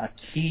a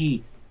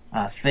key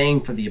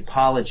thing for the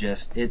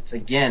apologist. It's,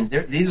 again,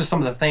 these are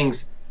some of the things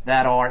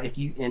that are,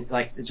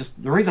 just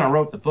the reason I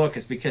wrote the book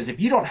is because if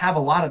you don't have a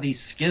lot of these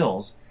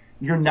skills,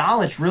 your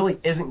knowledge really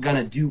isn't going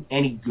to do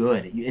any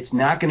good. It's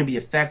not going to be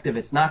effective.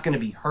 It's not going to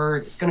be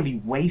heard. It's going to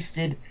be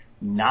wasted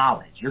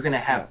knowledge. You're going to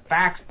have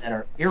facts that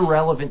are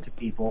irrelevant to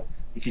people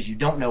because you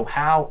don't know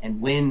how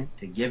and when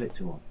to give it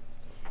to them.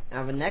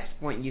 Now, the next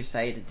point you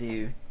say to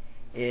do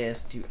is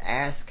to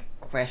ask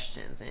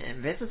questions.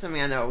 And this is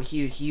something I know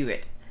Hugh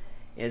Hewitt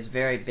is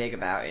very big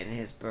about in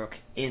his book,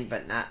 In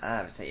But Not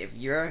Of. So if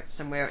you're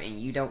somewhere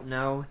and you don't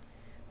know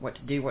what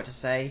to do, what to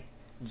say,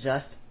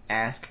 just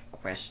ask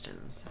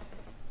questions.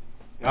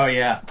 Oh,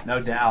 yeah,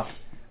 no doubt.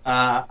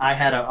 I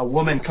had a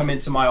woman come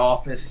into my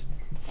office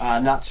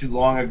not too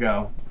long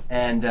ago,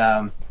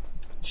 and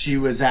she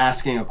was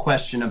asking a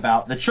question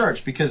about the church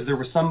because there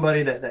was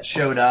somebody that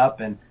showed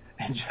up and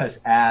just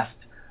asked,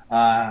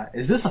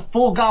 is this a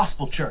full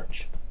gospel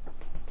church?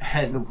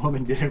 And the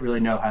woman didn't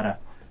really know how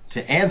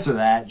to answer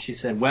that. She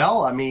said,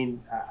 well, I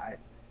mean,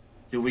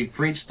 do we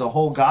preach the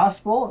whole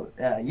gospel?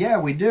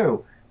 Yeah, we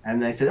do.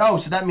 And they said, oh,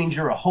 so that means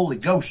you're a Holy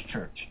Ghost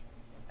church.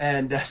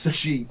 And so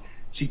she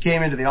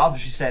came into the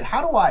office. She said,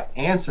 how do I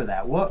answer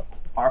that? What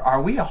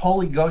are we a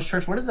Holy Ghost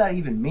church? What does that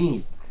even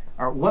mean?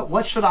 Or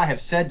what should I have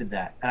said to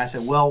that? And I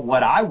said, well,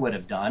 what I would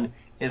have done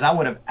is I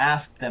would have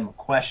asked them a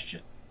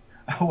question.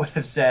 I would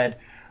have said,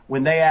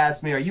 when they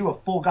asked me, are you a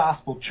full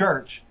gospel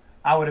church?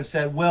 I would have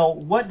said, well,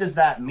 what does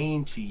that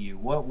mean to you?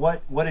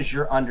 What is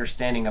your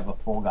understanding of a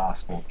full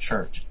gospel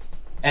church?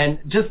 And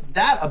just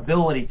that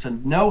ability to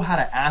know how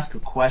to ask a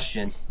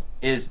question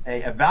is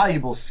a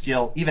valuable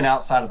skill, even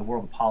outside of the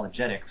world of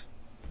apologetics.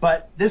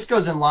 But this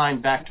goes in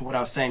line back to what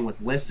I was saying with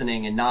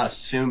listening and not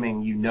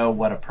assuming you know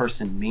what a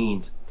person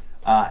means.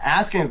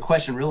 Asking a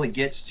question really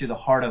gets to the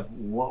heart of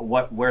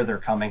where they're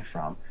coming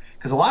from.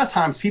 Because a lot of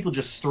times people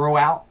just throw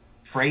out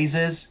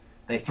phrases,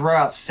 they throw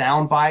out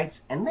sound bites,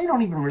 and they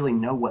don't even really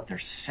know what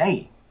they're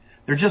saying.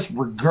 They're just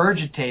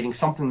regurgitating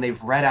something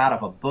they've read out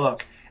of a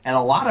book. And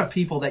a lot of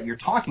people that you're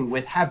talking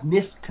with have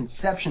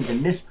misconceptions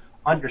and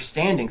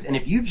misunderstandings. And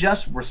if you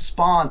just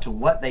respond to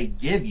what they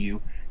give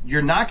you,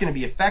 you're not going to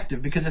be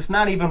effective because it's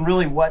not even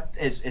really what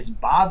is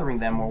bothering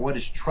them or what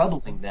is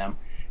troubling them.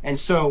 And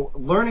so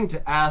learning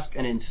to ask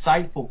an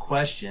insightful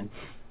question,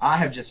 I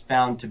have just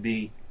found to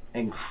be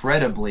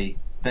incredibly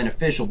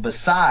beneficial.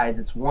 Besides,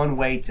 it's one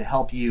way to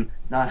help you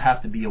not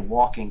have to be a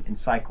walking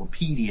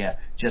encyclopedia,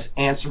 just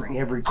answering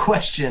every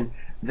question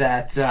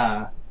that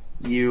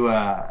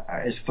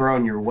is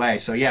thrown your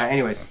way. So yeah,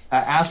 anyways,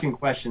 asking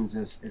questions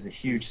is a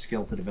huge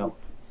skill to develop.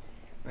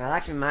 Well, I'd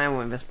like to remind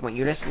you at this point,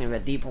 you're listening to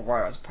the Deeper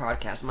Waters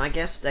podcast. My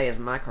guest today is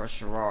Michael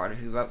Sherrard,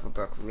 who wrote the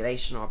book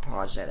Relational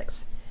Apologetics.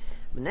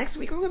 But next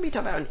week, we're going to be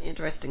talking about an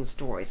interesting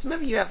story. Some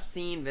of you have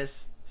seen this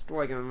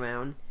story going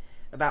around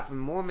about the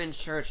Mormon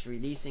Church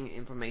releasing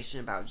information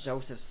about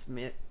Joseph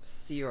Smith's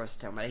seer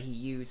stone that he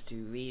used to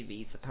read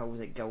the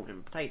supposed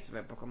golden plates of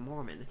the Book of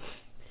Mormon.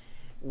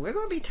 We're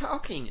going to be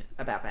talking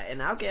about that,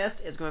 and our guest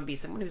is going to be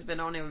someone who's been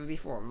on there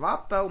before.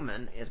 Rob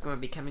Bowman is going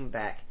to be coming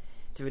back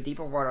to the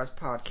Deeper Waters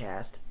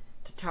podcast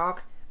to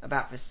talk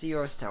about the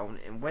Seer Stone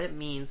and what it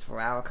means for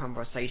our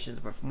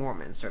conversations with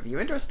Mormons. So if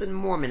you're interested in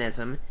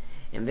Mormonism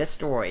and this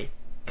story,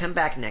 come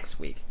back next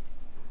week.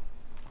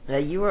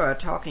 You were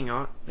talking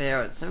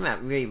there, something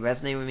that really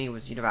resonated with me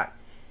was about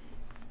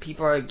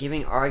people are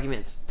giving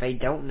arguments they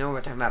don't know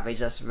what they're talking about. They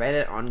just read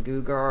it on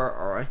Google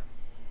or,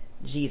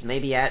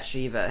 maybe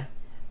actually the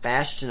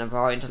bastion of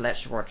all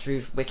intellectual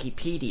truth,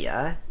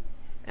 Wikipedia,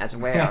 as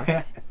well.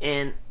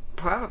 And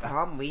part of the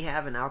problem we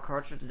have in our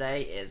culture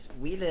today is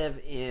we live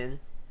in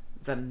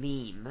the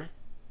meme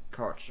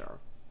culture.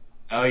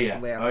 Oh yeah.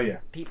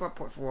 Where people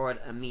put forward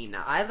a meme.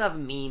 Now, I love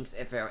memes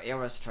if they're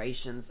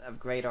illustrations of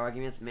great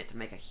arguments meant to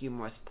make a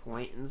humorous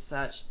point and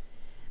such.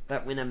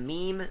 But when a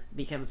meme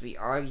becomes the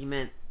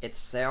argument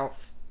itself,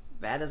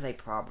 that is a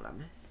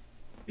problem.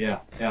 Yeah.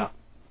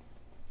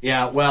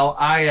 Well,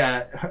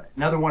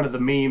 another one of the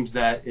memes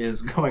that is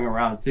going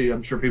around too,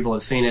 I'm sure people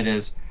have seen it,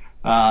 is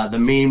the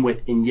meme with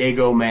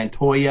Inigo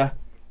Montoya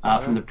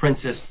from The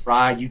Princess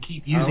Bride. You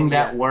keep using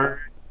that word.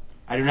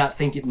 I do not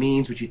think it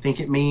means what you think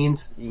it means.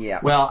 Yeah.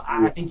 Well,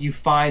 I think you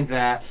find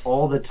that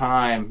all the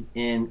time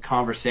in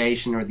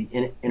conversation or the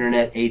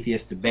internet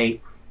atheist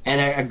debate. And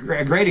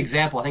a great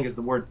example, I think, is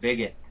the word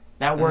bigot.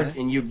 That word,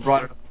 and you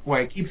brought it up before,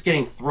 it keeps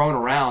getting thrown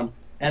around.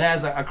 And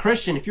as a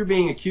Christian, if you're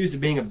being accused of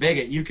being a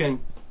bigot, you can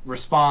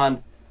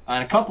respond in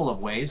a couple of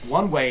ways.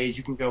 One way is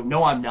you can go,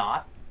 no, I'm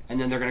not. And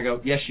then they're going to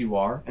go, yes, you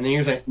are. And then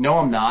you're going to say, no,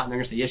 I'm not. And they're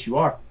going to say, yes, you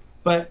are.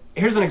 But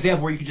here's an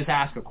example where you could just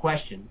ask a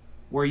question,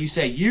 where you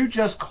say, you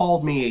just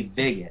called me a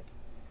bigot.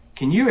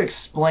 Can you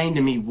explain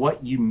to me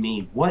what you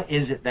mean? What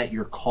is it that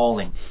you're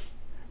calling?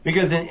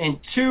 Because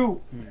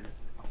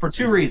for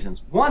two reasons.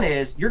 One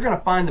is you're going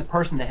to find the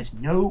person that has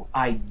no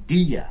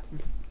idea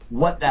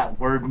what that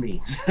word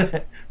means.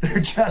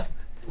 They're just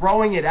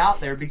throwing it out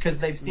there because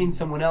they've seen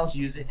someone else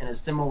use it in a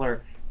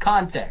similar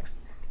context.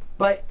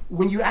 But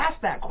when you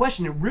ask that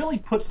question, it really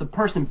puts the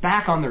person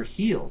back on their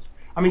heels.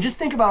 I mean, just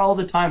think about all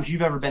the times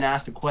you've ever been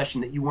asked a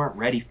question that you weren't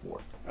ready for.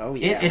 Oh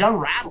yeah. It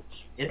unrattles.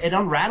 It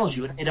unrattles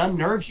you. It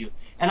unnerves you.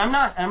 And I'm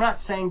not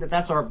saying that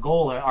that's our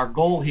goal. Our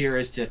goal here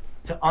is to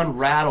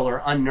unrattle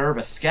or unnerve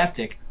a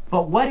skeptic.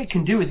 But what it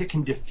can do is it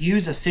can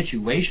diffuse a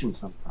situation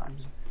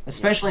sometimes,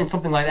 especially in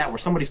something like that where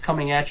somebody's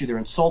coming at you, they're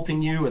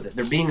insulting you, or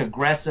they're being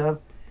aggressive,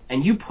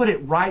 and you put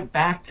it right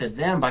back to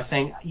them by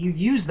saying, you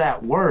use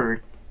that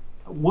word.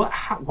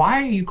 Why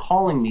are you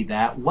calling me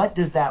that? What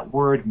does that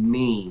word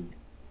mean?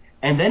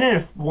 And then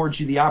it affords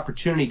you the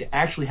opportunity to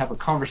actually have a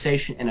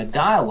conversation and a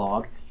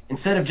dialogue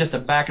instead of just a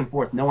back and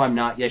forth, no, I'm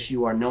not, yes,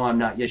 you are, no, I'm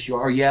not, yes, you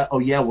are, or yeah, oh,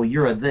 yeah, well,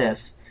 you're a this,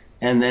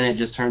 and then it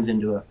just turns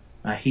into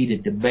a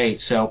heated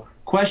debate. So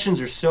questions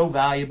are so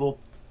valuable,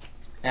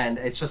 and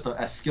it's just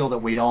a skill that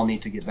we all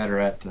need to get better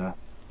at.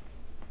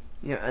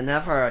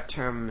 Another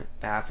term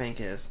that I think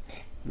is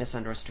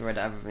misunderstood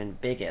other than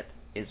bigot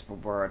is the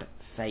word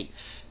faith.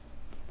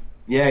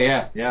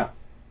 Yeah,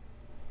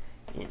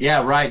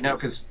 right. No,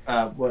 because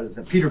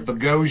Peter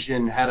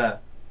Boghossian had a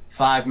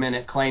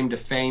 5-minute claim to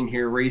fame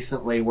here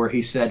recently where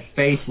he said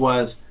faith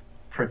was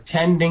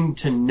pretending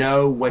to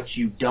know what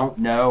you don't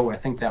know. I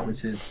think that was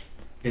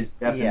his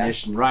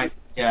definition, right?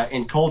 Yeah,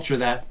 in culture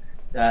that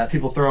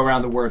people throw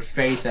around the word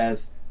faith as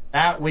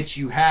that which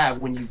you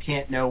have when you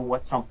can't know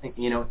what something,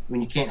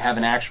 when you can't have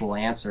an actual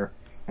answer.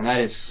 And that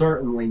is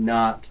certainly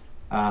not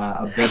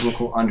a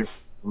biblical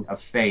understanding of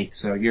faith.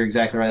 So you're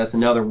exactly right. That's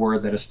another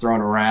word that is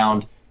thrown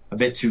around a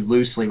bit too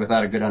loosely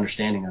without a good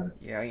understanding of it.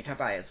 Yeah, you talk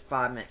about his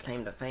 5-minute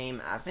claim to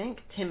fame. I think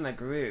Tim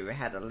McGrew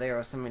had a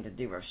little something to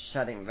do with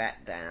shutting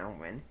that down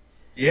when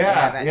they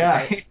have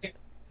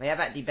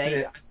that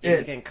debate. If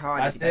you can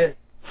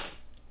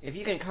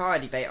call a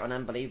debate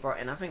unbelievable,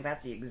 and I think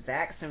that's the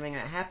exact same thing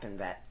that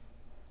happened, that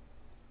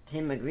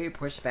Tim McGrew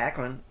pushed back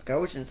on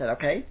Boghossian and said,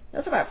 okay,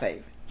 that's about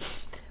faith.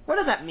 What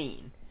does that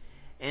mean?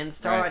 And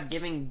started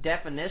giving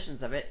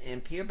definitions of it,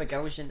 and Peter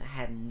Boghossian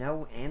had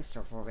no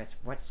answer for it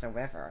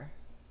whatsoever.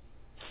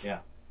 Yeah.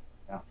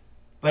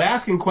 But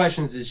asking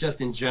questions is just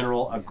in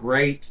general a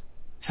great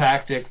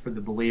tactic for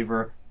the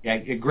believer. Yeah,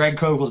 Greg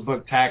Kogle's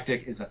book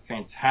Tactic is a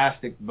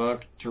fantastic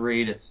book to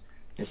read.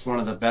 It's one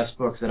of the best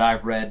books that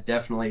I've read,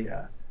 definitely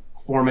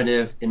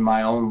formative in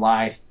my own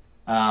life.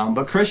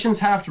 But Christians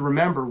have to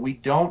remember we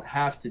don't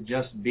have to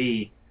just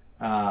be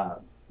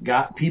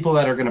people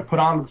that are going to put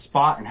on the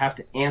spot and have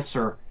to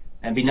answer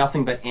and be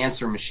nothing but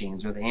answer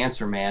machines or the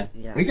answer man.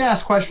 Yeah. We can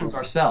ask questions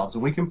ourselves,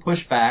 and we can push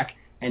back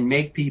and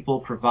make people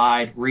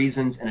provide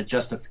reasons and a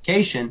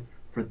justification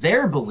for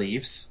their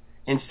beliefs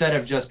instead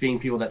of just being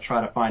people that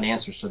try to find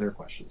answers to their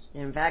questions.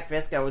 In fact,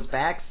 this goes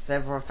back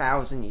several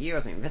thousand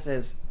years. I mean, this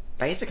is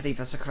basically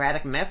the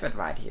Socratic method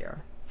right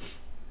here.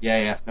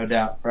 Yeah, no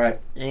doubt, right.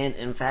 And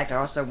in fact,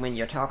 also when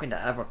you're talking to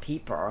other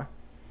people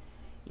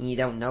and you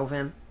don't know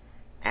them,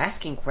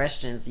 asking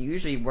questions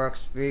usually works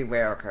very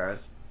well because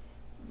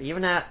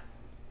even that,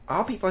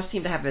 all people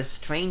seem to have this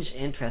strange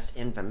interest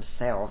in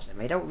themselves, and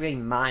they don't really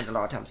mind a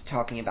lot of times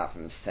talking about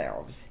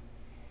themselves.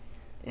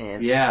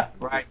 And yeah,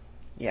 right.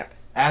 Yep.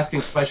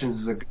 Asking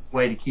questions is a good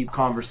way to keep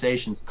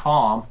conversations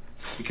calm,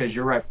 because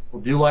you're right,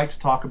 people do like to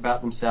talk about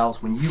themselves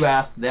when you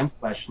ask them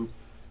questions.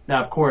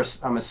 Now, of course,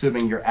 I'm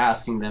assuming you're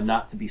asking them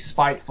not to be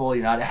spiteful.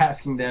 You're not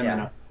asking them in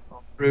a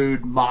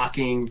rude,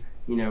 mocking,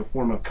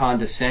 form of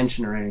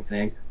condescension or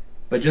anything.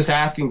 But just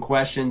asking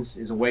questions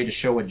is a way to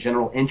show a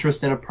general interest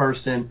in a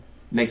person,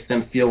 makes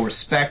them feel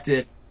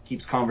respected,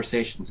 keeps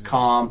conversations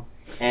calm,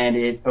 and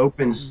it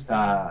opens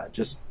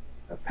just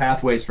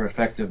pathways for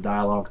effective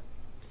dialogue.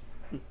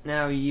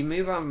 Now, you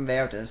move on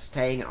there to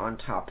staying on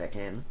topic,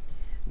 and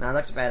now I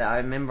looked at it, I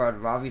remember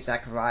Ravi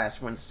Zacharias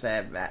once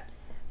said that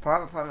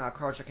part of the problem of our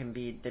culture can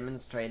be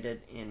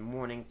demonstrated in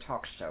morning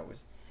talk shows,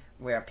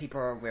 where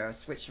people will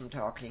switch from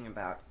talking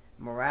about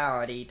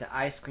morality to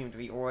ice cream to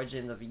the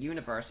origins of the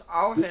universe,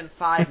 all within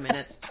 5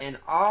 minutes, and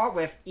all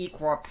with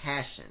equal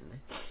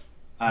passion.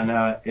 I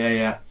know it.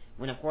 Yeah.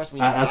 When of course we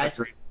know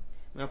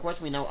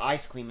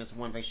ice cream is the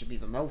one they should be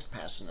the most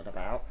passionate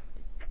about.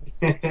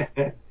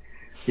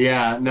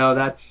 Yeah, no,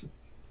 that's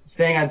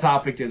staying on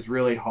topic is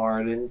really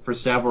hard for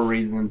several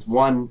reasons.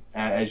 One,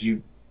 as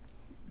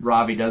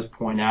Ravi does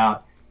point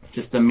out,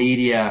 just the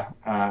media,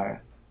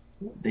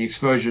 the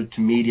exposure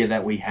to media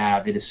that we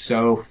have, it is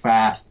so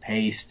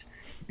fast-paced,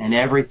 and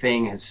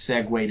everything has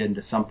segued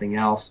into something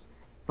else.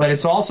 But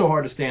it's also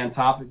hard to stay on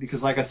topic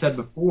because, like I said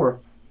before,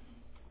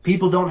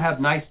 people don't have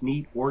nice,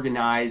 neat,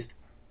 organized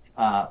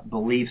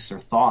beliefs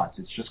or thoughts.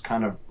 It's just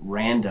kind of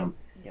random.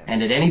 Yeah.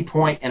 And at any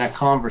point in a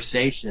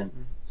conversation,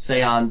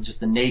 say on just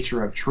the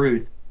nature of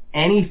truth,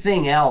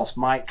 anything else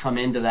might come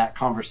into that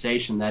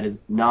conversation that is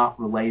not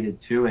related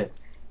to it.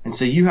 And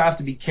so you have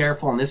to be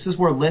careful, and this is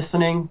where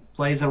listening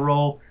plays a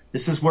role.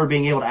 This is where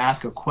being able to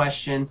ask a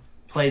question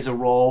plays a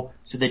role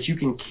so that you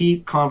can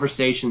keep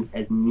conversations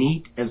as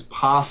neat as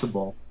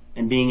possible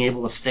and being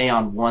able to stay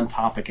on one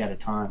topic at a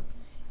time.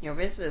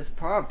 This is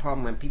part of the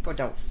problem when people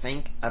don't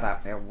think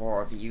about their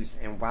worldviews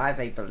and why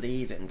they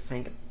believe and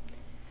think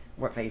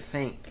what they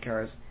think,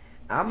 because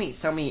I'll meet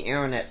so many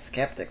internet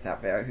skeptics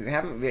out there who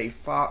haven't really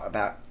thought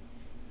about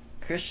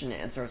Christian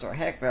answers or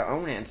heck their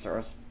own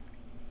answers,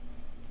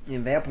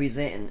 and they'll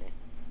present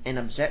an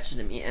objection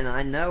to me, and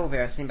I know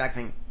they're sitting back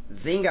saying,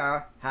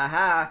 "Zinga,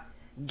 haha,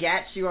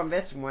 got you on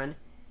this one."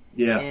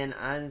 Yeah. And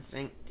I just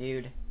think,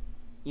 dude,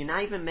 you're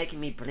not even making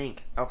me blink,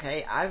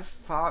 okay? I've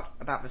thought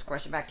about this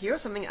question back.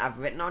 Here's something I've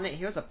written on it.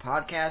 Here's a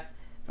podcast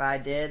that I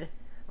did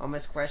on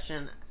this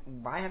question.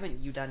 Why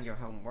haven't you done your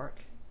homework?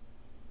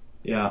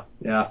 Yeah.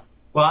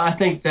 Well, I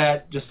think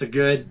that just a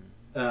good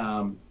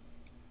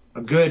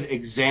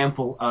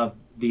example of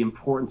the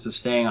importance of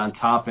staying on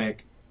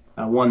topic,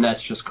 one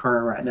that's just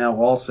current right now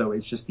also,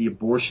 is just the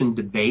abortion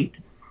debate.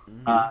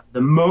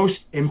 The most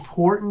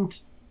important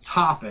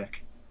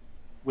topic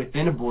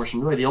within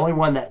abortion, really the only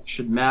one that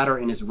should matter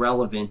and is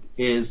relevant,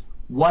 is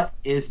what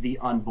is the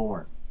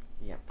unborn.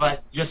 Yeah.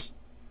 But just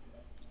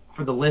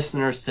for the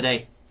listeners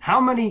today, how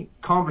many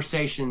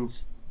conversations,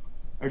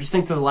 or just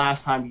think to the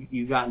last time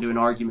you got into an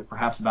argument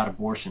perhaps about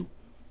abortion,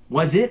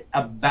 was it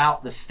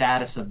about the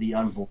status of the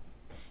unborn?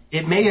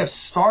 It may have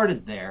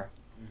started there,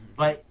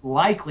 but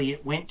likely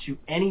it went to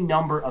any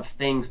number of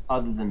things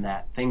other than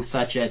that, things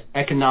such as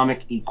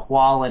economic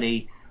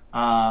equality,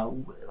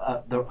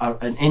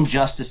 an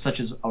injustice such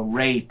as a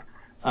rape,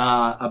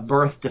 a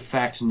birth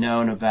defect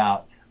known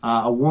about,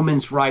 a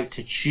woman's right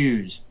to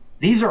choose.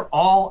 These are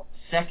all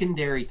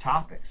secondary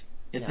topics.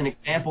 It's an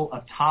example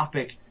of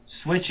topic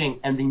switching,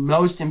 and the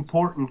most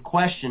important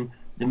question,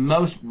 the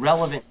most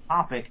relevant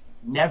topic,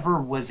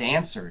 never was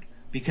answered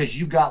because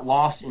you got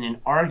lost in an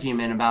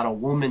argument about a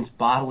woman's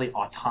bodily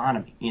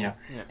autonomy,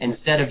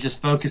 instead of just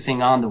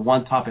focusing on the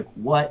one topic,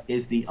 what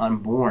is the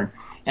unborn?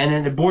 And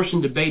an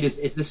abortion debate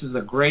this is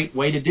a great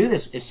way to do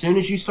this. As soon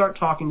as you start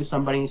talking to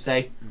somebody and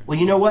say, well,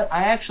 you know what,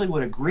 I actually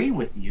would agree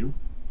with you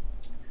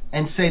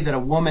and say that a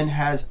woman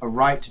has a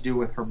right to do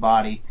with her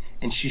body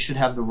and she should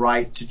have the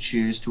right to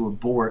choose to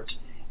abort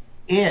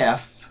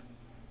if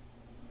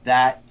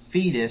that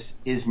fetus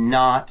is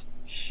not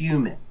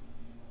human.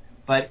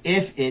 But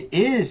if it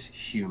is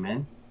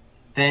human,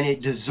 then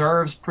it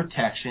deserves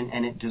protection,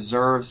 and it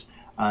deserves,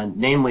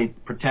 namely,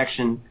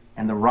 protection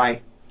and the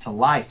right to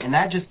life. And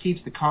that just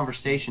keeps the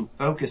conversation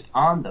focused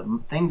on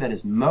the thing that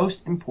is most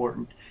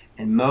important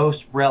and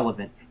most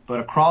relevant. But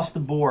across the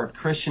board,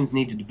 Christians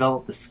need to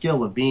develop the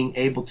skill of being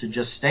able to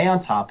just stay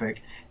on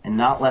topic and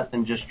not let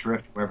them just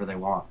drift wherever they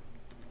want.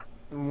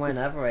 One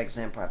other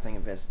example I think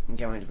of this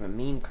going to the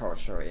meme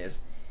culture is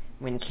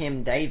when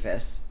Kim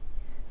Davis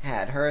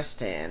had her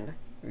stand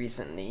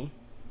recently,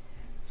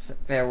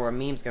 there were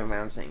memes going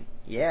around saying,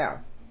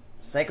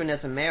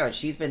 sacredness of marriage,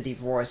 she's been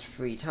divorced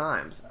 3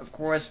 times. Of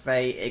course,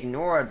 they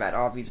ignored that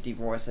all these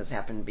divorces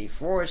happened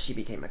before she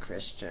became a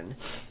Christian.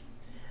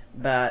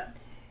 But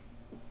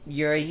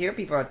you hear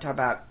people talk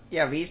about,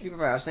 these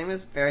people are saying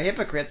this, they're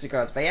hypocrites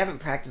because they haven't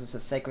practiced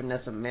the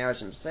sacredness of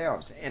marriage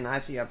themselves. And I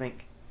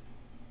think,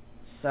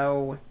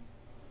 so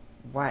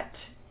what?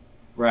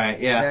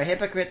 Right, yeah. They're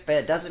hypocrites, but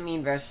it doesn't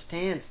mean their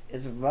stance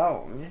is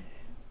wrong.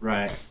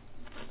 Right.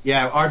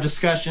 Yeah, our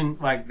discussion,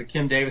 like the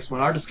Kim Davis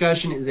one, our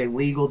discussion is a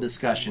legal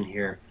discussion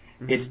here.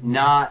 It's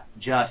not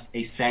just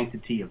a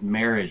sanctity of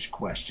marriage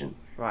question.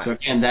 Right. So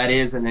again, that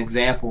is an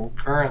example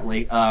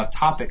currently of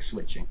topic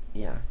switching.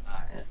 Yeah.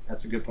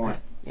 That's a good point.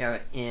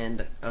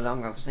 And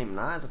along those same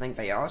lines, I think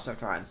they also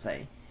try and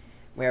say,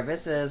 where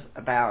this is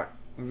about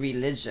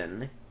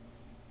religion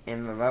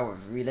and the role of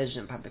religion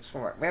in public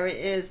sport, where it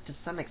is to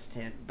some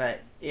extent, but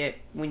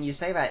when you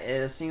say that,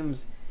 it assumes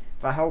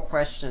the whole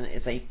question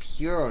is a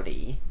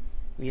purely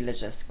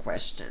religious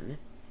question.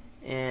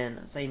 And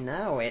I say,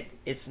 no,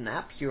 it's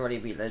not purely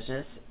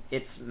religious,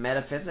 it's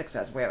metaphysics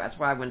as well. That's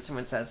why when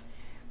someone says,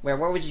 well,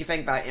 what would you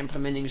think about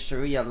implementing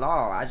Sharia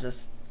law? I just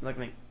look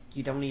like,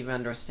 you don't even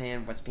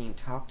understand what's being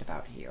talked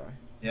about here.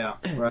 Yeah,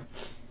 right.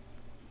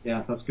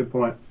 Yeah, that's a good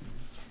point.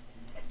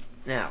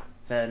 Now,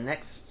 the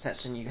next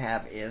section you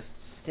have is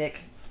stick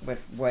with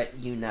what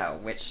you know,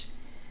 which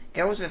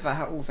goes with the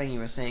whole thing you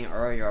were saying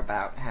earlier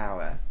about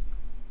how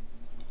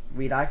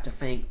we like to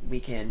think we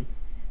can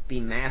be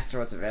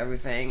masters of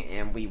everything,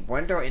 and we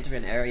wander into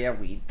an area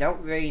we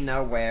don't really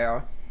know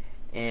where,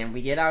 and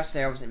we get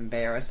ourselves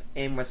embarrassed.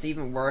 And what's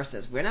even worse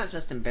is we're not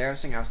just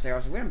embarrassing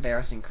ourselves, we're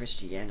embarrassing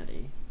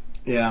Christianity.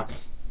 Yeah,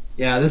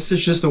 this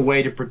is just a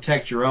way to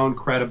protect your own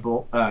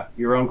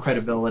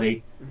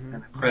credibility and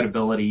the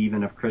credibility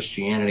even of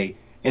Christianity.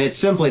 And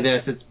it's simply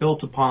this: it's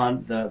built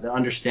upon the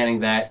understanding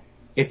that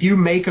if you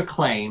make a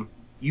claim,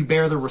 you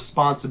bear the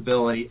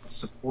responsibility of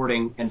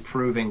supporting and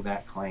proving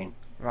that claim.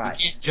 Right.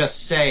 You can't just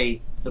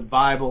say the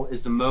Bible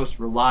is the most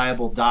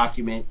reliable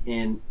document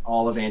in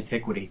all of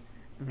antiquity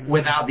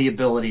without the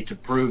ability to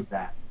prove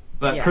that.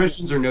 But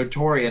Christians are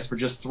notorious for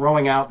just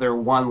throwing out their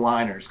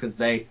one-liners because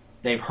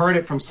they've heard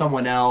it from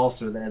someone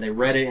else or they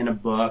read it in a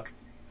book.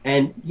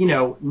 And,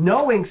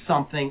 knowing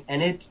something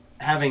and it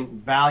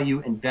having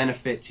value and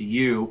benefit to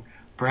you,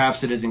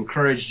 perhaps it has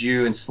encouraged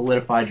you and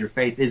solidified your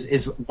faith,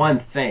 is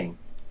one thing.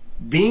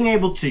 Being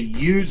able to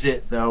use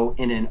it, though,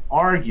 in an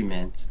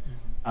argument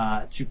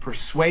to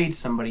persuade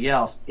somebody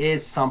else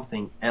is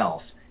something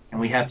else. And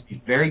we have to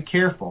be very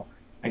careful.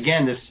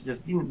 Again,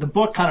 the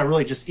book kind of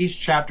really just each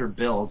chapter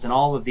builds, and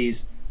all of these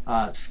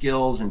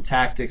skills and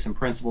tactics and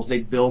principles, they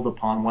build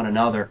upon one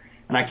another.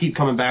 And I keep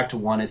coming back to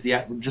one, is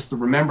just the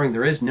remembering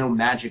there is no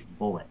magic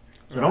bullet.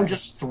 So don't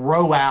just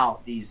throw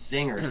out these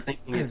zingers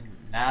thinking it's going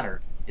to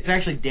matter. It's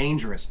actually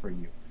dangerous for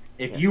you.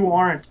 If you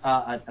aren't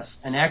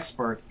an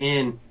expert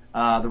in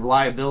the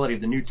reliability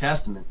of the New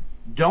Testament,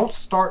 don't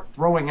start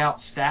throwing out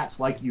stats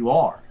like you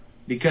are,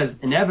 because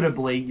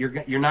inevitably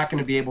you're not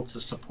going to be able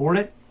to support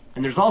it.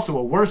 And there's also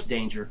a worse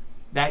danger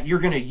that you're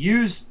going to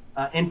use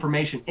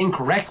information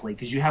incorrectly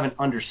because you haven't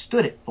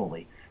understood it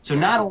fully. So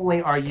not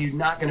only are you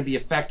not going to be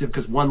effective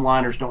because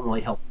one-liners don't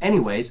really help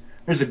anyways,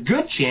 there's a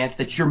good chance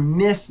that you're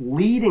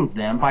misleading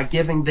them by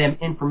giving them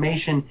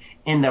information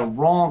in the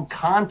wrong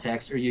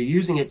context, or you're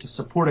using it to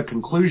support a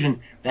conclusion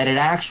that it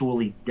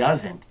actually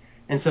doesn't.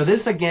 And so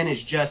this, again, is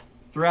just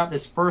throughout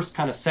this first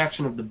kind of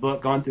section of the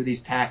book, going through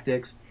these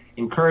tactics,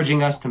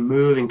 encouraging us to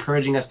move,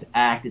 encouraging us to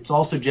act. It's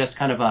also just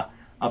kind of a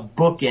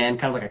bookend,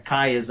 kind of like a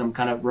chiasm,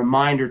 kind of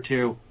reminder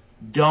to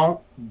don't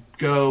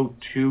go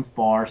too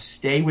far.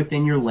 Stay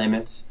within your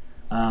limits.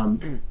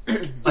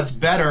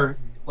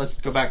 Let's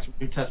go back to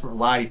New Testament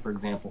reliability, for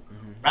example.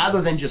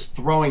 Rather than just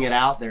throwing it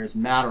out there as a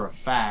matter of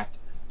fact,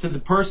 to the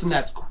person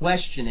that's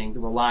questioning the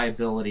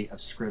reliability of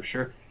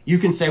Scripture, you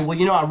can say, well,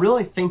 I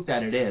really think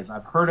that it is.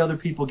 I've heard other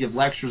people give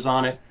lectures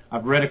on it.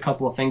 I've read a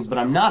couple of things, but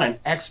I'm not an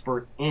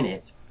expert in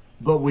it.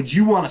 But would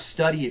you want to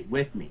study it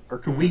with me? Or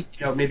could we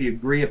maybe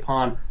agree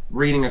upon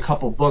reading a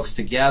couple books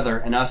together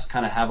and us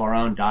kind of have our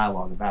own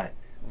dialogue about it?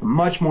 A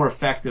much more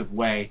effective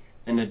way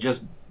than to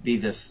just be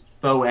this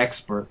faux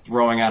expert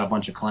throwing out a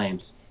bunch of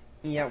claims.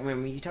 Yeah,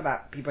 when you talk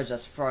about people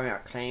just throwing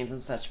out claims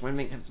and such, one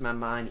thing that comes to my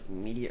mind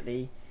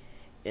immediately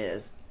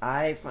is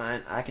I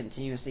find I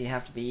continuously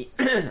have to be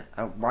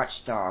a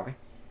watchdog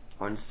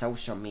on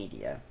social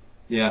media.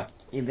 Yeah.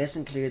 And this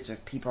includes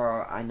with people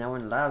I know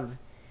and love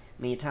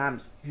many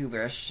times who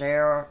will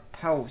share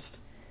posts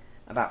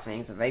about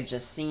things that they've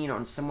just seen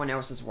on someone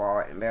else's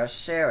wall, and they'll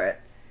share it,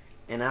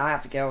 and I'll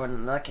have to go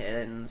and look at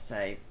it and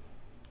say,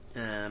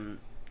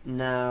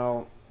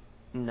 no,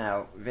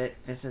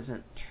 this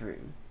isn't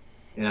true.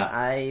 Yeah.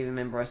 I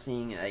remember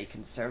seeing a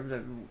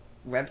conservative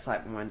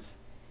website once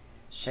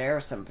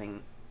share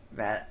something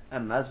that a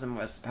Muslim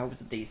was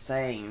supposedly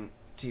saying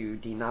to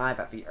deny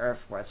that the earth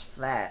was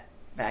flat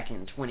back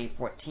in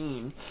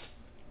 2014,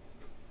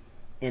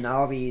 and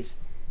all these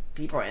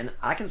people, and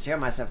I consider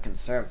myself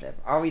conservative,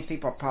 all these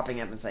people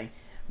popping up and saying,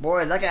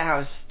 boy, look at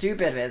how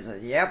stupid it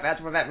is. Yep,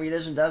 that's what that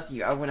religion does to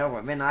you over and over.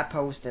 And then I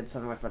posted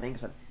something with the link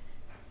and said,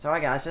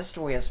 sorry guys, this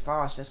story is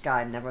false. This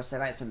guy never said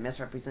that. It's a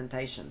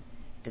misrepresentation.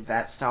 Did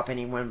that stop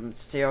anyone from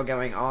still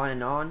going on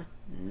and on?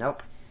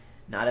 Nope,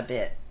 not a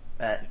bit.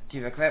 But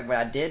to the credit, what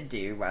I did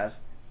do was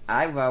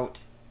I wrote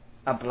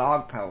a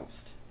blog post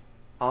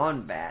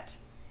on that,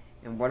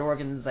 and what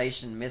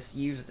organization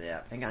misused it.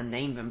 I think I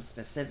named them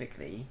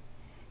specifically,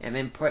 and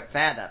then put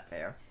that up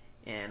there.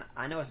 And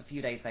I noticed a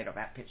few days later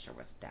that picture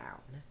was down.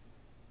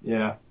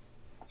 Yeah.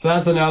 So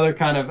that's another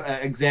kind of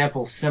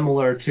example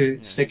similar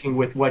to sticking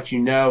with what you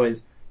know is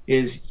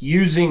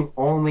using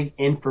only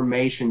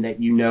information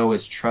that you know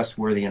is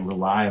trustworthy and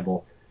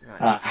reliable.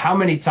 Right. How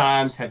many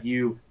times have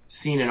you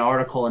seen an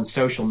article in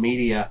social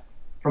media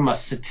from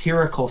a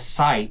satirical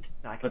site,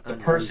 but the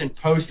person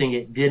posting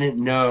it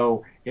didn't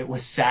know it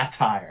was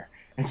satire.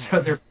 And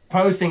so they're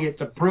posting it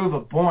to prove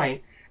a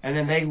point, and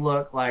then they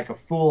look like a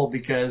fool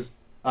because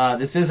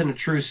this isn't a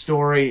true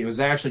story. It was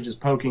actually just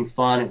poking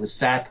fun. It was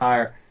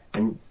satire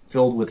and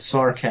filled with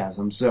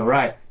sarcasm. So,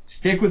 right,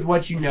 stick with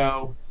what you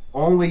know.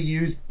 Only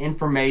use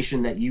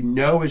information that you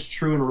know is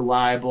true and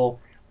reliable.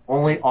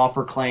 Only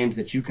offer claims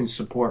that you can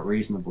support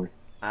reasonably.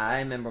 I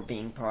remember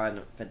being part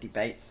of a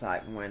debate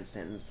site once,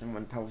 and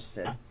someone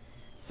posted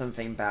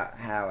something about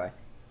how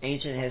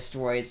ancient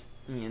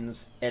historians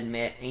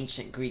admit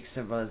ancient Greek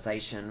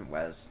civilization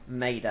was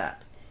made up.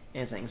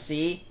 And saying,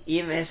 see,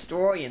 even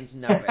historians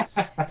know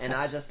it. And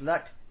I just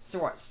looked,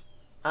 source,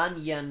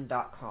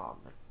 onion.com.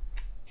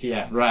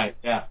 Yeah, right,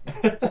 yeah.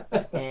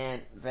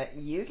 But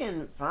you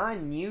can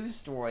find news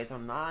stories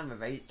online where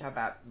they talk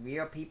about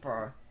real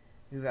people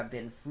who have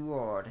been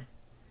fooled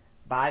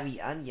by the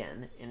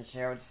Onion and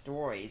shared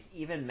stories.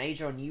 Even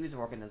major news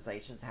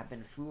organizations have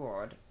been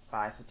fooled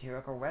by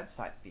satirical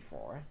websites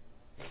before.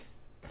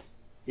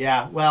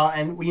 Yeah, well,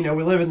 and we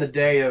live in the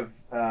day of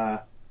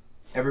the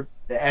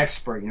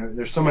expert.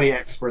 There's so many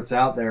experts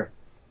out there,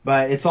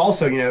 but it's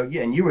also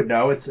and you would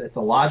know it's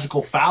a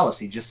logical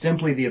fallacy. Just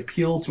simply the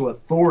appeal to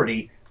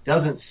authority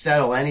doesn't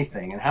settle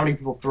anything. And how many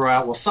people throw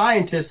out, well,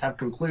 scientists have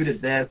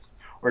concluded this,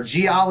 or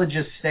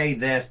geologists say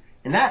this,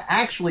 and that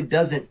actually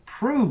doesn't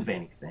prove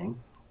anything.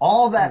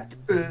 All that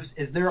proves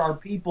is there are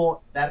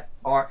people that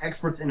are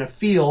experts in a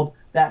field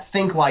that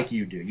think like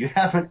you do. You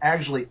haven't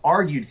actually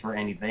argued for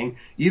anything.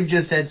 You've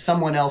just said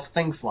someone else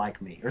thinks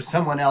like me, or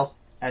someone else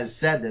has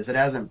said this. It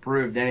hasn't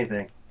proved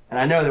anything. And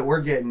I know that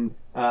we're getting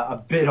a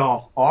bit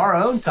off our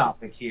own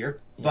topic here,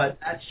 but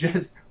that's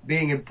just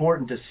being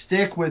important to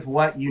stick with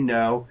what you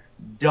know.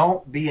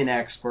 Don't be an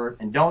expert,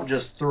 and don't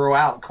just throw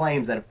out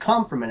claims that have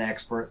come from an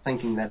expert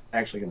thinking that's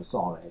actually going to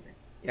solve anything.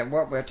 Yeah,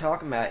 what we're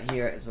talking about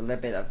here is a little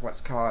bit of what's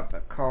called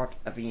the cult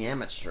of the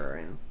amateur.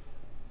 And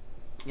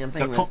I'm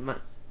thinking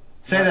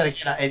say that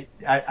again.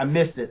 I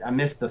missed it. I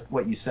missed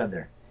what you said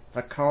there.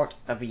 The cult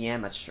of the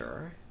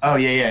amateur. Oh,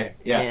 yeah.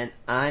 And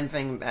I'm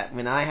thinking that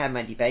when I had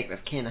my debate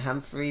with Ken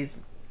Humphreys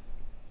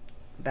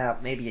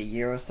about maybe a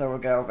year or so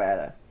ago,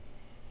 that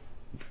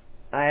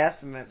I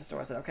asked him at the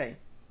store, I said, okay,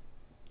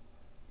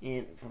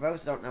 and for those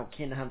who don't know,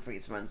 Ken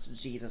Humphreys runs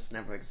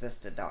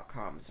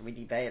JesusNeverExisted.com, so we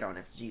debated on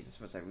if Jesus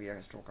was a real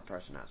historical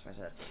person. So I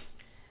said,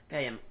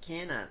 okay,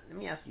 Ken, let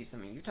me ask you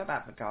something. You talk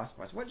about the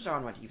Gospels. What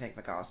genre do you think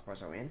the Gospels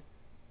are in?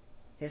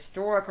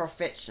 Historical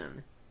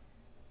fiction.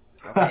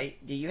 Okay,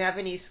 do you have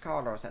any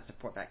scholars that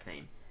support that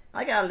claim?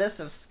 I got a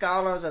list of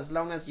scholars as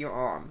long as your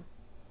arm.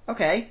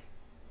 Okay,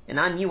 and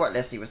I knew what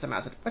list he was talking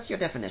about. I said, what's your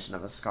definition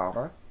of a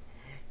scholar?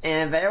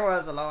 And there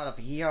was a lot of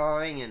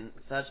hee-hawing and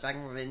such back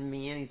within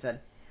me, and he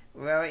said,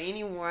 well,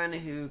 anyone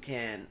who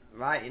can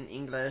write in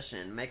English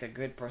and make a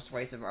good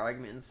persuasive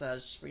argument and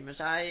such, pretty much,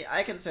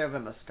 I consider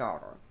them a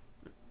scholar.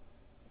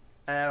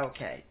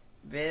 Okay,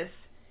 this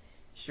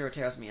sure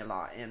tells me a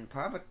lot. And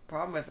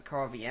problem with the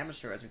call of the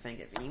amateur is we think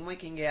if anyone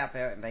can get out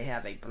there and they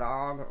have a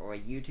blog or a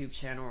YouTube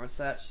channel or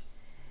such,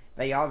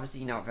 they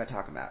obviously know what they're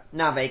talking about.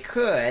 Now, they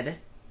could,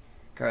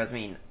 because,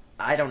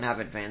 I don't have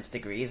advanced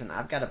degrees, and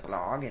I've got a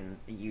blog and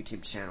a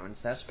YouTube channel and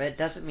such, but it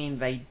doesn't mean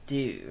they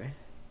do.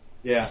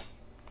 Yeah.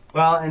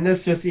 Well, and this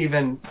just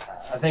even,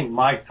 I think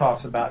Mike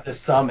talks about this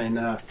some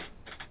in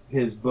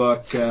his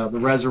book, The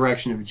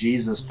Resurrection of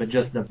Jesus, but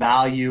just the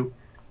value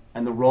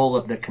and the role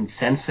of the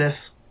consensus.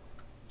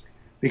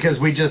 Because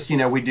we just,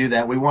 we do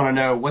that. We want to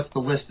know what's the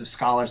list of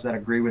scholars that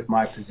agree with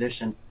my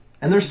position.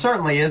 And there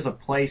certainly is a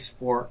place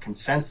for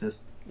consensus.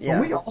 Yeah.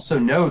 But we also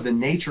know the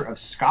nature of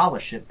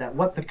scholarship, that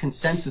what the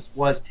consensus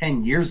was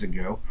 10 years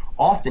ago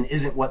often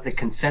isn't what the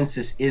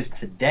consensus is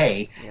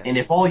today. Yeah. And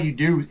if all you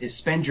do is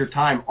spend your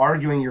time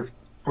arguing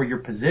for your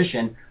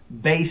position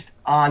based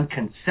on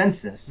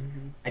consensus,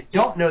 I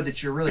don't know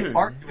that you're really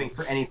arguing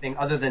for anything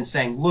other than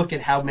saying, look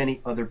at how many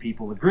other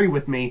people agree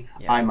with me,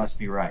 I must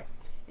be right.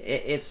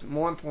 It's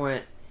more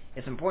important.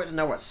 It's important to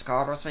know what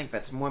scholars think,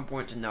 but it's more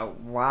important to know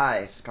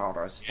why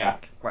scholars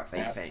think what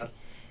they think.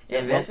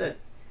 And this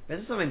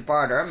is something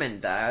Bart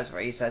Ehrman does,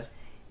 where he says,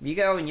 if you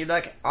go and you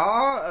look,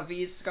 all of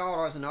these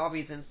scholars and all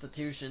these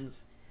institutions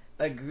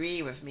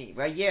agree with me.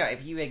 Well, yeah,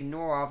 if you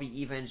ignore all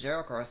the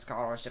evangelical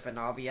scholarship and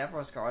all the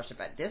other scholarship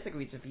that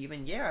disagrees with you,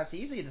 then it's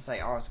easy to say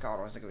all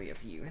scholars agree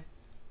with you.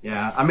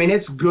 Yeah,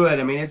 it's good.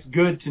 It's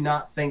good to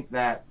not think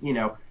that,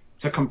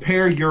 to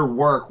compare your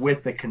work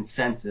with the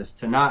consensus,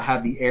 to not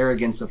have the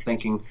arrogance of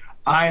thinking,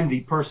 I'm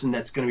the person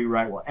that's going to be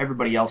right while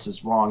everybody else is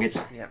wrong.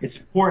 It's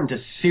important to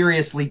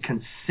seriously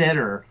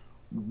consider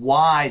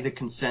why the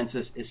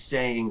consensus is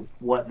saying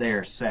what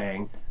they're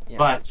saying. Yeah.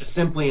 But just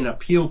simply an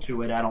appeal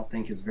to it, I don't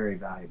think is very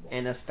valuable.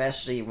 And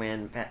especially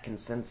when that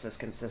consensus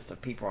consists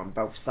of people on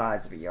both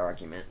sides of the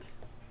argument.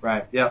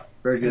 Right, yeah,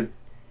 very good.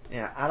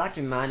 Yeah, I'd like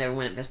to remind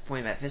everyone at this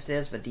point that this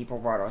is the Deeper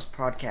Waters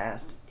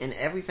podcast, and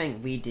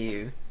everything we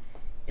do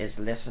is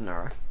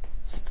listener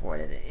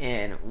supported,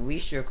 and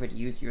we sure could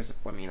use your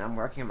support. I'm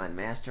working on my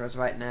master's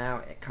right now.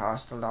 It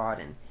costs a lot,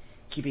 and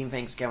keeping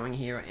things going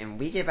here, and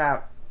we give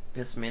out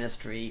this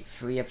ministry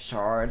free of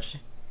charge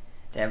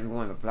to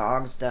everyone. The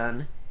blog's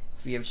done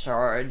free of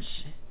charge,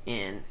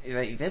 and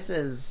this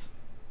is,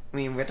 I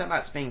mean, we're talking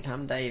about spending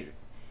time today.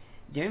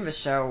 Doing the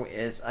show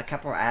is a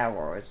couple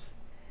hours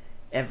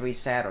every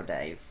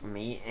Saturday for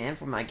me and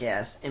for my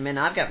guests, and then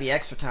I've got the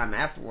extra time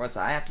afterwards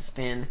I have to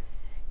spend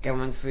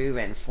going through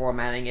and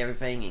formatting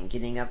everything and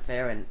getting up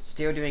there and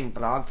still doing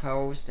blog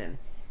posts, and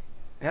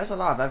there's a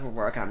lot of other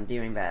work I'm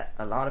doing that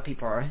a lot of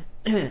people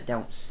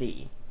don't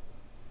see.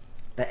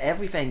 But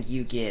everything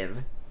you give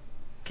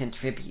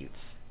contributes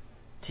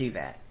to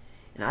that,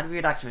 and I'd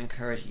really like to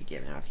encourage you to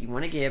give. Now, if you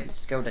want to give,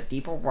 just go to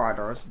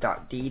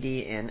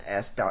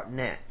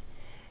deeperwaters.ddns.net,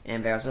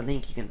 and there's a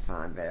link you can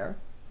find there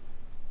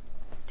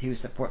to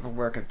support the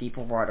work of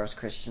Deeper Waters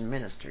Christian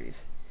Ministries.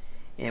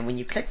 And when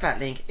you click that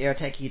link, it'll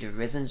take you to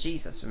Risen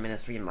Jesus, the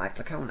ministry in Mike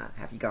Lacona.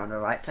 Have you gone to the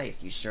right place?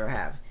 You sure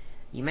have.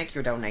 You make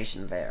your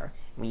donation there.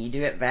 When you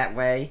do it that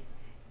way,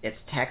 it's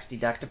tax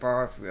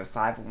deductible through a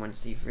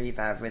 501c3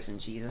 by Risen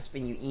Jesus.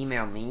 When you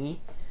email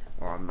me,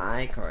 or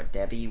Mike, or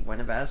Debbie,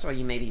 one of us, or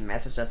you maybe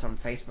message us on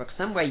Facebook,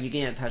 some way you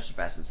get in touch with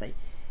us and say,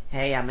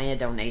 hey, I made a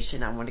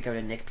donation, I want to go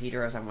to Nick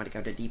Peters, I want to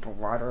go to Deeper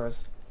Waters,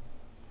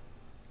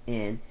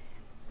 and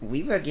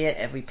we will get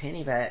every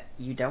penny that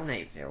you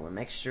donate there. We'll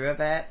make sure of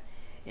that,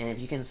 and if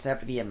you can set up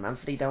to be a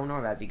monthly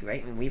donor, that'd be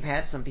great. And we've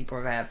had some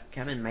people that have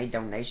come and made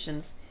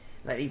donations.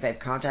 Lately, they've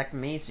contacted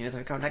me. As soon as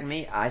they contact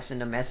me, I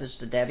send a message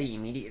to Debbie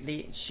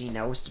immediately. She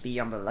knows to be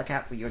on the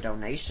lookout for your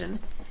donation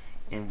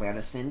and where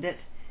to send it.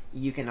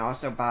 You can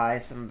also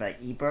buy some of the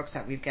ebooks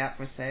that we've got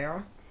for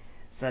sale,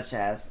 such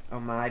as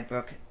my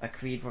book, A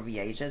Creed for the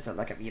Ages, a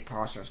look at the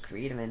Apostles'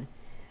 Creed, and then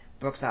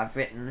books I've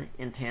written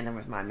in tandem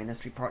with my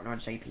ministry partner,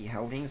 J.P.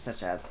 Holdings,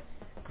 such as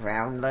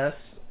Groundless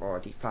or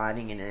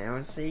Defining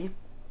Inerrancy,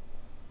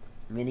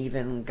 and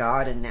even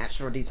God and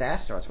Natural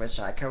Disasters, which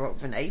I co-wrote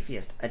with an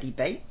atheist, a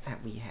debate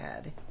that we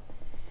had.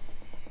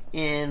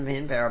 And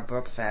then there are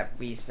books that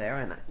we sell,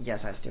 and yes,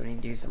 I still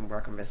need to do some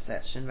work on this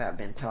section that have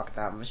been talked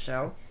about on the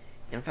show.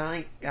 And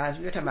finally, guys,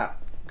 we were talking about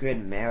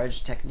good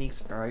marriage techniques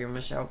earlier in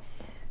the show.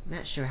 I'm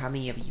not sure how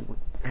many of you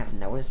have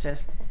noticed this,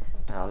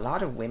 but a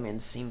lot of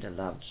women seem to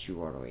love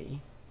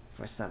jewelry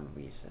for some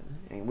reason.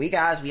 I mean, we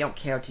guys, we don't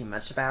care too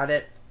much about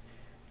it,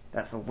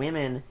 but for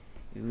women,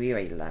 we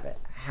really love it.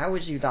 How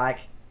would you like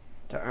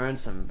to earn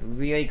some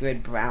really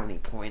good brownie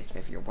points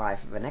with your wife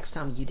the next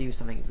time you do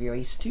something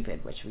really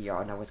stupid, which we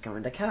all know is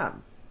going to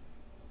come?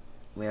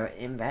 Well,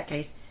 in that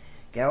case,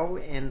 go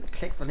and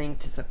click the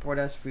link to support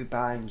us through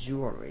buying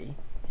jewelry,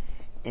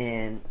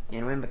 and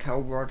in the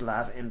code word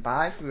love, and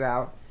buy through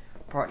our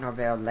partner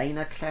there,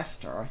 Lena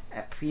Klester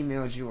at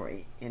Premier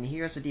Jewelry. And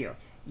here's the deal: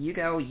 you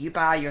go, you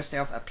buy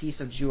yourself a piece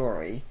of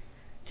jewelry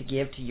to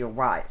give to your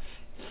wife.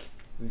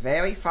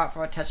 Very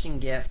thoughtful, touching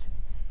gift,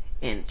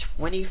 and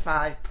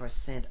 25%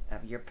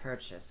 of your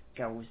purchase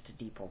goes to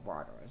Deeper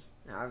Waters.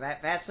 Now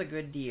that's a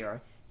good deal.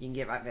 You can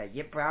get right there.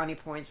 Get brownie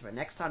points for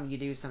next time you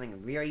do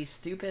something really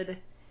stupid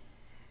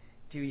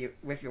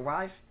with your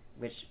wife,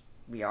 which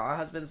we all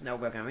husbands know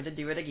we're going to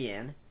do it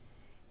again.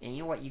 And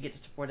you know what? You get to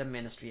support a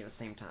ministry at the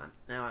same time.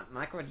 Now,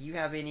 Michael, do you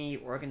have any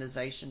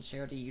organization,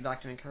 charity you'd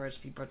like to encourage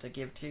people to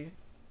give to?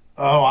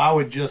 Oh, I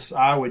would just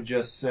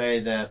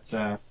say that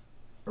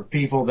for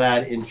people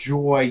that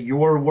enjoy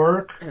your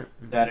work,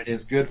 that it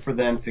is good for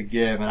them to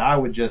give. And I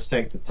would just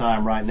take the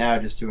time right now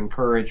just to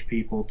encourage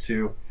people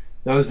to,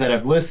 those that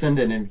have listened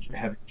and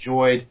have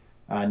enjoyed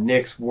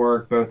Nick's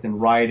work, both in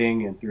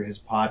writing and through his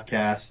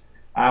podcast,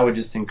 I would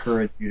just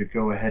encourage you to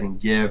go ahead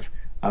and give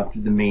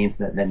through the means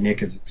that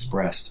Nick has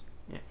expressed.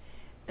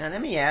 Now,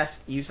 let me ask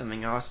you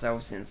something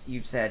also, since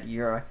you said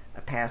you're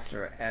a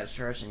pastor at a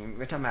church and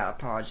we're talking about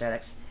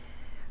apologetics.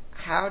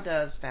 How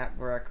does that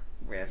work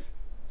with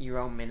your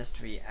own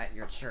ministry at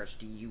your church?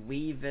 Do you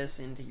weave this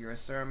into your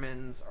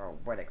sermons, or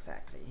what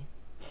exactly?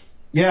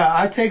 Yeah,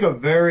 I take a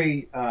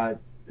very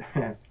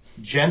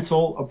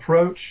gentle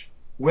approach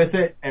with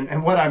it,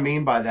 and what I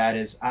mean by that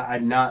is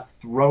I'm not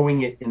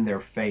throwing it in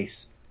their face.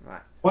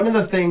 Right. One of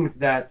the things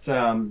that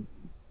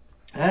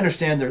I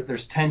understand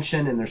there's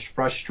tension and there's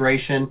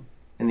frustration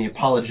in the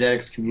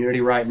apologetics community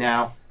right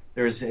now.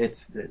 There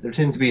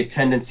tends to be a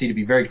tendency to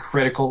be very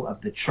critical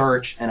of the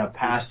church and of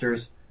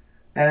pastors,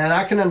 and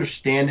I can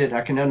understand it.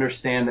 I can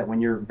understand that when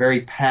you're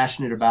very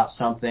passionate about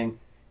something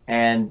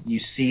and you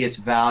see its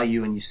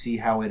value and you see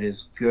how it is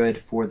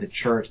good for the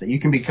church, that you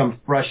can become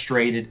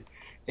frustrated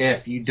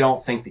if you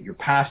don't think that your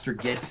pastor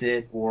gets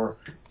it or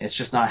it's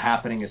just not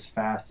happening as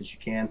fast as you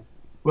can.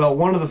 Well,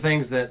 one of the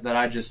things that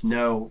I just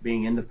know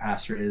being in the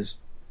pastor is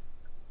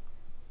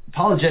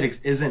apologetics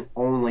isn't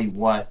only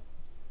what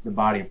the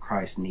body of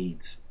Christ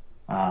needs.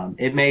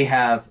 It may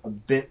have a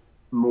bit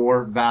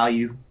more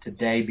value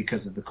today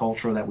because of the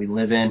culture that we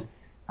live in.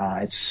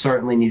 It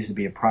certainly needs to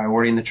be a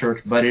priority in the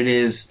church, but it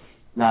is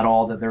not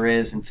all that there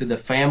is. And to the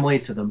family,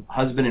 to the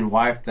husband and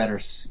wife that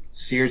are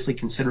seriously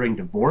considering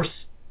divorce,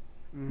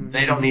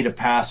 they don't need a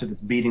pastor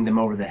that's beating them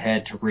over the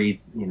head to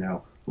read,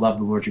 love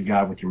the Lord your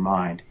God with your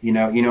mind. You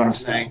know what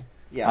I'm saying?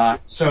 Yeah.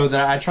 So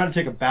that I try to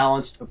take a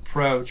balanced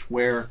approach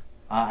where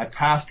I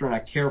pastor and I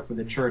care for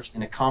the church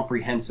in a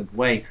comprehensive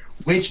way,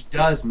 which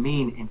does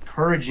mean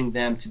encouraging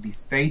them to be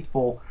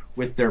faithful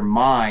with their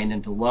mind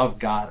and to love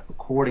God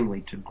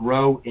accordingly, to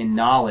grow in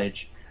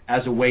knowledge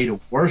as a way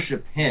to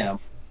worship Him,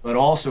 but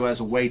also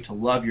as a way to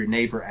love your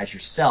neighbor as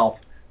yourself,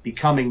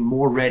 becoming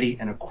more ready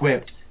and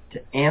equipped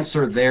to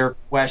answer their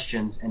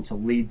questions and to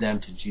lead them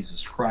to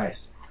Jesus Christ.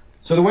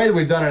 So the way that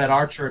we've done it at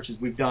our church is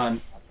we've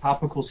done a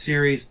topical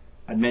series.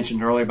 I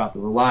mentioned earlier about the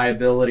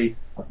reliability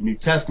of the New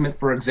Testament,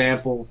 for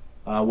example,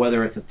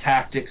 whether it's a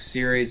tactics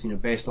series,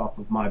 based off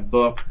of my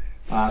book.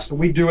 So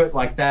we do it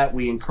like that.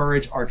 We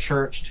encourage our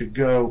church to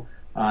go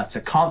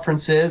to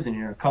conferences, and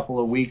in a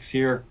couple of weeks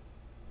here,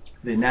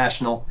 the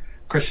National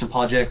Christian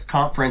Apologetics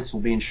Conference will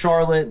be in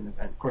Charlotte, and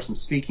of course I'm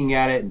speaking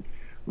at it, and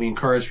we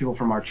encourage people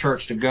from our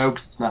church to go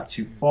because it's not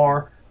too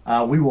far.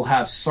 We will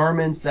have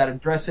sermons that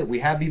address it. We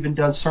have even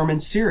done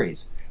sermon series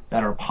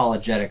that are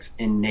apologetics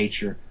in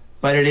nature,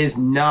 but it is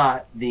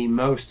not the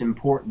most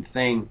important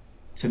thing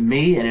to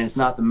me, and it's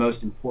not the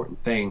most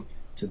important thing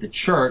to the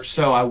church.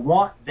 So I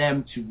want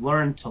them to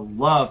learn to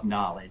love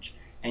knowledge,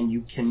 and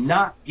you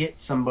cannot get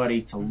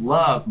somebody to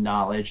love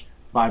knowledge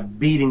by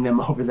beating them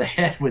over the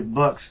head with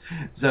books,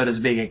 so to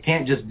speak. It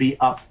can't just be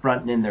up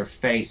front and in their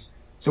face.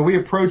 So we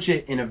approach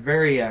it in a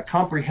very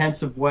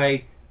comprehensive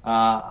way,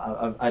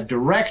 a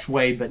direct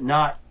way, but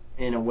not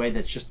in a way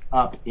that's just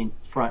up in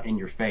front in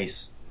your face.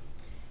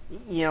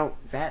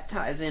 That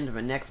ties into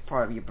the next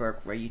part of your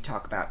book where you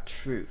talk about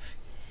truth.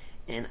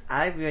 And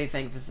I really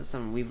think this is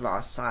something we've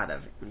lost sight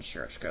of in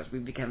church because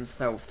we've become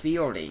so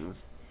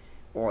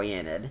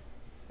feelings-oriented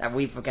that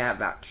we forgot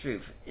about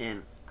truth.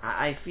 And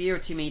I fear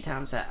too many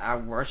times that our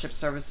worship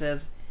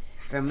services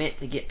are meant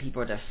to get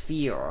people to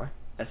feel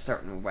a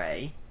certain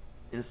way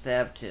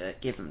instead of to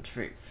give them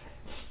truth.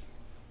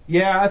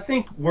 Yeah, I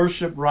think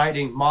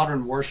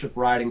modern worship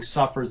writing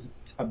suffers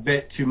a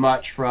bit too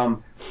much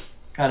from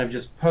kind of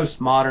just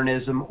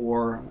postmodernism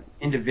or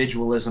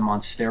individualism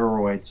on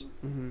steroids,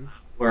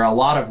 where a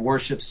lot of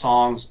worship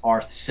songs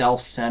are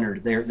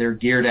self-centered. They're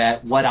geared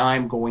at what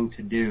I'm going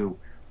to do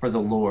for the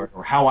Lord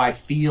or how I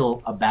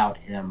feel about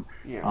Him.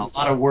 Yeah. A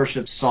lot of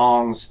worship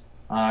songs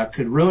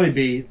could really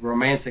be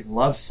romantic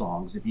love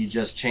songs if you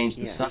just change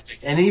the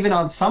subject. And even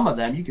on some of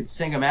them, you could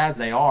sing them as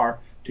they are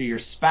to your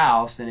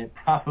spouse, and it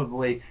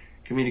probably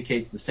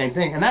communicates the same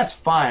thing. And that's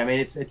fine. I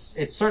mean,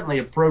 it's certainly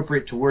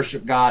appropriate to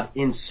worship God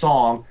in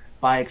song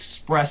by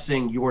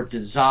expressing your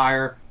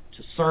desire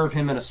to serve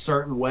Him in a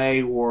certain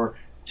way or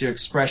to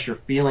express your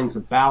feelings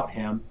about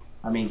Him.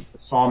 I mean, the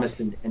psalmist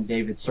and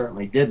David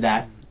certainly did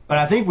that. But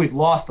I think we've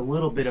lost a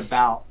little bit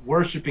about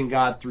worshiping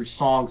God through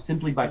song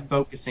simply by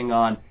focusing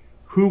on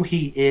who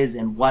He is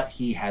and what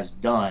He has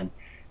done.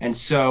 And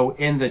so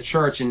in the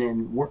church and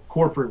in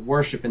corporate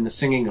worship and the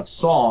singing of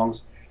songs,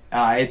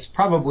 it's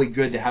probably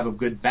good to have a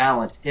good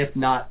balance, if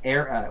not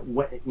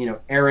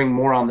erring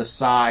more on the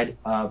side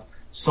of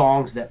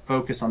songs that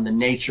focus on the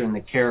nature and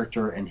the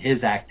character and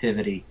His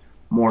activity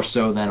more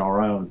so than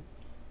our own.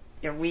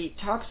 Yeah, we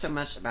talk so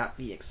much about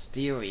the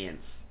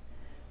experience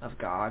of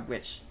God,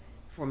 which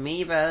for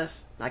many of us,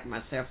 like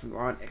myself, who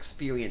aren't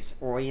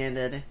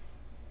experience-oriented,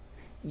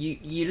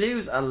 you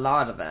lose a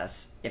lot of us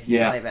if you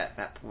live at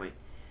that point.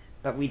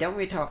 But we don't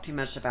really talk too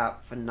much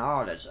about the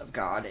knowledge of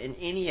God, and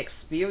any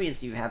experience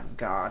you have of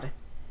God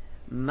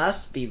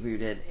must be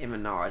rooted in the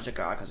knowledge of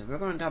God. Because if we're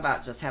going to talk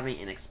about just having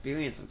an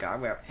experience of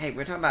God,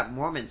 we're talking about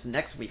Mormons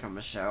next week on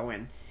the show,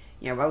 and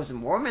those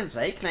Mormons,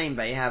 they claim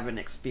they have an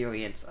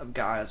experience of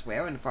God as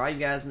well, and if all you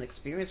guys an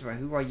experience, well,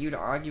 who are you to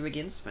argue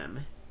against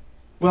them?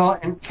 Well,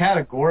 and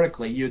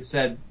categorically, you had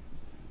said,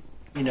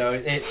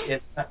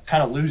 it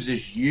kind of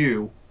loses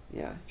you.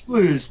 Yeah. You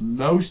lose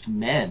most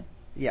men.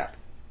 Yeah.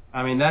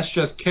 I mean, that's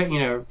just,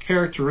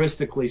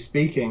 characteristically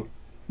speaking,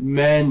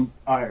 men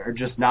are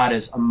just not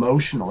as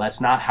emotional.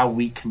 That's not how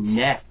we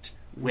connect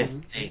with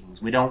things.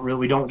 We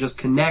don't just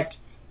connect,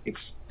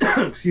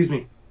 excuse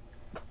me,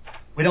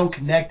 we don't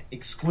connect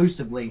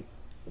exclusively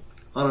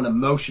on an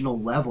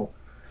emotional level.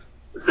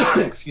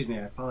 Excuse me,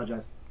 I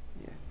apologize.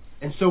 Yeah.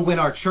 And so when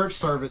our church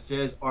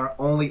services are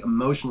only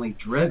emotionally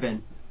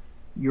driven,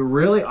 you're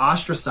really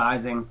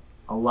ostracizing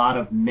a lot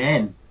of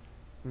men.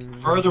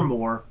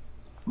 Furthermore,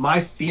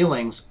 my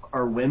feelings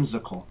are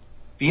whimsical.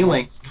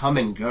 Feelings come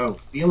and go.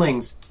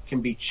 Feelings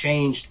can be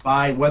changed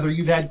by whether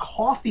you've had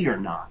coffee or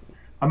not.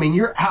 I mean,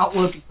 your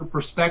outlook, your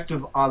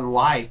perspective on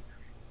life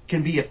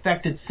can be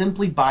affected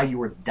simply by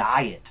your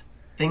diet,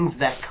 things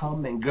that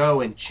come and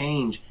go and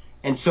change.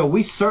 And so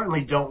we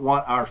certainly don't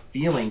want our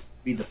feelings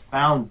to be the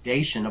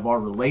foundation of our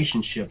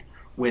relationship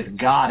with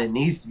God. It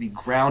needs to be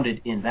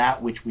grounded in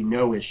that which we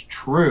know is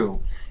true.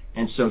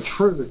 And so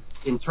truth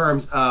in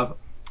terms of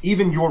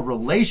even your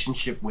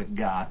relationship with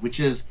God, which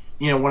is,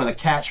 one of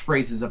the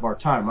catchphrases of our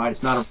time, right?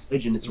 It's not a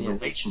religion, it's a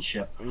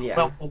relationship. Yeah.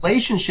 Well,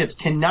 relationships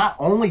can not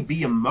only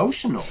be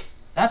emotional.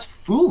 That's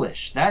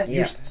foolish.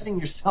 You're setting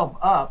yourself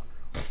up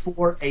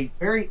for a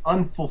very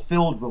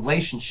unfulfilled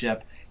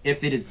relationship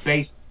if it is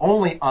based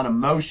only on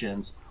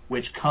emotions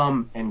which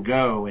come and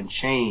go and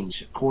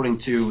change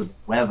according to the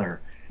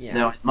weather. Yeah.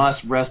 Now, it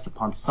must rest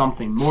upon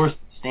something more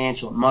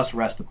substantial. It must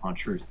rest upon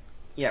truth.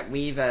 Yeah,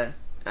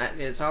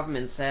 it's often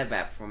been said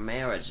that for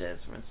marriages,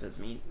 for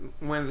instance,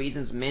 one of the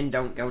reasons men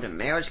don't go to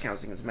marriage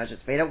counseling as much is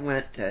they don't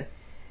want to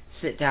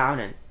sit down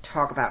and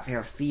talk about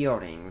their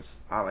feelings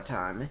all the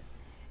time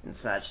and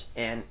such.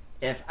 And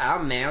if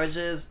our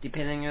marriages,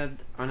 depending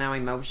on our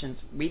emotions,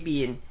 we'd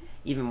be in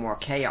even more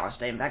chaos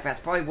today. In fact,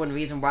 that's probably one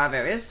reason why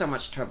there is so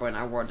much trouble in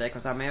our world today,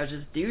 because our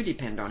marriages do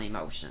depend on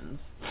emotions.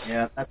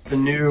 Yeah, that's the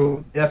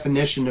new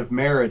definition of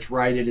marriage,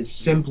 right? It is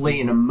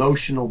simply an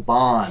emotional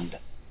bond.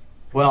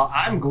 Well,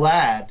 I'm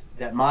glad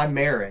that my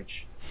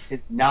marriage is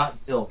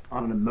not built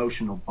on an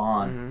emotional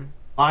bond. Mm-hmm.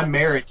 My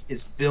marriage is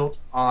built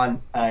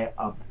on a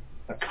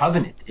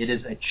covenant. It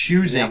is a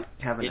choosing. Yep,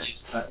 covenant.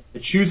 It's a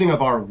choosing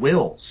of our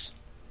wills.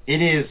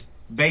 It is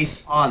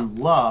based on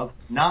love,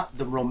 not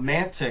the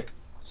romantic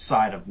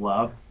side of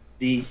love,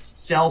 the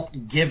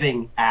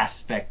self-giving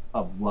aspect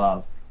of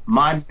love.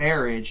 My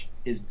marriage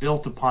is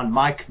built upon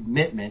my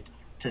commitment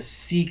to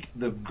seek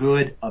the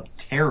good of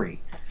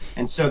Terry.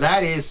 And so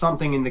that is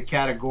something in the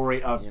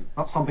category of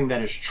something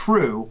that is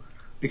true,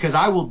 because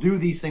I will do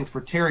these things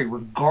for Terry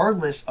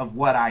regardless of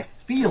what I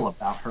feel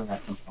about her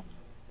at the moment.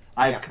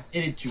 I've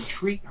committed to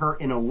treat her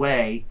in a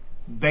way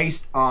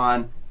based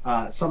on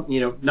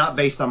not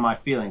based on my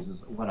feelings is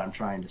what I'm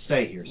trying to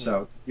say here.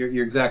 So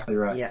you're exactly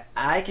right. Yeah,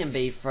 I can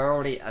be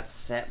thoroughly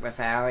upset with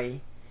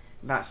Allie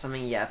about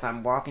something. Yeah, if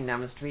I'm walking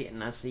down the street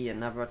and I see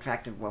another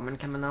attractive woman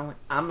coming on,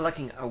 I'm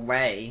looking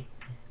away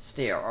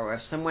still. Or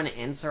if someone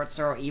insults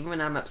her, even when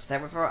I'm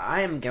upset with her,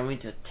 I am going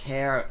to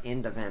tear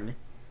into them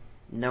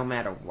no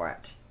matter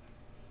what.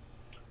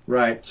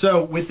 Right.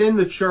 So within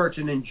the church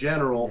and in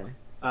general,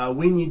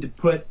 we need to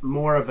put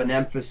more of an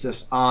emphasis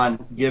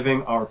on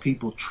giving our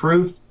people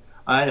truth.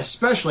 And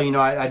especially,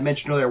 I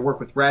mentioned earlier, I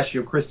work with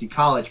Ratio Christi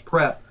College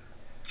Prep.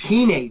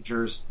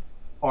 Teenagers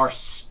are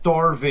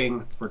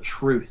starving for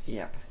truth.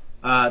 Yep.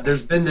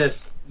 There's been this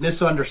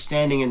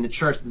misunderstanding in the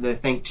church that they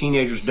think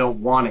teenagers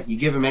don't want it. You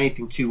give them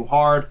anything too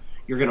hard,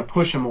 you're going to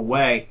push them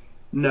away.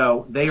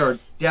 No, they are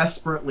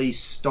desperately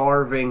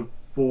starving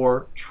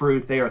for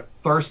truth. They are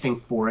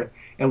thirsting for it.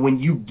 And when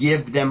you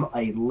give them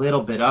a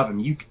little bit of a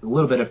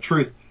little bit of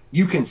truth,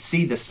 you can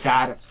see the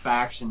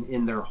satisfaction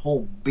in their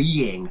whole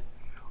being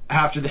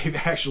after they've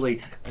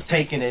actually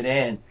taken it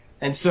in.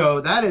 And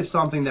so that is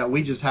something that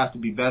we just have to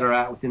be better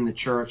at within the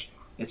church.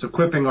 It's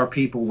equipping our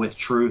people with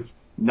truth,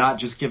 not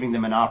just giving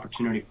them an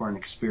opportunity for an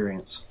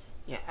experience.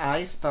 Yeah,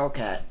 I spoke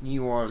at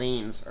New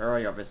Orleans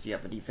earlier this year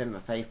at the Defend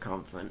the Faith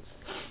conference.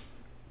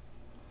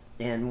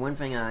 And one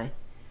thing I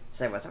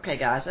said was, okay,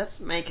 guys, let's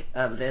make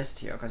a list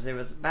here, because it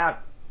was about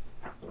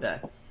the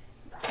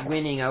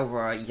winning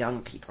over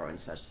young people and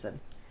such. I said,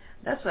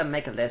 let's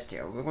make a list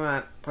here. We're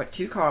going to put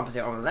two columns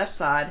here. On the left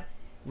side,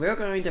 we're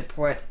going to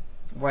put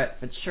what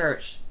the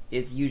church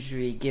is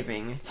usually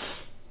giving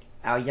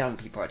our young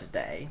people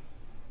today.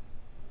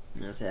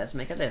 And I said, let's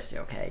make a list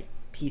here, okay?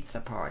 Pizza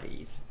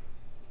parties,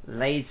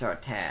 laser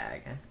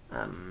tag,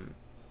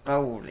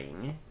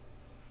 bowling,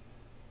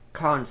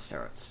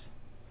 concerts.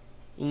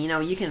 And,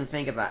 you can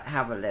think about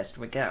how the list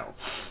would go.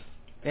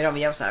 Then on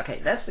the other side,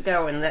 okay, let's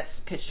go and let's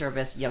picture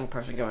this young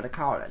person going to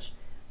college.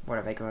 What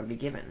are they going to be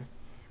given?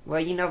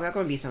 Well, they're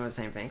going to be some of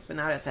the same things, but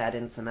now let's add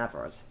in some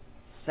others.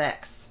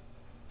 Sex,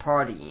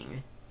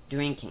 partying,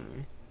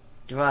 drinking,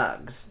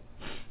 drugs.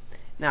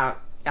 Now,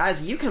 guys,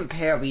 you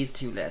compare these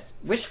two lists.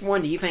 Which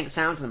one do you think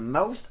sounds the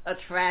most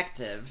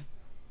attractive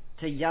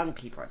to young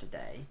people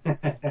today?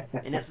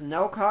 And it's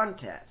no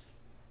contest.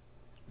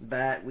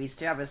 But we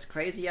still have this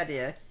crazy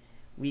idea.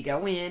 We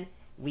go in,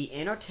 we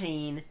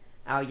entertain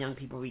our young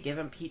people, we give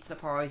them pizza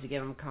parties, we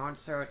give them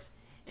concerts,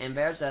 and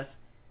there's just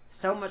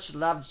so much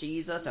love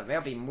Jesus that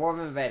they'll be more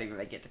than ready when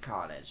they get to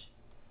college.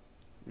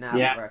 Not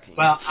working.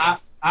 Well,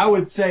 I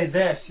would say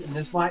this, and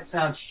this might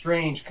sound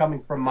strange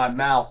coming from my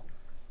mouth,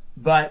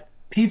 but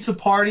pizza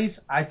parties,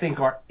 I think,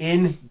 are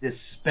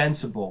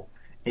indispensable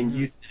in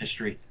youth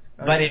ministry.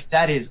 Okay. But if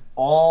that is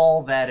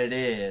all that it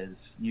is,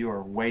 you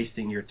are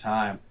wasting your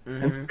time.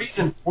 Mm-hmm. And the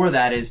reason for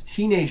that is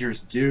teenagers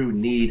do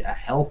need a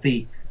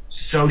healthy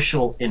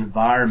social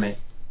environment.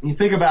 When you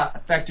think about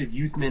effective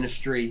youth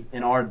ministry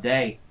in our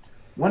day,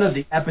 one of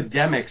the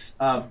epidemics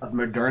of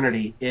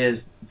modernity is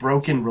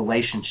broken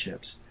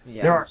relationships.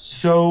 Yeah. There are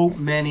so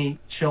many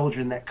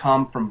children that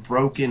come from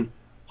broken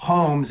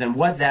homes, and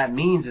what that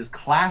means is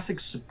classic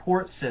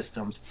support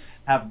systems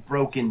have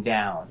broken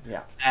down.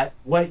 Yeah. At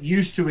what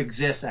used to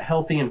exist, a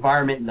healthy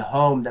environment in the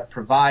home that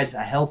provides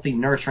a healthy,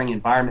 nurturing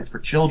environment for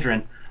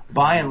children,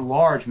 by and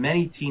large,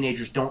 many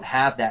teenagers don't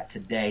have that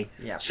today.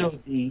 Yeah. So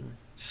the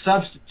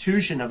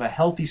substitution of a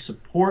healthy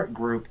support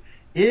group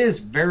is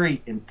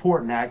very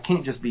important. Now, it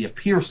can't just be a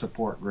peer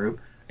support group.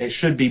 It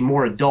should be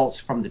more adults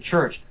from the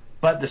church.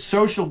 But the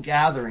social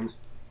gatherings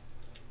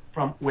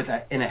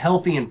in a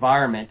healthy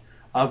environment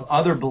of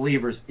other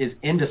believers is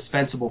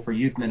indispensable for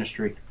youth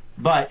ministry.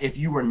 But if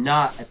you are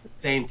not at the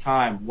same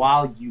time,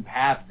 while you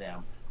have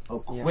them,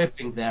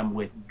 equipping them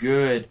with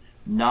good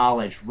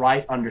knowledge,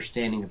 right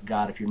understanding of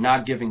God, if you're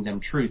not giving them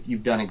truth,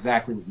 you've done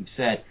exactly what you've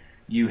said.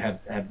 you have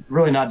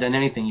really not done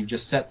anything. You've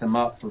just set them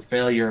up for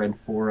failure and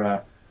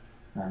for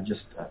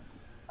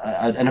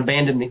an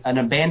abandoning,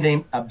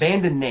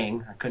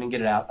 I couldn't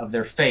get it out, of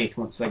their faith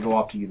once they go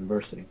off to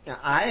university. Now,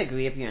 I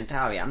agree with you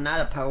entirely. I'm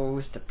not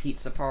opposed to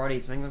pizza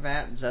parties, things like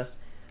that, just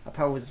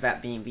opposed to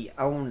that being the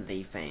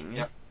only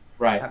thing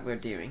that we're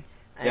doing.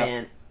 Yep.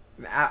 And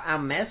our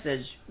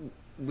message,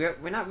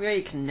 we're not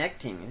really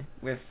connecting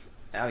with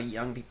our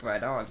young people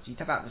at all. You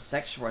talk about the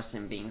sexual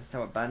sin being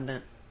so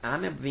abundant. I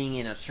remember being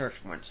in a church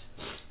once.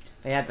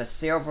 They had the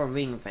silver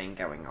ring thing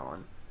going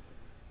on,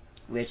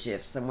 which,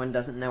 if someone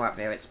doesn't know out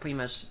there, it's pretty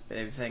much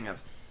the thing of,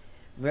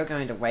 we're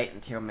going to wait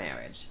until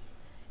marriage.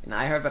 And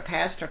I heard the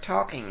pastor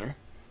talking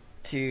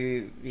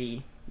to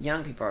the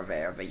young people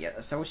there, the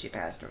associate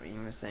pastor, he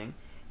was saying,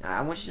 now,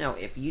 I want you to know,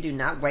 if you do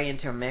not wait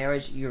until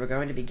marriage, you are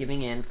going to be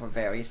giving in for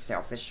very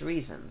selfish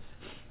reasons.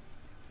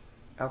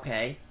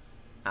 Okay,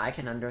 I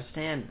can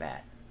understand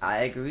that. I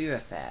agree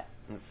with that,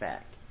 in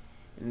fact.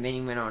 And then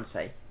he went on to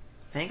say,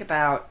 think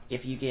about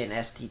if you get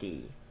an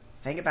STD.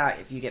 Think about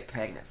if you get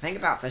pregnant. Think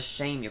about the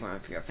shame you're going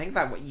to feel. Think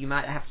about what you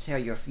might have to tell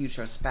your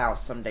future spouse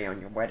someday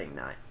on your wedding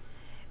night.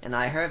 And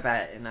I heard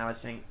that, and I was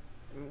saying,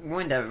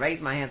 wanted to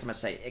raise my hands and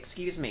say,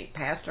 excuse me,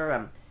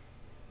 Pastor,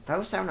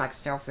 those sound like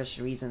selfish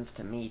reasons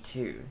to me,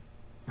 too.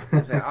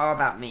 They're all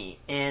about me.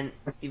 And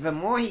the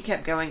more he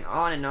kept going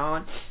on and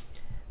on,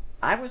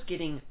 I was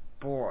getting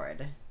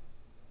bored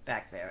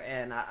back there.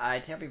 And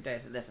I tell people,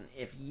 I said, listen,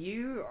 if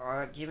you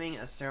are giving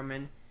a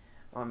sermon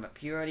on the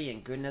purity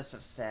and goodness of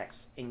sex,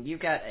 and you've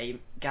got a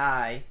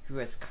guy who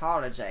is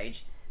college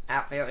age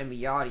out there in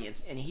the audience,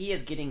 and he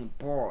is getting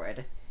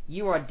bored,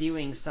 you are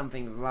doing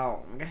something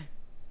wrong.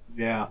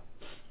 Yeah.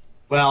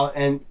 Well,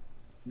 and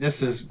this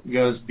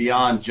goes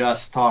beyond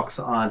just talks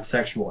on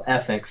sexual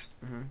ethics.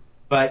 Mm-hmm.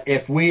 But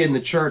if we in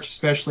the church,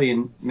 especially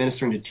in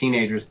ministering to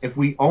teenagers, if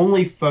we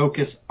only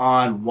focus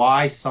on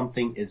why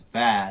something is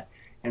bad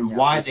and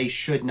why they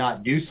should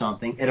not do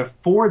something, it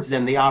affords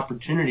them the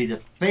opportunity to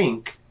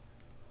think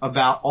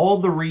about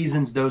all the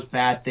reasons those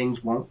bad things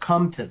won't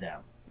come to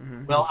them.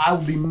 Mm-hmm. Well, I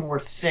will be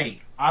more safe.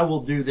 I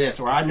will do this,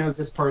 or I know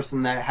this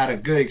person that had a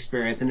good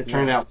experience and it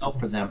turned out well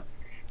for them.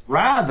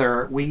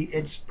 Rather,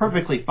 it's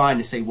perfectly fine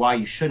to say why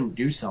you shouldn't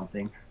do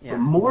something, but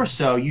more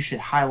so, you should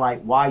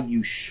highlight why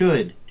you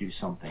should do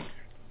something.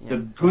 The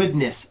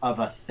goodness of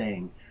a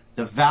thing,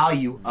 the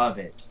value of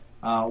it,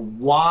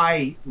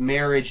 why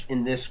marriage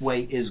in this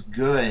way is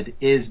good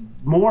is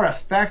more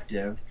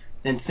effective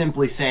than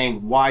simply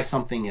saying why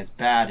something is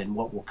bad and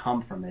what will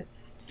come from it.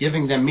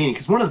 Giving them meaning.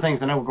 Because one of the things,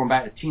 I know we're going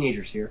back to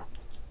teenagers here,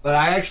 but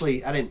I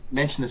didn't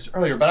mention this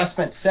earlier, but I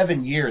spent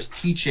 7 years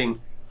teaching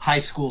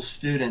high school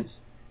students,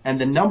 and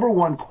the number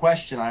one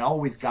question I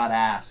always got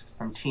asked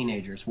from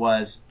teenagers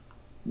was,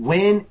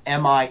 when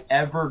am I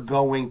ever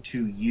going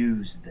to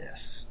use this?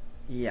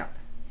 Yeah.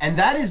 And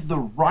that is the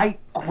right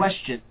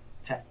question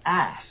to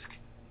ask.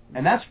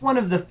 And that's one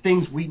of the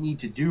things we need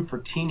to do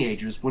for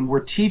teenagers when we're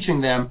teaching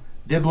them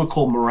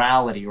biblical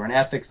morality or an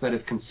ethics that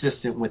is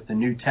consistent with the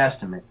New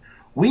Testament.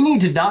 We need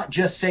to not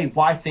just say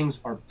why things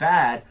are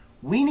bad.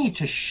 We need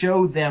to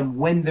show them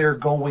when they're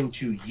going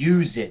to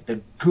use it,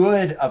 the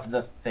good of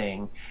the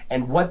thing,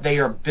 and what they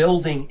are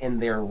building in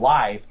their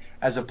life,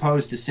 as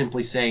opposed to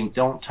simply saying,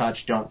 don't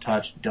touch, don't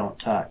touch, don't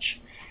touch.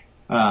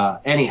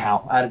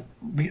 Anyhow, a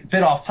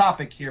bit off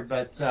topic here,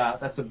 but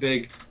that's a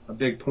big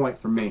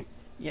point for me.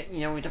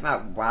 Yeah, we talk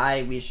about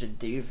why we should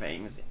do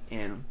things,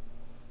 and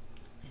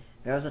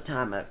there was a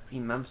time a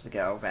few months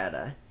ago that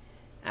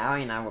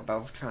Allie and I were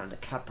both trying to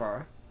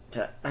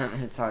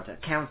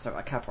counsel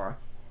a couple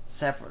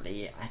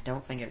separately. I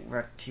don't think it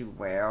worked too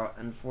well,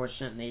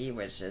 unfortunately,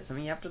 which is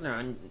something you have to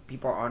learn.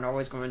 People aren't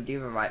always going to do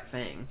the right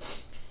thing.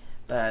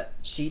 But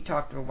she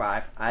talked to the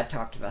wife, I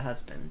talked to the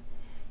husband,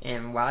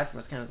 and the wife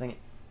was kind of thinking,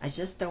 I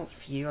just don't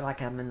feel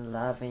like I'm in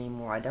love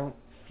anymore. I don't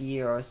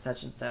feel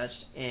such and such.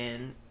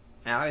 And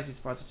Allie's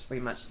response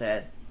pretty much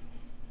said,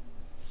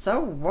 so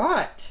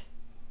what?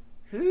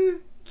 Who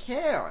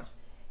cares?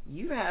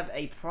 You have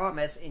a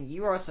promise, and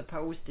you are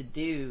supposed to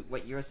do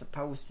what you're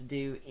supposed to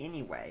do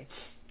anyway.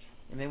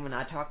 And then when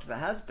I talked to the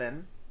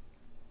husband,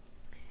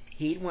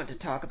 he'd want to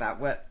talk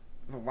about what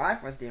the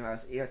wife was doing. I was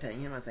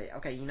irritating him. I'd say,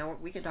 okay, you know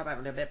what? We can talk about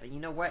it a little bit, but you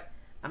know what?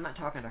 I'm not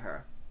talking to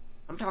her.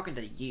 I'm talking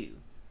to you.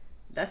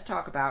 Let's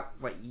talk about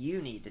what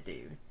you need to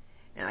do.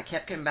 And I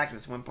kept coming back to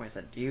this one point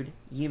and said, dude,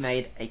 you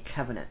made a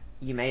covenant.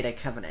 You made a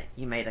covenant.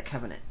 You made a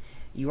covenant.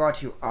 You are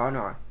to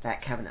honor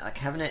that covenant. A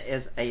covenant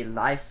is a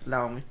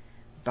lifelong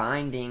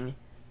binding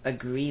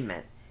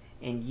agreement,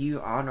 and you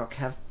honor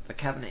the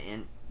covenant,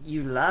 and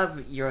you love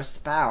your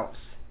spouse,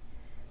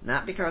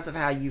 not because of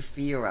how you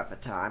feel at the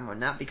time, or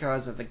not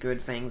because of the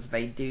good things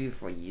they do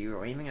for you,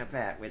 or anything like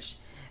that, which,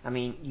 I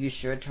mean, you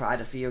should try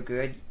to feel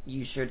good,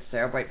 you should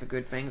celebrate for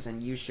good things,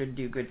 and you should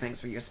do good things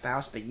for your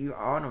spouse, but you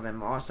honor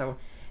them also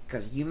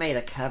because you made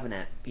a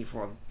covenant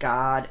before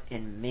God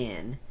and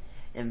men,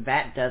 and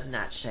that does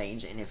not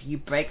change. And if you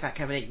break that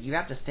covenant, you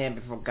have to stand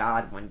before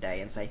God one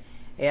day and say,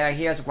 yeah,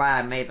 here's why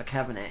I made the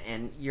covenant,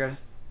 and your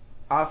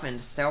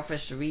often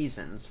selfish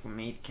reasons, for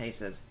many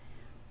cases,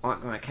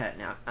 aren't going to cut it.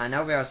 Now, I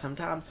know there are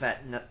sometimes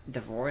that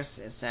divorce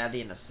is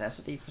sadly a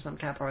necessity for some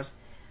couples,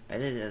 but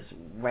it is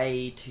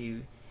way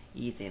too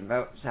easy, and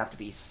those have to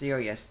be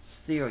serious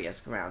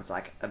grounds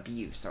like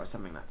abuse or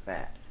something like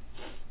that.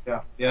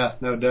 Yeah,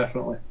 no,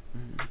 definitely.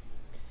 Mm-hmm.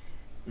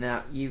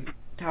 Now, you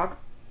talk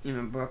in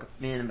the book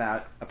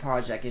about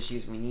apologetic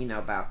issues we need to know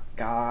about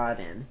God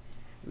and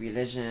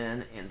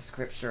religion and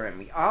Scripture, and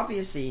we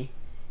obviously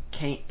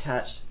can't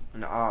touch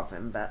on all of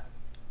them, but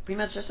pretty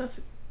much just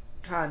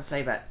try and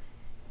say that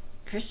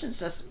Christians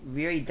just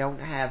really don't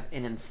have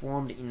an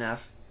informed enough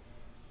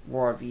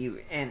worldview,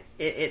 and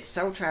it's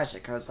so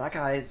tragic, because like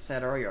I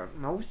said earlier,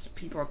 most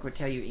people could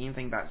tell you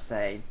anything about,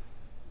 say,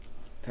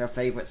 their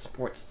favorite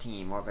sports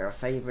team, or their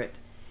favorite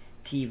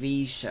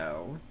TV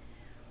show,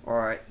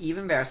 or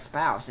even their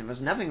spouse, and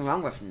there's nothing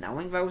wrong with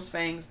knowing those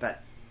things,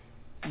 but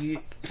you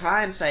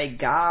try and say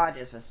God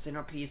is the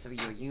centerpiece of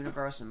your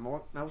universe and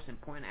most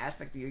important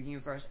aspect of your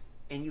universe,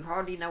 and you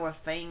hardly know a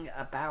thing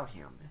about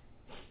him.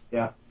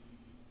 Yeah,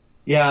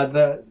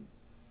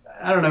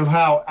 I don't know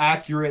how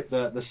accurate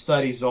the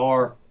studies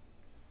are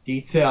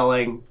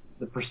detailing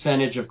the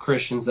percentage of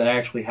Christians that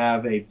actually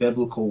have a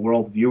biblical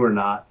worldview or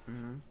not.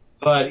 Mm-hmm.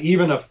 But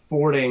even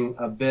affording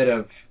a bit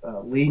of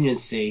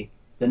leniency,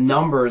 the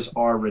numbers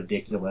are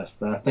ridiculous.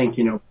 I think,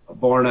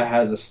 Barna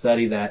has a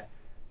study that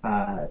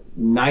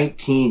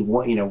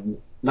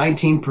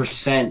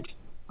 19%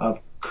 of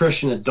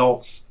Christian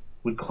adults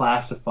would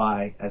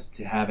classify as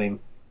to having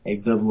a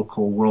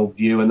biblical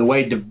worldview. And the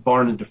way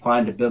Barna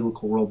defined a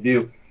biblical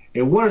worldview,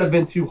 it wouldn't have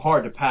been too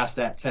hard to pass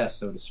that test,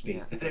 so to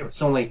speak. It was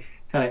only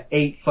kind of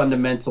 8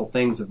 fundamental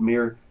things of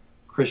mere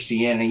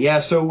Christianity.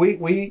 Yeah, so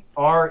we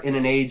are in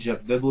an age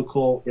of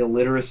biblical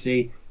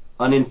illiteracy,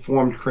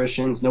 uninformed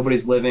Christians.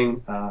 Nobody's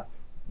living the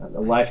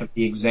life of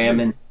the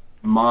examined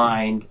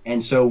mind.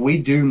 And so we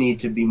do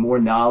need to be more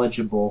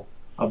knowledgeable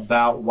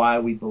about why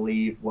we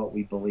believe what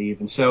we believe.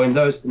 And so in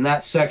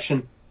that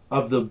section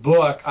of the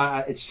book,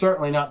 it's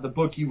certainly not the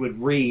book you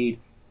would read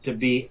to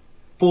be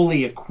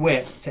fully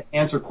equipped to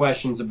answer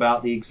questions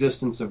about the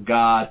existence of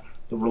God,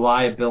 the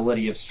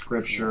reliability of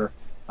Scripture,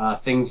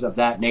 things of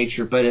that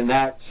nature. But in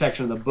that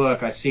section of the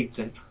book, I seek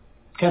to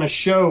kind of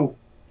show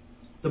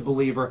the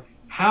believer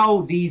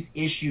how these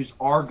issues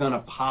are going to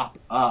pop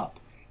up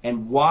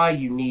and why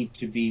you need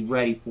to be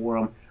ready for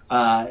them.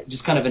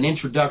 Just kind of an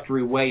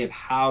introductory way of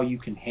how you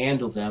can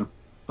handle them.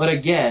 But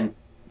again,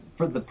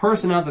 for the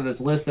person out there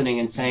that's listening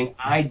and saying,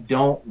 I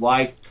don't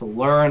like to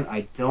learn,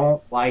 I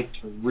don't like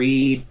to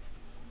read,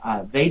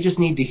 they just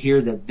need to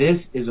hear that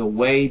this is a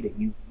way that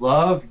you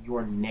love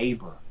your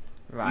neighbor.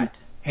 Right. You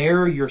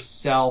prepare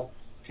yourself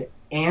to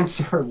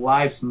answer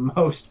life's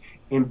most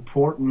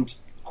important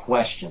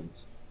questions.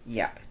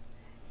 Yep.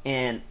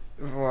 And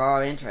we're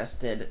all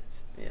interested.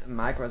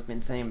 Michael has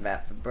been saying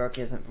that the book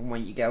isn't the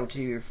one you go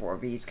to for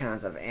these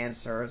kinds of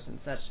answers and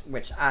such,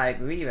 which I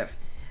agree with.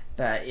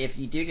 But if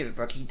you do get the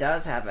book, he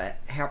does have a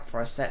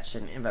helpful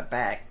section in the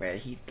back where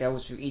he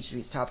goes through each of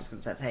these topics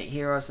and says, hey,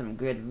 here are some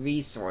good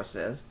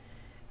resources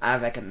I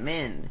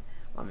recommend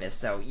on this.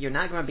 So you're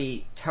not going to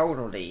be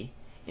totally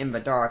in the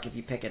dark if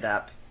you pick it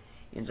up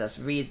and just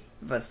read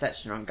the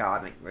section on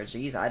God. Like, well,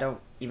 geez, I don't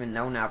even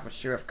know now for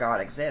sure if God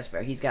exists,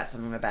 but he's got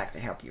something in the back to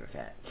help you with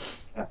that.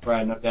 That's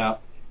right, no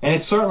doubt. And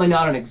it's certainly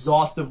not an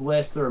exhaustive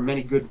list. There are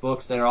many good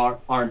books that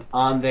aren't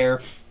on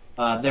there.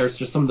 There's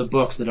just some of the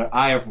books that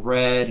I have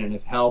read and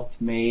have helped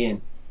me.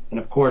 And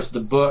of course, the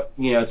book,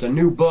 it's a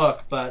new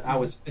book, but I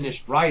was finished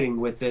writing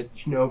with it,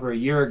 over a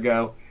year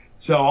ago.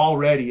 So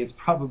already it's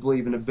probably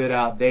even a bit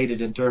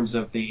outdated in terms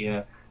of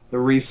the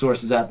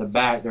resources at the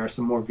back. There are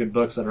some more good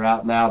books that are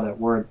out now that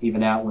weren't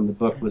even out when the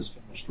book was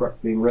finished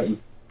being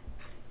written.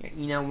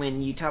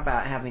 When you talk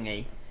about having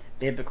a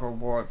biblical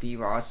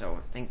worldview, also,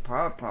 I think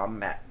part of the problem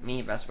that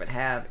many of us would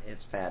have is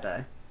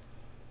that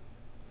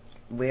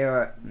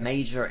we're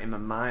major in the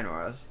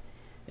minors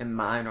and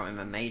minor in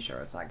the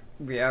majors. Like,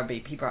 there'll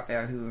be people out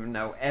there who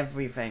know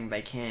everything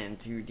they can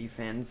to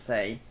defend,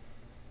 say,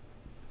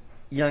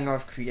 young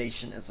earth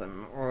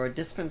creationism or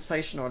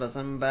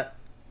dispensationalism, but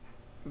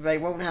they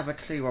won't have a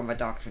clue on the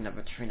doctrine of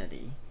the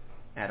Trinity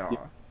at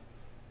all.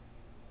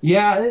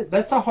 Yeah,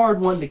 that's a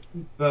hard one to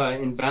keep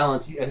in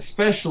balance,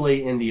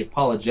 especially in the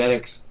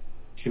apologetics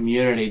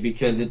community,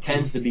 because it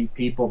tends to be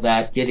people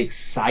that get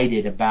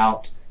excited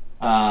about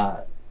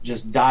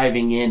just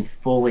diving in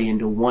fully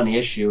into one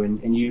issue,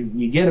 and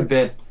you get a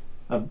bit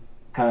of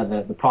kind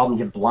of the problem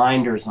to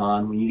blinders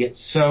on when you get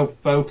so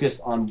focused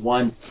on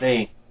one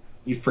thing.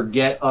 You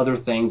forget other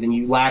things, and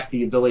you lack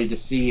the ability to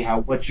see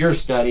how what you're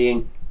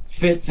studying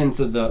fits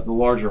into the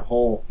larger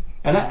whole.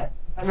 And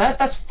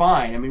that's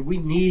fine. I mean, we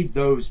need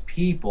those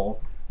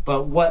people,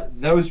 but what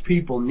those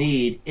people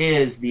need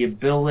is the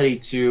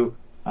ability to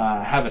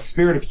have a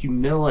spirit of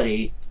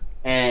humility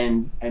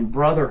and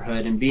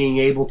brotherhood, and being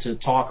able to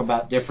talk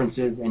about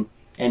differences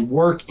and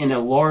work in a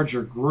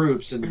larger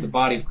group so that the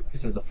body of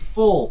Christ has a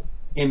full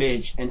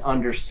image and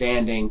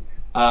understanding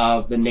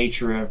of the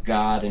nature of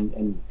God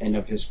and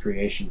of His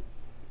creation.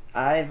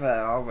 I've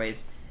always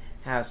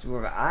have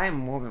sort of, I'm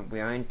more than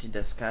willing to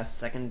discuss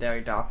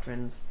secondary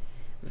doctrines,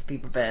 with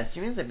people, but as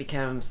soon as it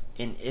becomes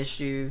an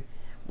issue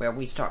where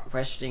we start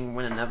questioning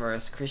one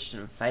another's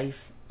Christian faith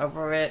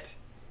over it,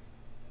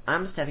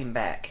 I'm stepping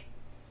back.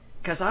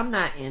 Because I'm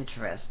not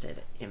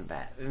interested in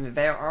that. I mean,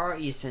 there are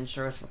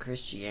essentials for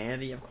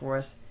Christianity, of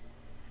course,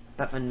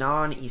 but the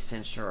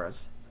non-essentials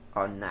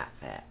are not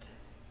that.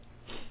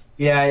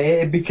 Yeah,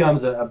 it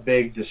becomes a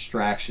big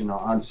distraction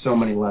on so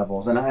many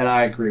levels, and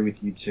I agree with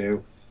you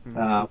too.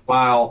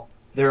 While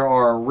there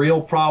are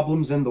real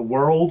problems in the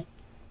world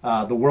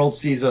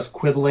sees us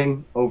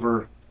quibbling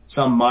over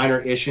some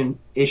minor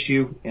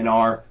issue in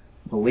our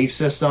belief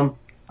system.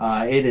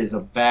 It is a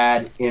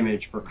bad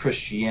image for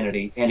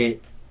Christianity, and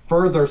it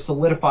further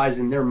solidifies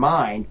in their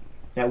mind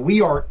that we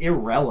are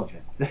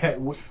irrelevant. That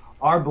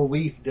our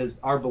beliefs,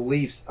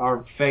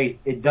 our faith,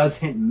 it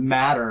doesn't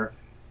matter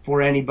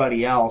for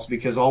anybody else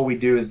because all we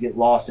do is get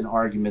lost in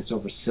arguments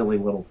over silly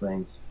little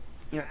things.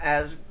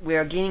 As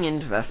we're getting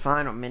into the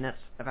final minutes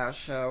of our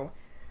show,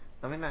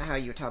 I'm thinking about how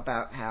you talk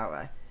about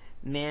how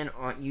men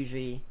aren't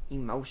usually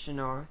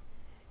emotional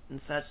and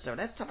such. So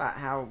let's talk about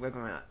how we're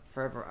going to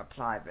further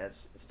apply this,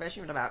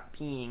 especially about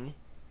being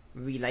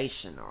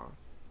relational.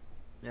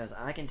 Because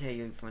I can tell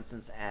you, for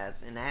instance, as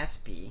an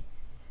ASPE,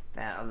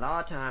 that a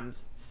lot of times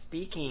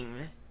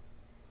speaking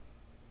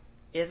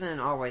isn't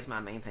always my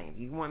main thing. If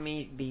you want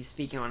me to be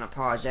speaking on a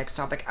project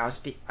topic,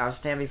 I'll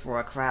stand before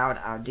a crowd,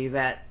 I'll do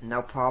that,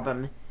 no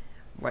problem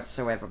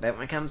whatsoever. But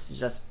when it comes to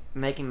just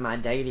making my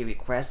daily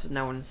requests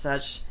known and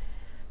such,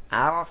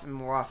 I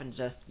more often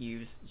just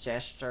use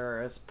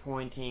gestures,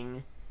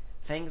 pointing,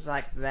 things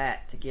like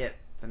that to get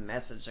the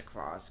message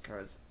across,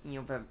 because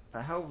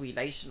the whole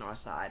relational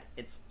side,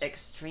 it's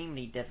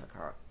extremely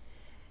difficult.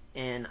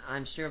 And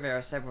I'm sure there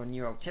are several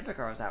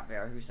neurotypicals out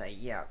there who say,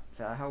 yeah,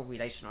 the whole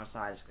relational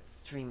side is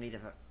extremely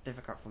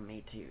difficult for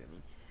me too. I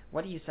mean,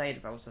 what do you say to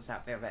those of us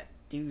out there that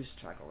do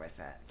struggle with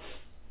that?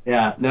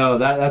 Yeah, no,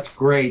 that's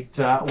great.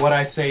 What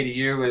I say to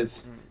you is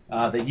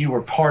that you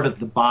are part of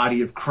the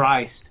body of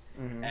Christ,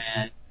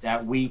 and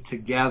that we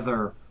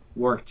together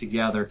work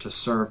together to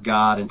serve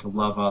God and to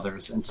love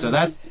others. And so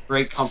that's the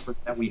great comfort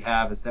that we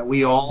have, is that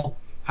we all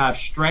have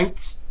strengths,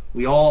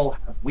 we all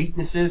have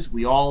weaknesses,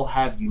 we all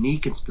have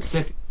unique and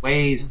specific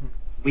ways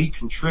we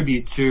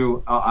contribute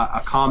to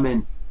a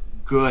common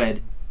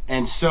good.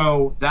 And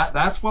so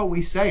that's what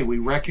we say. We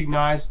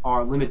recognize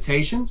our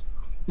limitations.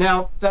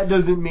 Now, that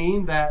doesn't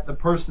mean that the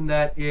person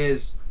that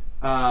is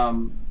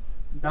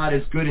not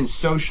as good in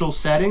social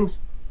settings,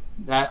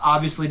 that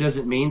obviously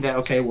doesn't mean that,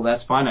 okay, well,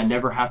 that's fine, I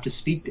never have to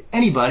speak to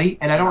anybody,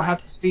 and I don't have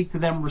to speak to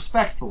them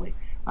respectfully.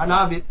 And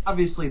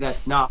obviously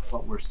that's not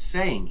what we're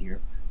saying here,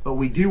 but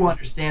we do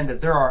understand that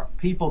there are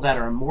people that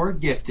are more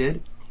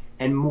gifted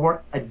and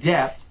more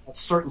adept at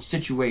certain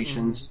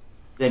situations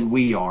than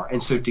we are.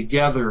 And so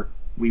together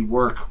we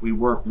work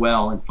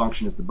well and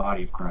function as the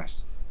body of Christ.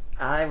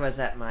 I was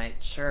at my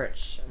church,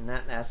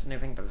 not last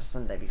November, but the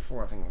Sunday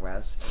before, I think it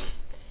was,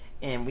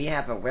 and we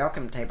have a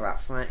welcome table out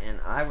front, and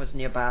I was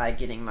nearby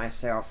getting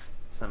myself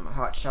some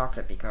hot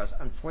chocolate because,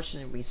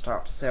 unfortunately, we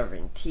stopped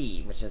serving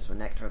tea, which is the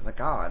nectar of the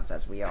gods,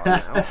 as we all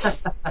know.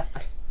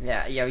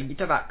 Yeah, you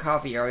talk about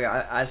coffee earlier.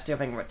 I still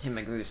think what Tim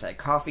McGrew said.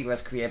 Coffee was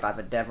created by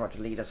the devil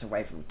to lead us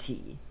away from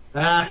tea.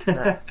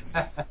 But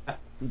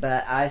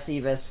I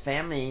see this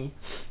family,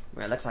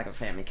 well, it looks like a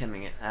family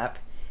coming up,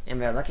 and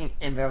they're looking,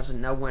 and there was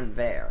no one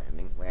there. I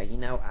mean,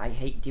 well, I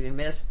hate doing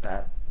this,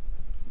 but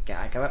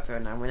I go up there,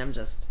 and I went and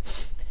just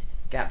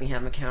got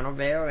behind the counter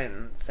there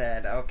and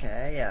said,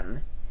 okay,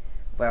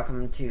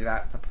 welcome to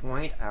The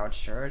Point, our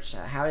church.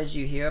 How did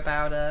you hear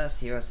about us?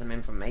 Here are some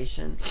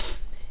information.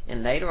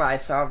 And later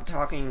I saw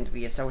talking to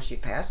the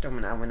associate pastor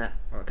when I went up,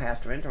 or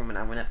pastor interim, when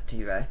I went up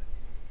to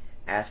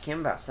ask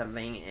him about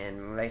something,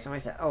 and they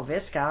said, oh,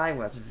 this guy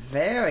was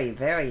very,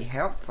 very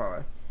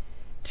helpful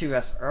to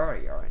us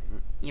earlier.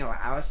 And,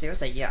 I was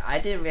seriously, I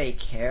didn't really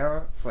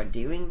care for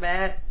doing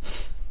that.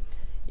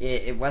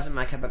 It wasn't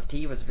my cup of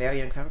tea. It was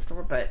very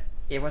uncomfortable, but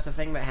it was a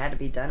thing that had to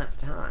be done at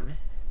the time.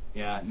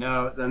 Yeah,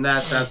 no, and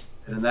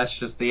that's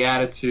just the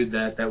attitude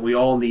that we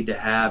all need to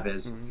have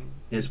is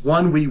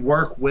one, we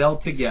work well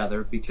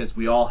together because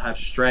we all have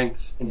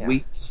strengths and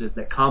weaknesses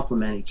that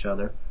complement each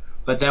other,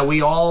 but that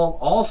we all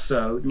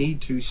also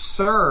need to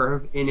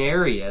serve in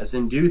areas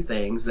and do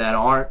things that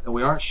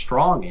we aren't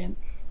strong in,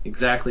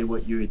 exactly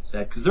what you had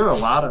said, because there are a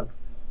lot of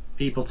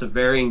people to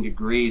varying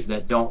degrees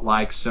that don't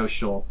like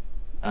social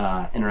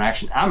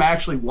interaction. I'm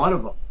actually one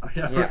of them.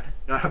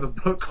 I have a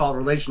book called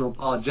Relational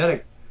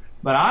Apologetics,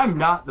 but I'm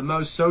not the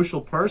most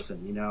social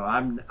person.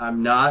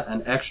 I'm not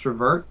an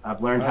extrovert.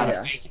 I've learned how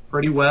to fake it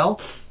pretty well.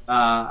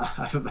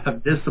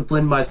 I've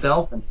disciplined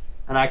myself, and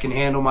I can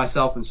handle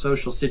myself in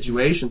social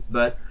situations,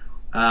 but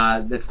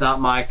that's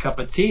not my cup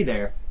of tea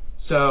there.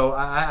 So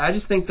I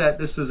just think that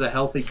this is a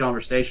healthy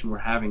conversation we're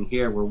having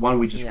here, where one,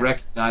 we just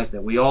recognize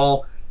that we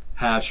all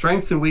have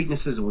strengths and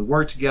weaknesses, and we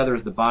work together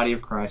as the body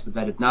of Christ, but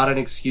that is not an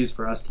excuse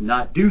for us to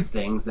not do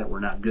things that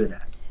we're not good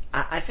at.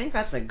 I think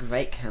that's a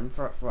great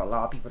comfort for a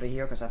lot of people to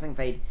hear, because I think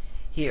they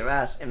hear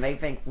us and they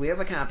think we're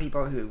the kind of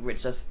people who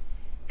would just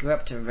go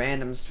up to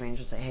random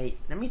strangers and say, hey,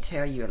 let me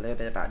tell you a little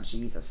bit about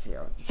Jesus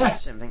here.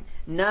 Something.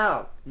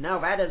 No,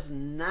 that is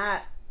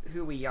not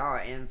who we are.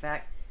 In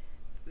fact,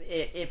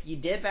 if you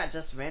did that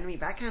just randomly,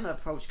 that kind of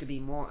approach could be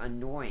more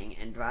annoying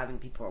and driving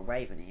people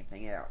away than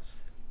anything else.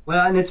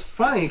 Well, and it's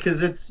funny because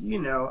it's,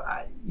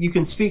 you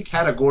can speak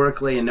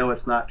categorically and know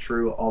it's not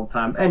true all the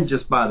time. And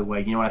just by the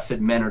way, when I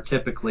said men are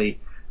typically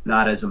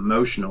not as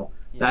emotional,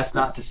 that's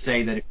not to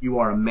say that if you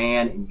are a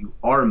man and you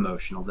are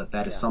emotional,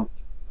 that is something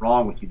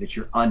wrong with you, that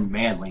you're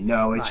unmanly.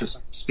 No, it's just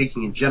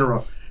speaking in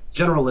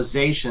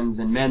generalizations,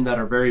 and men that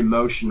are very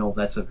emotional,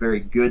 that's a very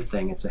good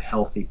thing. It's a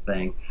healthy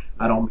thing.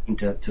 I don't mean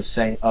to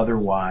say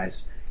otherwise.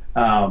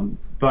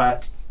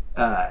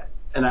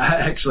 And I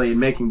actually, in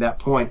making that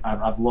point,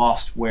 I've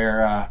lost what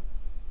I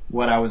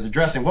was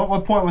addressing.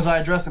 What point was I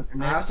addressing? I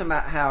was talking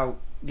about how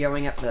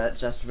going up to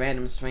just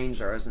random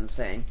strangers and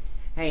saying,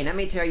 hey, let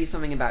me tell you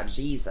something about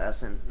Jesus,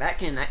 and that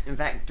can, in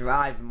fact,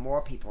 drive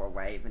more people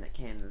away than it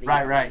can lead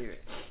to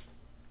it.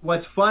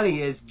 What's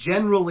funny is,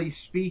 generally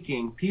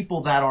speaking,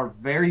 people that are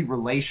very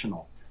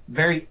relational,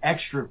 very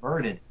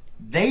extroverted,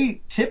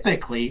 they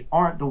typically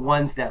aren't the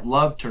ones that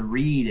love to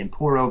read and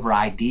pore over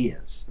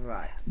ideas.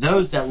 Right.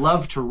 Those that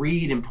love to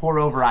read and pore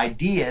over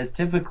ideas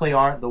typically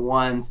aren't the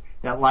ones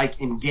that like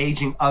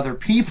engaging other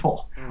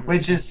people,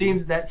 which just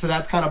seems so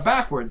that's kind of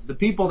backwards. The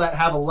people that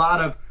have a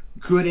lot of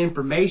good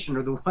information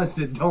are the ones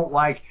that don't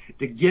like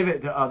to give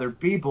it to other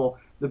people.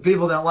 The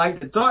people that like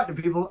to talk to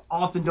people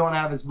often don't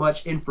have as much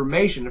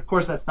information. Of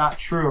course, that's not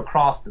true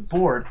across the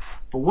board,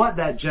 but what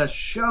that just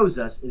shows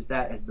us is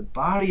that as the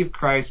body of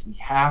Christ, we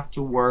have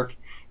to work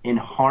in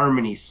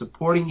harmony,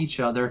 supporting each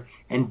other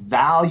and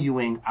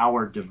valuing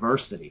our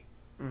diversity.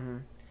 Mm-hmm.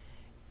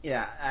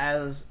 Yeah,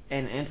 as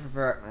an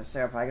introvert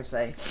myself, I could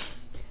say,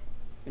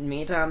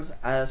 many times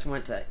I just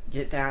want to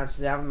sit down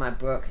with my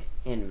book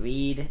and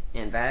read,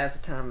 and that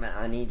is the time that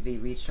I need to be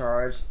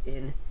recharged.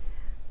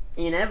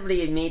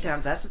 Inevitably, many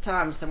times, that's the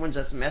time someone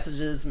just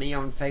messages me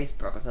on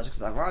Facebook or such,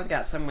 because I've always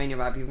got some way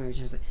nearby people who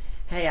just say,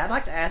 hey, I'd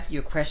like to ask you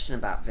a question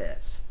about this.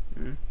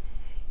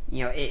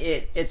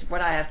 It's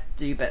what I have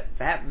to do, but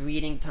that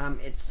reading time,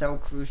 it's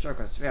so crucial,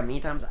 because many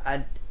times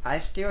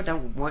I still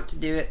don't want to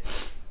do it.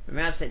 But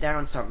when I sit down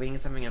and start reading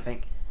something, I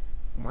think,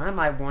 why am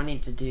I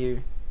wanting to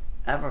do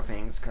other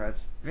things? Because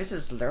this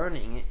is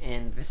learning,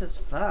 and this is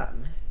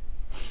fun.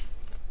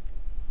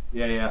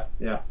 Yeah.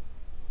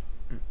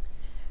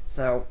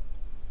 So,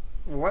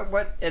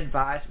 what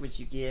advice would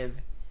you give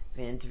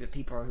then to the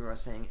people who are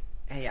saying,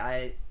 hey,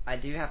 I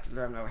do have to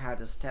learn how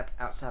to step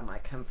outside my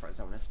comfort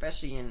zone,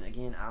 especially in,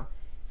 again, our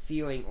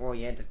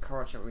feeling-oriented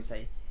culture, where we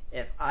say,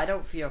 if I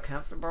don't feel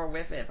comfortable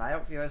with it, if I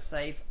don't feel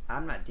safe,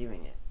 I'm not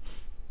doing it.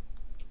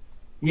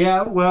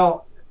 Yeah,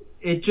 well,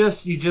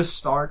 you just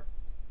start.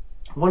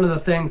 One of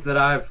the things that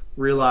I've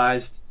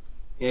realized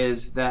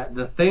is that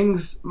the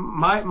things,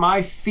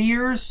 my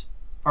fears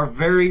are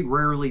very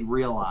rarely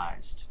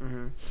realized,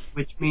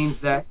 which means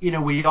that,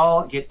 we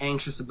all get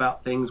anxious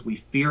about things,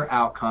 we fear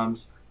outcomes,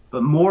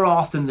 but more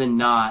often than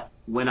not,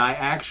 when I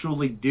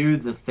actually do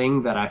the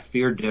thing that I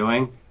fear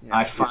doing,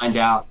 I find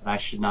out that I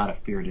should not have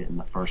feared it in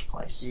the first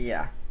place.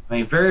 Yeah. I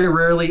mean, very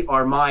rarely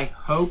are my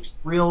hopes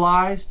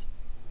realized,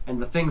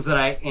 and the things that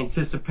I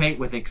anticipate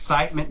with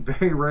excitement,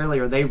 very rarely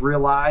are they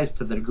realized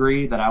to the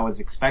degree that I was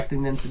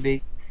expecting them to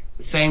be.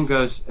 The same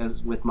goes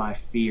as with my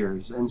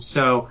fears. And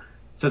so,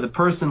 to the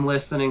person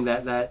listening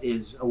that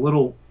is a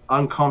little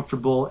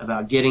uncomfortable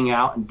about getting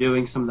out and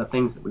doing some of the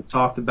things that we've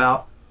talked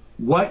about,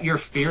 what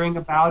you're fearing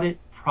about it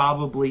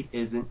probably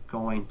isn't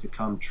going to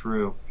come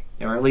true,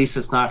 or at least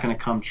it's not going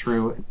to come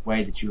true in the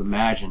way that you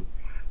imagine.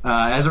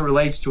 As it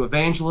relates to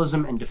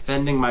evangelism and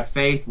defending my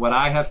faith, what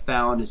I have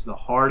found is the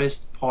hardest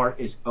part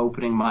is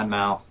opening my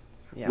mouth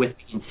with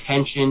the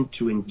intention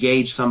to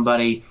engage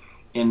somebody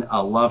in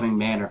a loving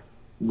manner.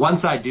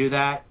 Once I do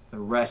that, the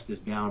rest is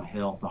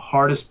downhill. The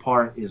hardest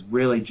part is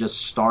really just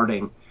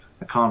starting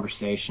a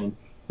conversation.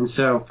 And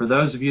so for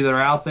those of you that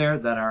are out there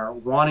that are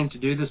wanting to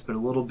do this but a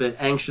little bit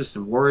anxious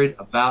and worried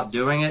about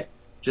doing it,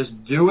 just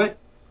do it.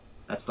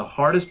 That's the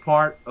hardest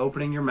part,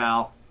 opening your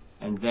mouth,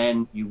 and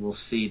then you will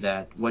see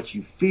that what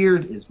you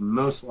feared is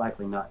most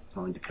likely not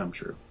going to come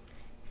true.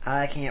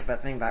 I can't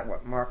but think about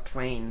what Mark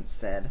Twain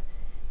said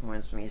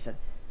once when he said,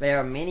 there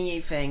are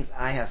many things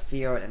I have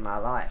feared in my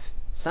life.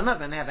 Some of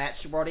them have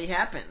actually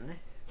happened.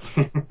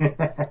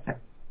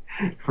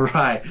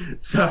 Right.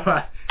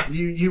 So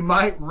you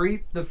might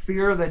reap the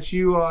fear that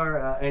you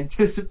are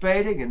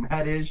anticipating, and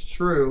that is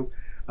true.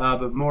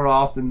 But more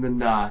often than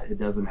not, it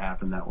doesn't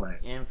happen that way.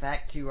 In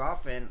fact, too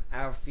often,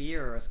 our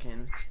fears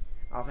can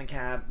often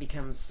kind of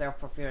become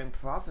self-fulfilling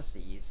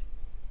prophecies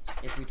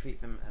if we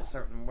treat them a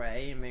certain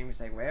way. And then we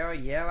say, well,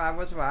 yeah, I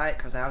was right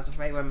because I was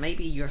afraid. Well,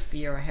 maybe your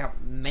fear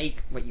helped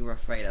make what you were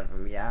afraid of a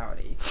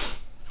reality.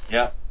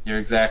 Yep, you're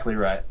exactly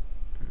right.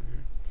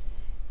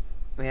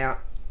 Well,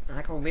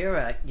 Michael,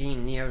 we're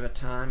getting near the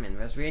time, and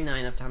there's really not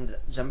enough time to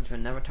jump to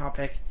another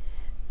topic.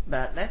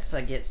 But let's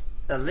get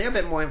a little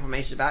bit more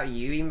information about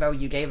you, even though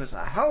you gave us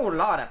a whole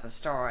lot at the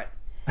start.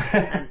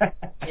 And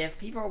if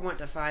people want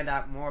to find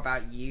out more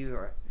about you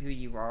or who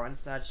you are and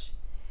such,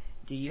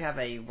 do you have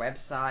a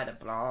website, a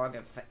blog,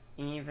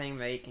 anything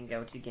they can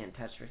go to get in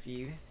touch with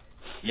you?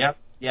 Yep.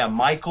 Yeah,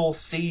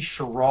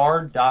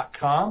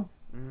 michaelcsherrard.com.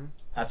 Mm-hmm.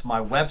 That's my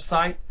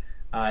website.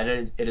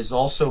 It is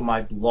also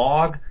my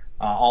blog.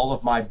 All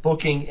of my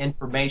booking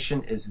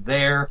information is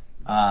there.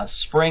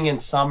 Spring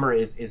and summer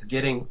is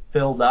getting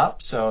filled up,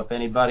 so if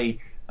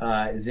anybody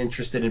is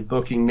interested in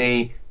booking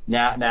me,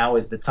 now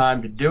is the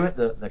time to do it.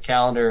 The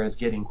calendar is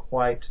getting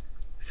quite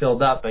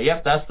filled up. But,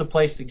 yep, that's the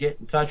place to get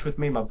in touch with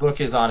me. My book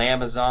is on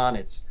Amazon.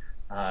 It's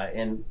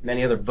in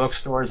many other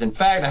bookstores. In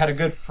fact, I had a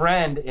good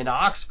friend in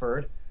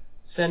Oxford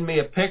send me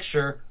a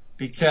picture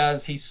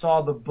because he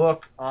saw the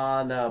book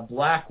on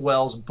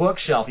Blackwell's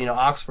bookshelf,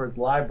 Oxford's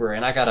library,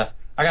 and I got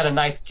a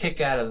nice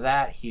kick out of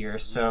that here.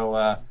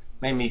 So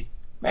made me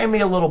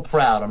a little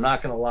proud. I'm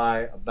not going to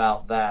lie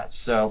about that.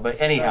 So,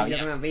 but anyhow, so you're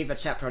going to leave a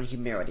chapter on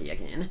humility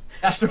again.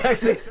 That's right.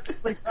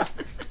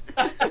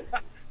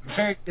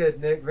 Very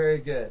good, Nick. Very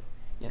good.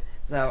 Yeah.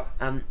 So,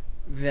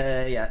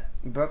 the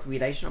book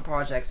Relational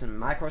Projects and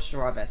Michael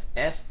Sherrard,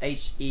 that's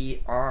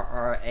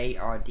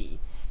Sherrard.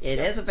 It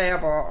is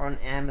available on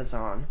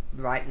Amazon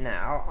right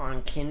now.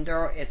 On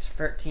Kindle, it's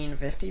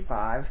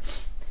 $13.55,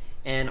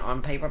 and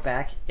on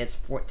paperback, it's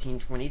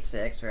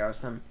 $14.26. There are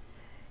some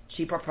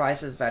cheaper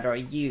prices that are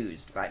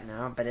used right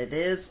now, but it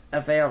is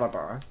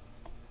available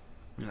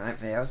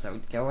right there. So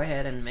go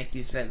ahead and make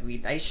use of it.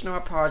 Relational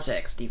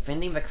Projects: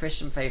 Defending the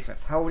Christian Faith with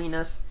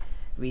Holiness,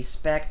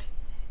 Respect,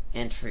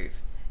 and Truth.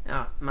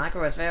 Now,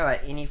 Michael, is there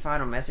any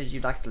final message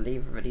you'd like to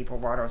leave with the Deeper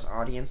Waters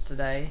audience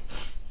today?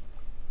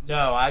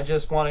 No, I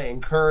just want to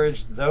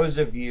encourage those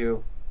of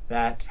you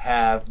that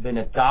have been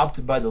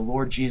adopted by the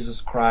Lord Jesus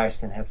Christ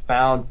and have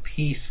found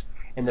peace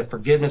in the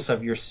forgiveness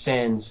of your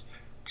sins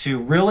to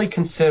really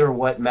consider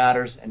what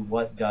matters and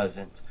what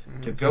doesn't,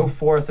 to go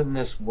forth in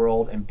this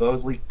world and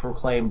boldly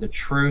proclaim the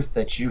truth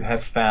that you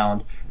have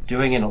found,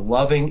 doing in a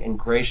loving and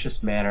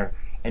gracious manner,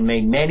 and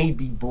may many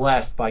be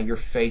blessed by your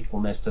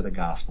faithfulness to the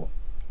gospel.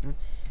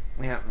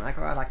 Well,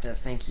 Michael, I'd like to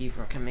thank you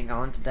for coming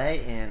on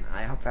today, and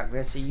I hope that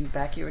we'll see you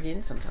back here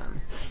again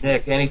sometime.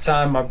 Nick,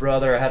 anytime, my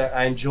brother.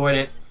 I enjoyed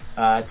it.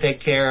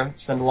 Take care.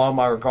 Send along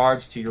my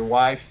regards to your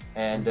wife,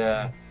 and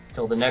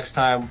till the next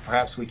time,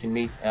 perhaps we can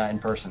meet in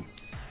person.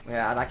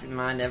 Well, I'd like to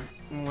remind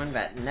everyone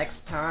that next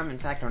time, in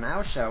fact, on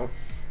our show,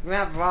 we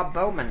have Rob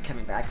Bowman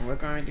coming back, and we're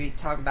going to be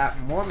talking about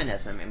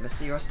Mormonism and the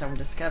Seer Stone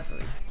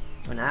discovery.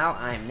 For now,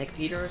 I am Nick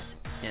Peters,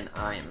 and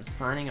I am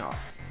signing off.